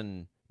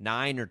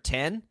 2009 or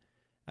 10.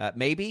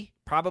 Maybe,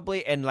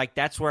 probably, and like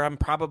that's where I'm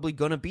probably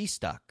going to be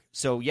stuck.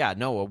 So yeah,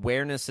 no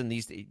awareness in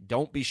these.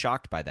 Don't be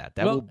shocked by that.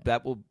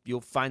 You'll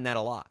find that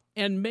a lot.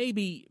 And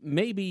maybe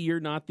you're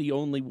not the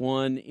only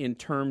one in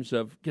terms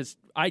of, because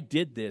I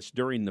did this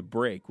during the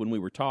break when we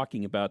were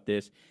talking about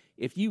this.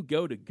 If you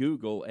go to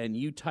Google and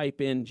you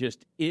type in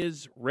just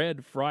 "is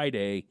Red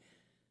Friday,"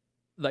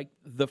 like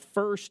the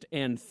first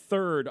and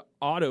third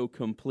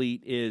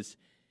autocomplete is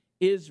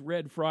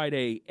Red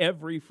Friday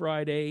every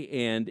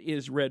Friday, and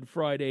is Red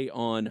Friday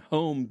on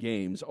home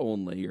games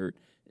only? Or,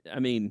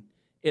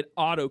 it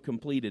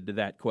auto-completed to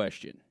that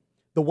question.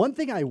 The one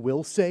thing I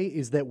will say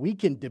is that we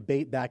can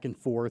debate back and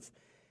forth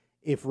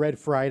if Red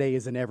Friday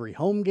is an every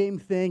home game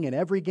thing and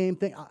every game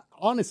thing.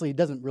 Honestly, it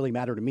doesn't really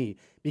matter to me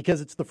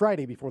because it's the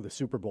Friday before the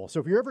Super Bowl. So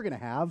if you're ever going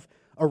to have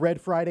a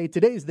Red Friday,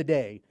 today's the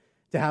day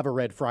to have a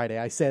Red Friday.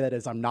 I say that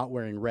as I'm not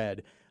wearing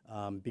red.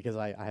 Because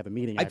I have a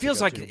meeting. It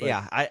feels like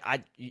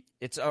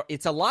it's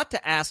a lot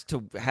to ask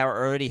to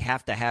already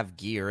have to have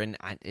gear, and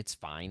it's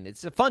fine.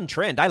 It's a fun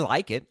trend. I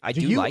like it. I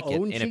do like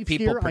it. And if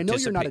people gear? I know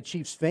you're not a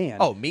Chiefs fan.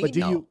 Oh, me? But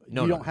you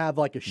don't have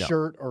like a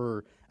shirt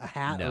or a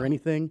hat or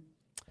anything?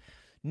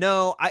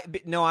 No,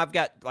 I've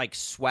got like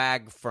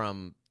swag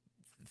from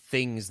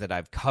things that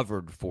I've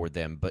covered for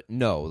them, but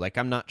no, like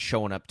I'm not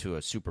showing up to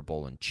a Super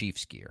Bowl in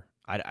Chiefs gear.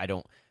 I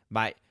don't.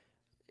 I'm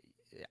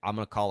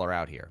gonna call her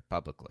out here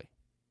publicly.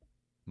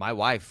 My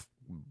wife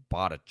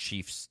bought a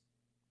Chiefs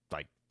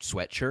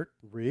sweatshirt.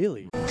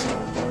 Really?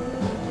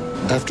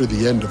 After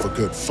the end of a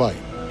good fight,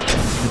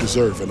 you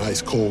deserve an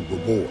ice-cold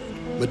reward.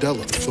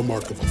 Modelo is the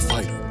mark of a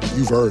fighter.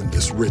 You've earned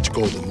this rich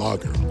golden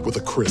lager with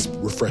a crisp,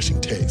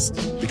 refreshing taste.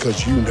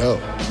 Because you know,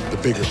 the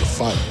bigger the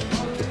fight,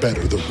 the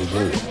better the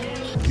reward.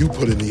 You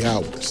put in the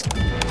hours,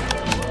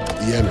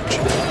 the energy,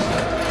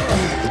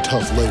 the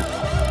tough labor.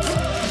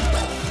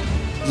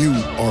 You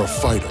are a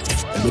fighter,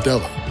 and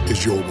Modelo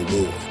is your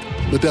reward.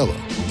 Modelo,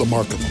 the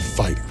mark of a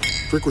fighter.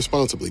 Drink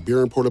responsibly. Beer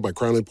imported by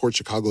Crown Imports,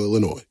 Chicago,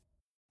 Illinois.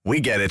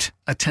 We get it.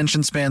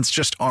 Attention spans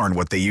just aren't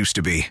what they used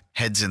to be.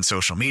 Heads in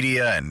social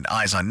media and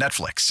eyes on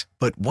Netflix.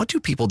 But what do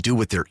people do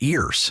with their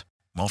ears?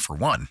 Well, for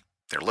one,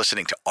 they're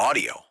listening to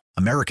audio.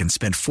 Americans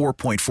spend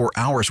 4.4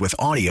 hours with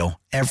audio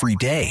every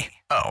day.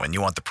 Oh, and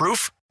you want the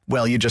proof?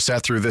 Well, you just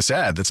sat through this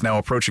ad that's now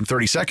approaching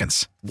 30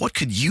 seconds. What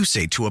could you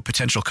say to a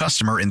potential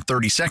customer in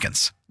 30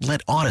 seconds?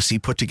 Let Odyssey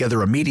put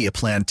together a media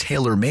plan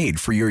tailor-made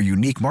for your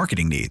unique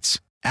marketing needs.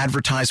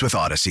 Advertise with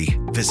Odyssey.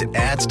 Visit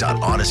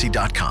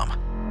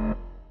ads.odyssey.com.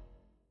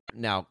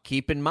 Now,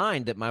 keep in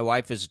mind that my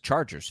wife is a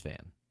Chargers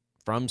fan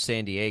from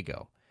San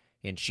Diego,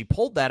 and she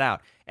pulled that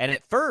out. And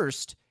at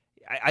first,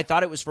 I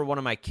thought it was for one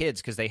of my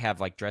kids because they have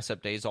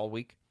dress-up days all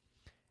week.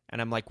 And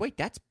I'm like, wait,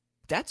 that's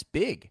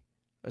big.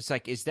 It's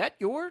like, is that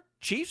your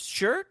Chiefs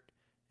shirt?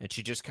 And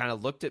she just kind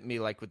of looked at me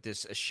like with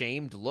this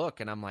ashamed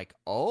look. And I'm like,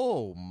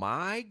 oh,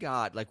 my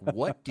God. Like,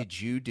 what did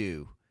you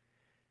do?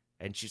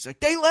 And she's like,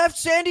 they left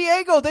San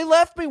Diego. They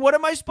left me. What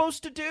am I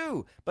supposed to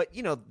do? But,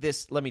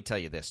 let me tell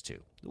you this,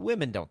 too.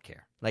 Women don't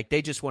care. Like,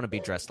 they just want to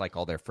be dressed like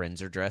all their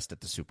friends are dressed at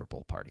the Super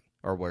Bowl party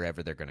or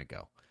wherever they're going to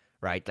go,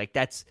 right? Like,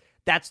 that's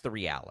the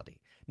reality.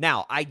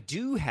 Now, I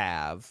do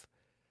have,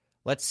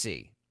 let's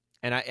see,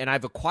 and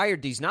I've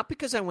acquired these not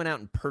because I went out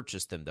and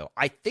purchased them, though.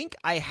 I think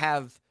I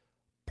have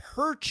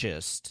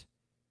purchased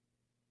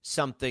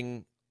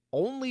something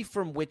only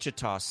from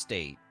Wichita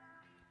State,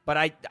 but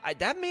I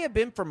that may have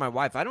been for my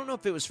wife. I don't know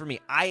if it was for me.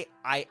 I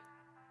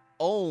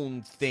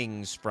own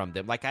things from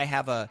them. Like I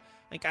have a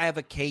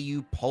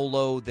KU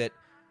polo that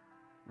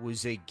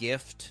was a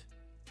gift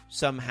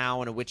somehow,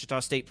 and a Wichita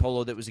State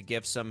polo that was a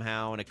gift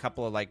somehow, and a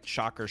couple of like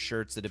Shocker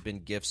shirts that have been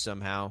gifts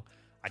somehow.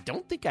 I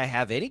don't think I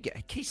have any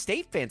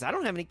K-State fans. I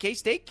don't have any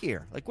K-State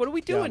gear. Like, what are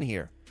we doing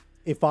here?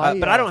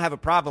 But I don't have a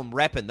problem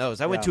repping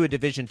those. I went to a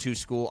Division II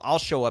school. I'll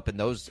show up in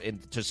those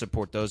to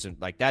support those, and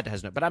like that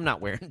has no. But I'm not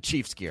wearing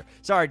Chiefs gear.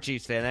 Sorry,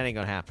 Chiefs fan, that ain't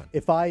gonna happen.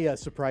 If I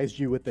surprised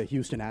you with the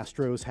Houston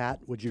Astros hat,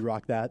 would you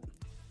rock that?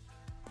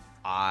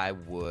 I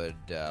would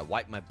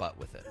wipe my butt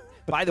with it.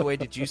 By the way,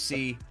 did you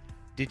see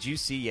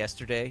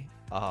yesterday?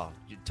 Oh,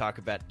 you talk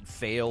about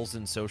fails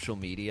in social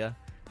media.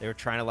 They were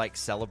trying to like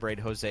celebrate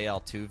Jose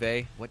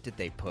Altuve. What did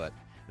they put?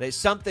 There's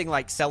something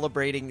like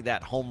celebrating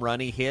that home run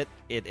he hit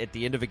at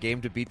the end of a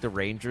game to beat the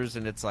Rangers,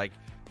 and it's like,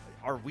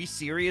 are we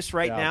serious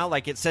right now?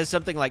 Like it says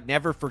something like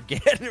 "never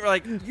forget." And we're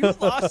like, you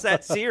lost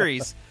that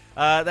series.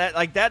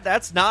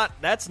 That's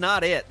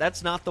not it.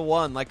 That's not the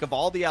one. Like of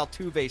all the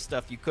Altuve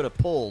stuff you could have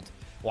pulled,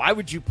 why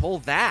would you pull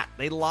that?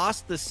 They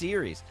lost the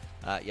series.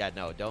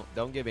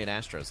 Don't give me an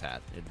Astros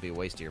hat. It'd be a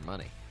waste of your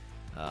money.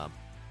 You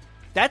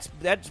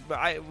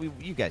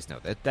guys know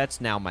that.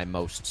 That's now my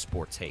most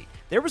sports hate.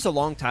 There was a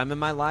long time in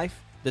my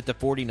life that the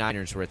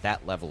 49ers were at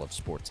that level of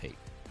sports hate.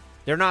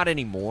 They're not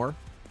anymore,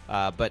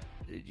 but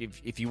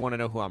if you want to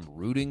know who I'm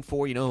rooting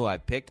for, you know who I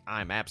picked?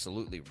 I'm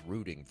absolutely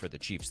rooting for the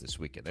Chiefs this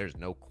weekend. There's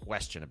no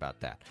question about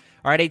that.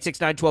 All right,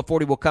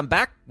 869-1240. We'll come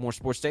back. More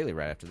Sports Daily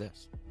right after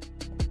this.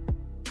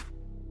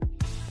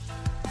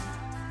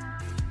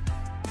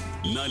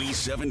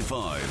 97.5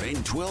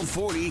 and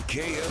 1240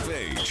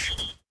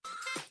 KFH.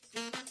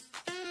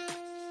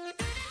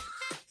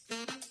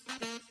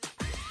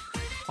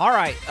 All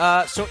right,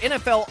 so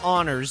NFL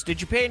honors.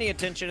 Did you pay any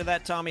attention to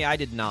that, Tommy? I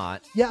did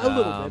not. Yeah, a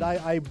little bit.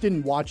 I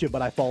didn't watch it,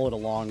 but I followed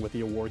along with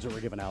the awards that were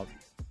given out.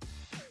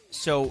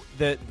 So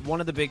one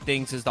of the big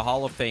things is the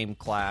Hall of Fame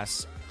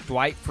class.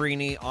 Dwight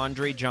Freeney,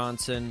 Andre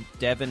Johnson,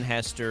 Devin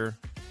Hester,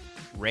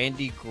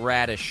 Randy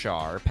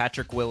Gradishar,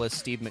 Patrick Willis,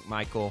 Steve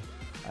McMichael,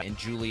 and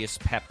Julius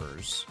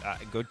Peppers.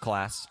 Good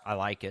class. I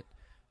like it.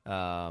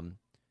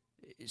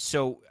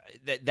 So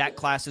that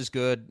class is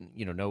good.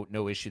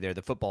 No issue there.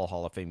 The Football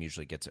Hall of Fame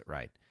usually gets it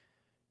right.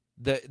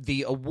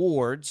 The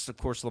awards, of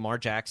course, Lamar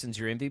Jackson's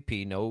your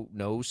MVP.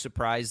 No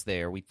surprise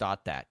there. We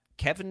thought that.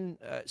 Kevin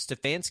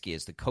Stefanski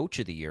is the coach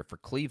of the year for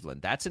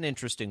Cleveland. That's an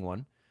interesting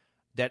one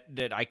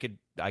that I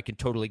could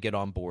totally get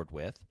on board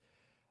with.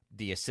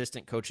 The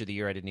assistant coach of the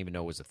year, I didn't even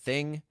know was a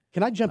thing.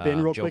 Can I jump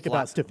in real quick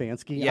about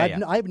Stefanski? Yeah,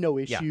 I have no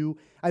issue.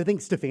 Yeah. I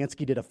think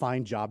Stefanski did a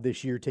fine job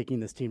this year taking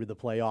this team to the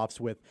playoffs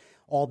with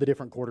all the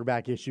different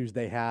quarterback issues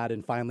they had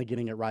and finally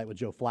getting it right with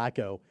Joe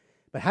Flacco.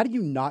 But how do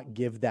you not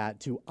give that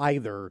to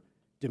either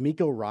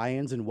DeMeco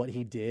Ryans and what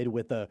he did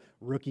with a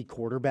rookie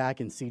quarterback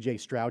and C.J.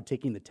 Stroud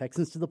taking the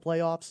Texans to the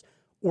playoffs,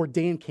 or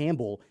Dan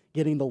Campbell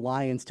getting the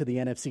Lions to the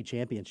NFC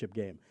Championship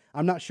game?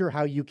 I'm not sure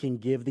how you can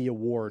give the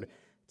award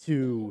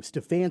to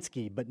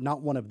Stefanski, but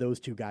not one of those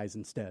two guys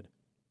instead.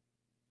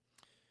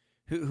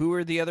 Who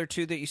are the other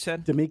two that you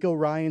said? DeMeco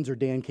Ryans or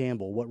Dan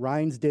Campbell. What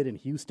Ryans did in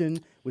Houston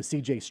with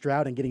C.J.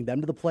 Stroud and getting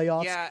them to the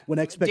playoffs when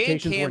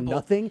expectations were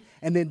nothing,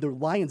 and then the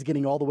Lions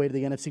getting all the way to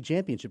the NFC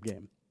Championship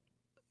game.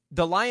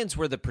 The Lions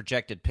were the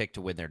projected pick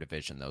to win their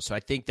division, though, so I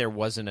think there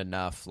wasn't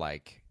enough,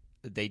 like,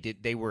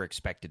 they were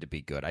expected to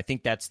be good. I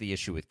think that's the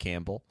issue with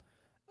Campbell.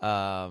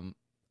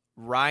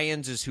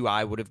 Ryans is who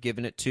I would have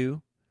given it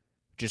to,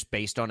 just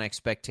based on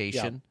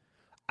expectation.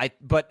 Yeah.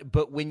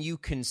 But when you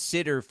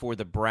consider for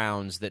the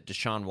Browns that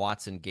Deshaun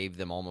Watson gave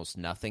them almost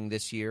nothing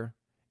this year,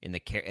 and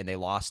they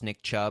lost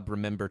Nick Chubb,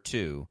 remember,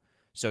 too.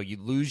 So you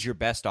lose your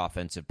best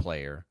offensive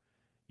player.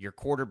 Your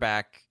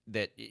quarterback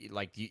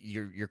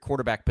your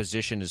quarterback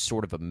position is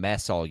sort of a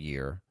mess all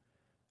year.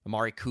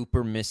 Amari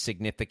Cooper missed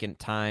significant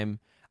time.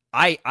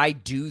 I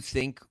do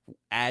think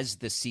as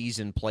the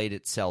season played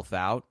itself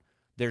out,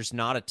 there's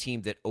not a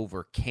team that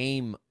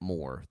overcame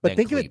more. But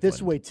think of it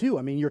this way, too.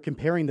 I mean, you're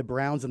comparing the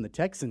Browns and the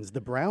Texans.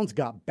 The Browns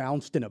got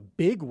bounced in a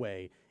big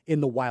way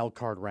in the wild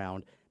card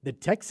round. The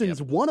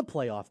Texans won a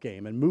playoff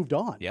game and moved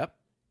on. Yep.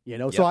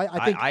 So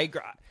I think I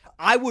agree.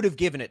 I would have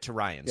given it to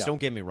Ryans. Yeah.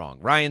 Don't get me wrong.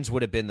 Ryans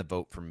would have been the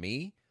vote for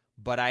me,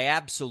 but I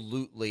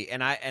absolutely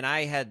and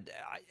I had,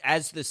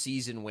 as the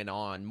season went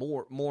on,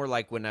 more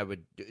like when I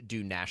would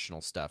do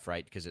national stuff,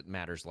 right? Because it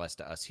matters less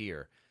to us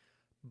here.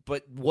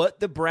 But what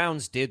the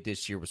Browns did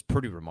this year was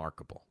pretty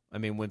remarkable. I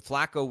mean, when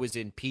Flacco was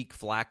in peak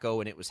Flacco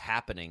and it was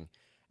happening,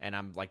 and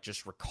I'm like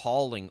just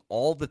recalling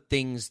all the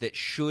things that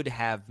should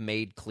have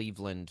made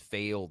Cleveland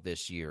fail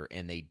this year,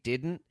 and they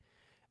didn't.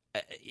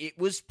 It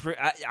was.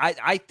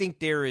 I think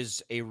there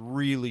is a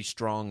really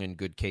strong and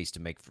good case to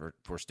make for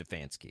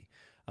Stefanski.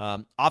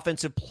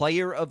 Offensive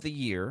Player of the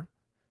Year,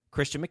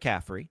 Christian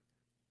McCaffrey.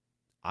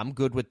 I'm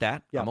good with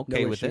that. Yeah, I'm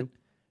okay no with issue.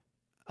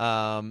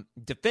 it.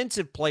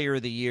 Defensive Player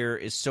of the Year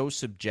is so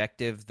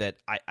subjective that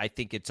I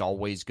think it's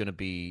always going to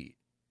be.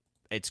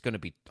 It's going to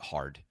be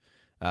hard.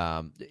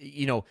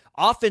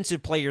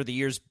 Offensive Player of the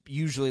Year is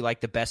usually like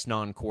the best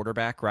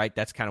non-quarterback, right?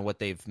 That's kind of what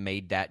they've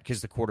made that,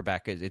 because the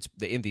quarterback the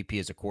MVP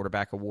is a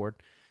quarterback award.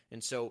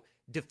 And so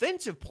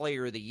Defensive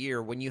Player of the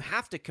Year, when you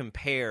have to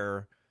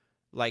compare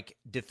like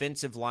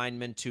defensive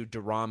linemen to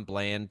Deron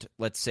Bland,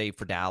 let's say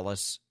for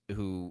Dallas,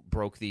 who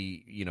broke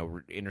the,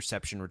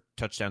 interception or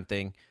touchdown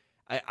thing.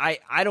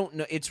 I don't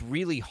know. It's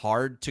really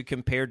hard to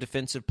compare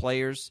defensive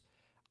players.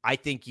 I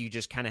think you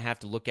just kind of have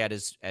to look at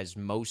as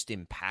most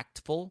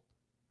impactful,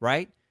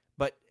 right?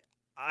 But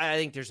I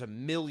think there's a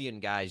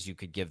million guys you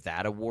could give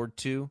that award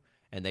to,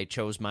 and they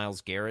chose Myles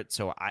Garrett.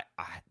 So I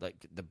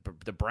like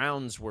the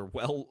Browns were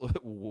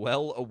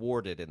well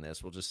awarded in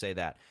this. We'll just say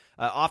that.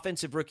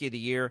 Offensive Rookie of the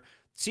Year,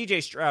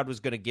 C.J. Stroud was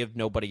going to give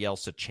nobody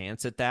else a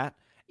chance at that.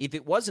 If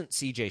it wasn't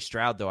C.J.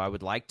 Stroud, though, I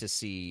would like to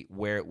see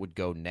where it would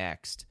go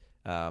next,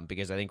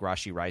 because I think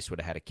Rashee Rice would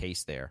have had a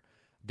case there.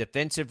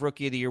 Defensive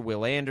Rookie of the Year,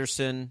 Will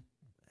Anderson.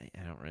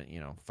 I don't really,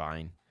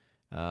 fine.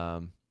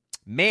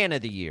 Man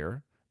of the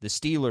Year, the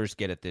Steelers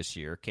get it this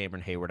year.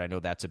 Cameron Hayward, I know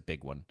that's a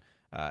big one.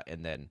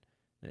 And then,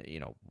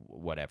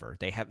 whatever.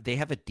 They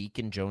have a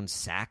Deacon Jones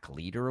Sack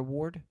Leader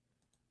Award.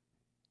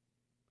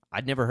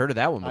 I'd never heard of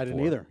that one before. I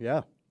didn't either,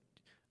 yeah.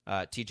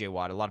 T.J.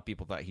 Watt, a lot of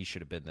people thought he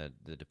should have been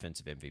the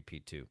defensive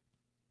MVP too.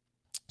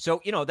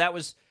 So, that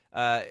was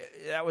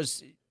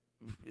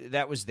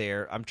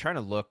there. I'm trying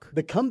to look.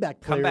 The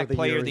comeback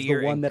player of the year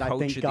is the one that I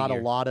think got a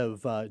lot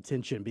of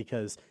attention,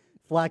 because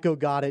Flacco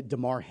got it,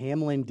 Damar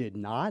Hamlin did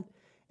not.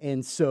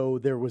 And so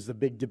there was a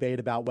big debate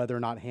about whether or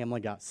not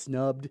Hamlin got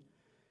snubbed.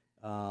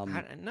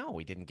 No,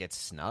 he didn't get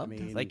snubbed.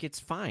 It's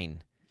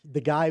fine. The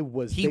guy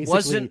was he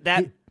wasn't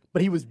that.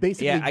 But he was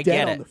basically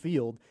dead on the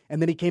field,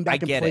 and then he came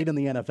back and played in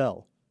the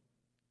NFL.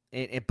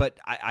 But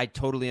I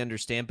totally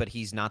understand, but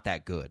he's not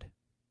that good.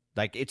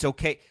 Like, it's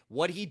okay.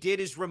 What he did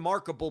is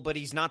remarkable, but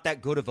he's not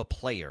that good of a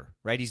player,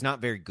 right? He's not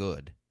very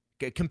good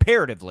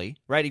comparatively,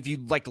 right? If you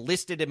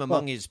listed him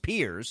among his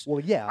peers.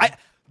 Well, yeah.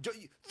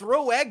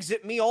 Throw eggs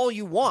at me all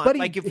you want. But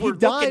if he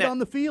died on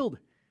the field.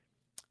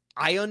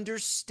 I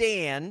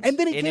understand. And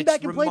then he came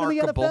back and played in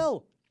the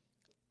NFL.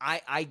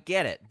 I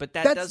get it, but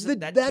that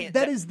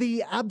is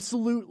the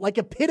absolute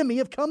epitome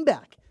of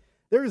comeback.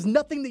 There is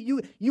nothing that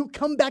you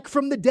come back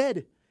from the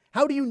dead.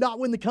 How do you not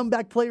win the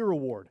comeback player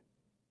award?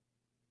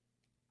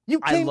 You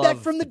came back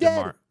from the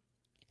dead.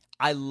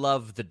 I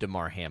love the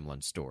Damar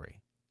Hamlin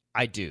story.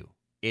 I do.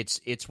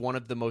 It's one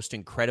of the most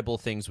incredible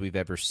things we've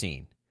ever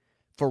seen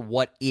for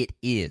what it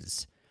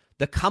is.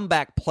 The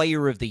Comeback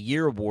Player of the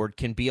Year award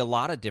can be a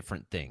lot of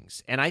different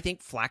things. And I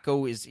think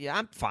Flacco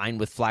I'm fine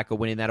with Flacco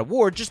winning that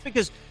award just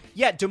because,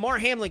 Damar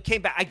Hamlin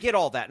came back. I get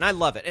all that, and I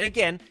love it. And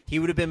again, he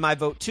would have been my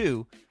vote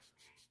too.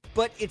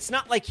 But it's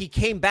not like he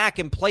came back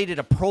and played at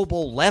a Pro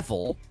Bowl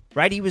level,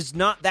 right? He was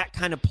not that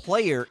kind of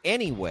player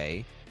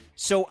anyway.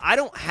 So I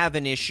don't have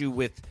an issue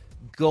with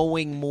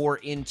going more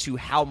into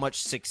how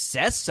much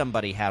success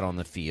somebody had on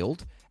the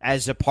field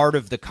as a part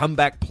of the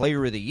Comeback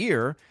Player of the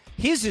Year.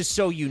 His is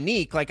so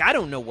unique. I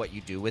don't know what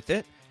you do with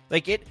it.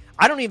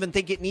 I don't even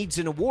think it needs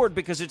an award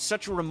because it's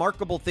such a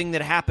remarkable thing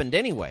that happened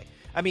anyway.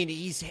 I mean,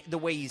 the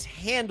way he's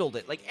handled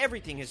it,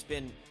 everything has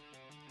been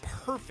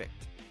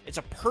perfect. It's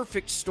a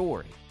perfect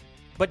story.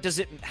 But does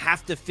it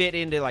have to fit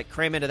into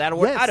cram into that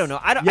award? Yes. I don't know.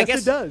 I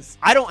guess it does.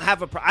 I don't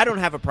have a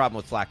problem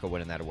with Flacco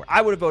winning that award.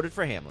 I would have voted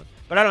for Hamlin,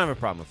 but I don't have a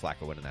problem with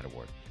Flacco winning that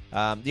award.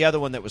 The other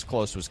one that was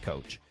close was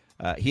Coach.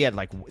 He had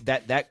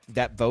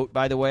that vote.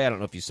 By the way, I don't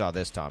know if you saw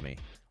this, Tommy.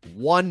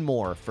 One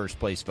more first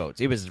place votes.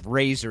 It was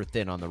razor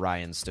thin on the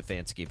Ryan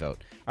Stefanski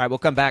vote. All right, we'll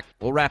come back.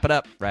 We'll wrap it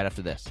up right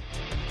after this.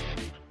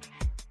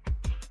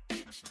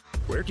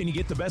 Where can you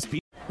get the best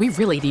people? We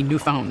really need new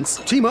phones.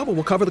 T-Mobile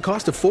will cover the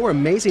cost of 4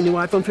 amazing new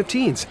iPhone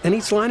 15s, and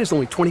each line is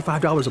only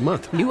 $25 a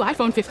month. New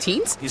iPhone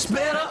 15s? It's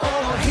better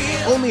over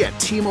here. Only at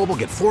T-Mobile,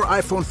 get 4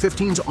 iPhone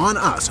 15s on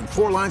us and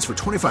 4 lines for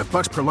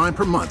 $25 per line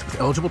per month with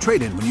eligible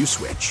trade-in when you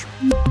switch.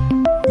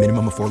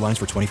 Minimum of 4 lines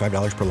for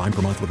 $25 per line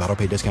per month with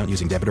autopay discount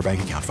using debit or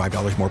bank account.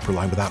 $5 more per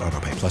line without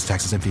autopay, plus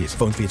taxes and fees.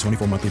 Phone fee at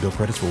 24 monthly bill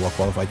credits for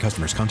well-qualified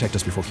customers. Contact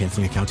us before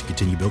canceling account to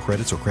continue bill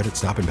credits or credit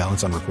stop and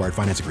balance on required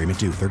finance agreement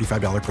due.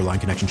 $35 per line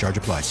connection charge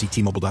applies. See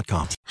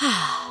T-Mobile.com.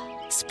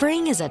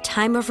 Spring is a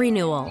time of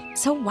renewal,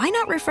 so why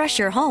not refresh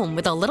your home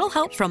with a little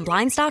help from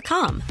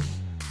Blinds.com?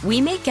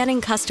 We make getting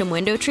custom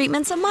window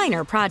treatments a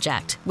minor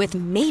project with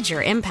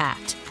major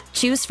impact.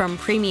 Choose from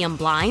premium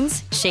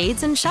blinds,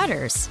 shades, and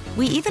shutters.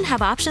 We even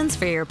have options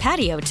for your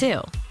patio,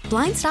 too.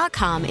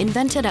 Blinds.com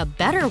invented a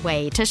better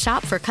way to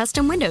shop for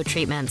custom window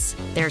treatments.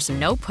 There's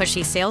no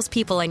pushy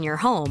salespeople in your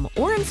home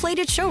or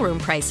inflated showroom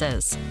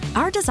prices.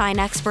 Our design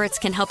experts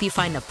can help you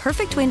find the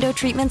perfect window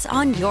treatments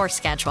on your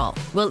schedule.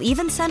 We'll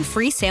even send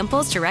free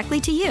samples directly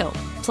to you.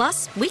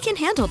 Plus, we can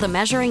handle the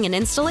measuring and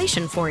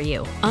installation for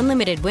you.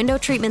 Unlimited window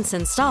treatments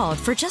installed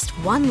for just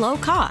one low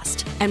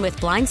cost. And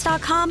with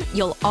Blinds.com,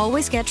 you'll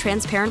always get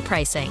transparent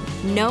pricing.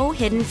 No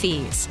hidden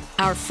fees.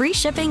 Our free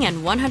shipping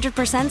and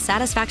 100%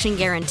 satisfaction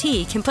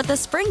guarantee can put the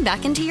spring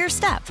back into your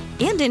step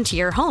and into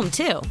your home,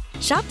 too.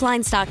 Shop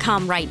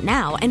Blinds.com right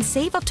now and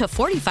save up to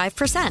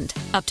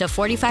 45%. Up to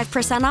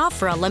 45% off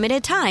for a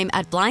limited time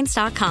at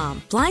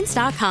Blinds.com.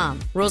 Blinds.com.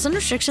 Rules and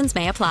restrictions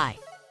may apply.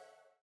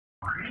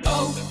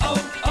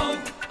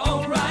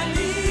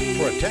 O'Reilly.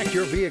 Protect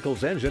your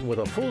vehicle's engine with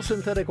a full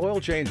synthetic oil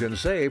change and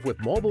save with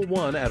Mobil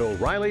 1 at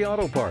O'Reilly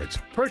Auto Parts.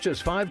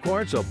 Purchase 5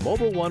 quarts of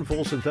Mobil 1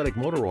 full synthetic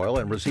motor oil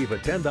and receive a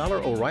 $10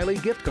 O'Reilly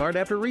gift card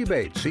after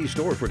rebate. See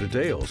store for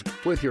details.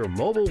 With your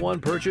Mobil 1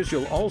 purchase,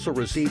 you'll also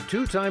receive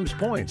 2 times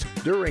points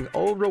during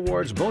O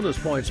Rewards Bonus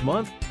Points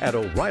Month at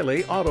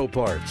O'Reilly Auto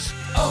Parts.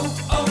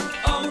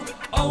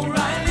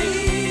 O'Reilly.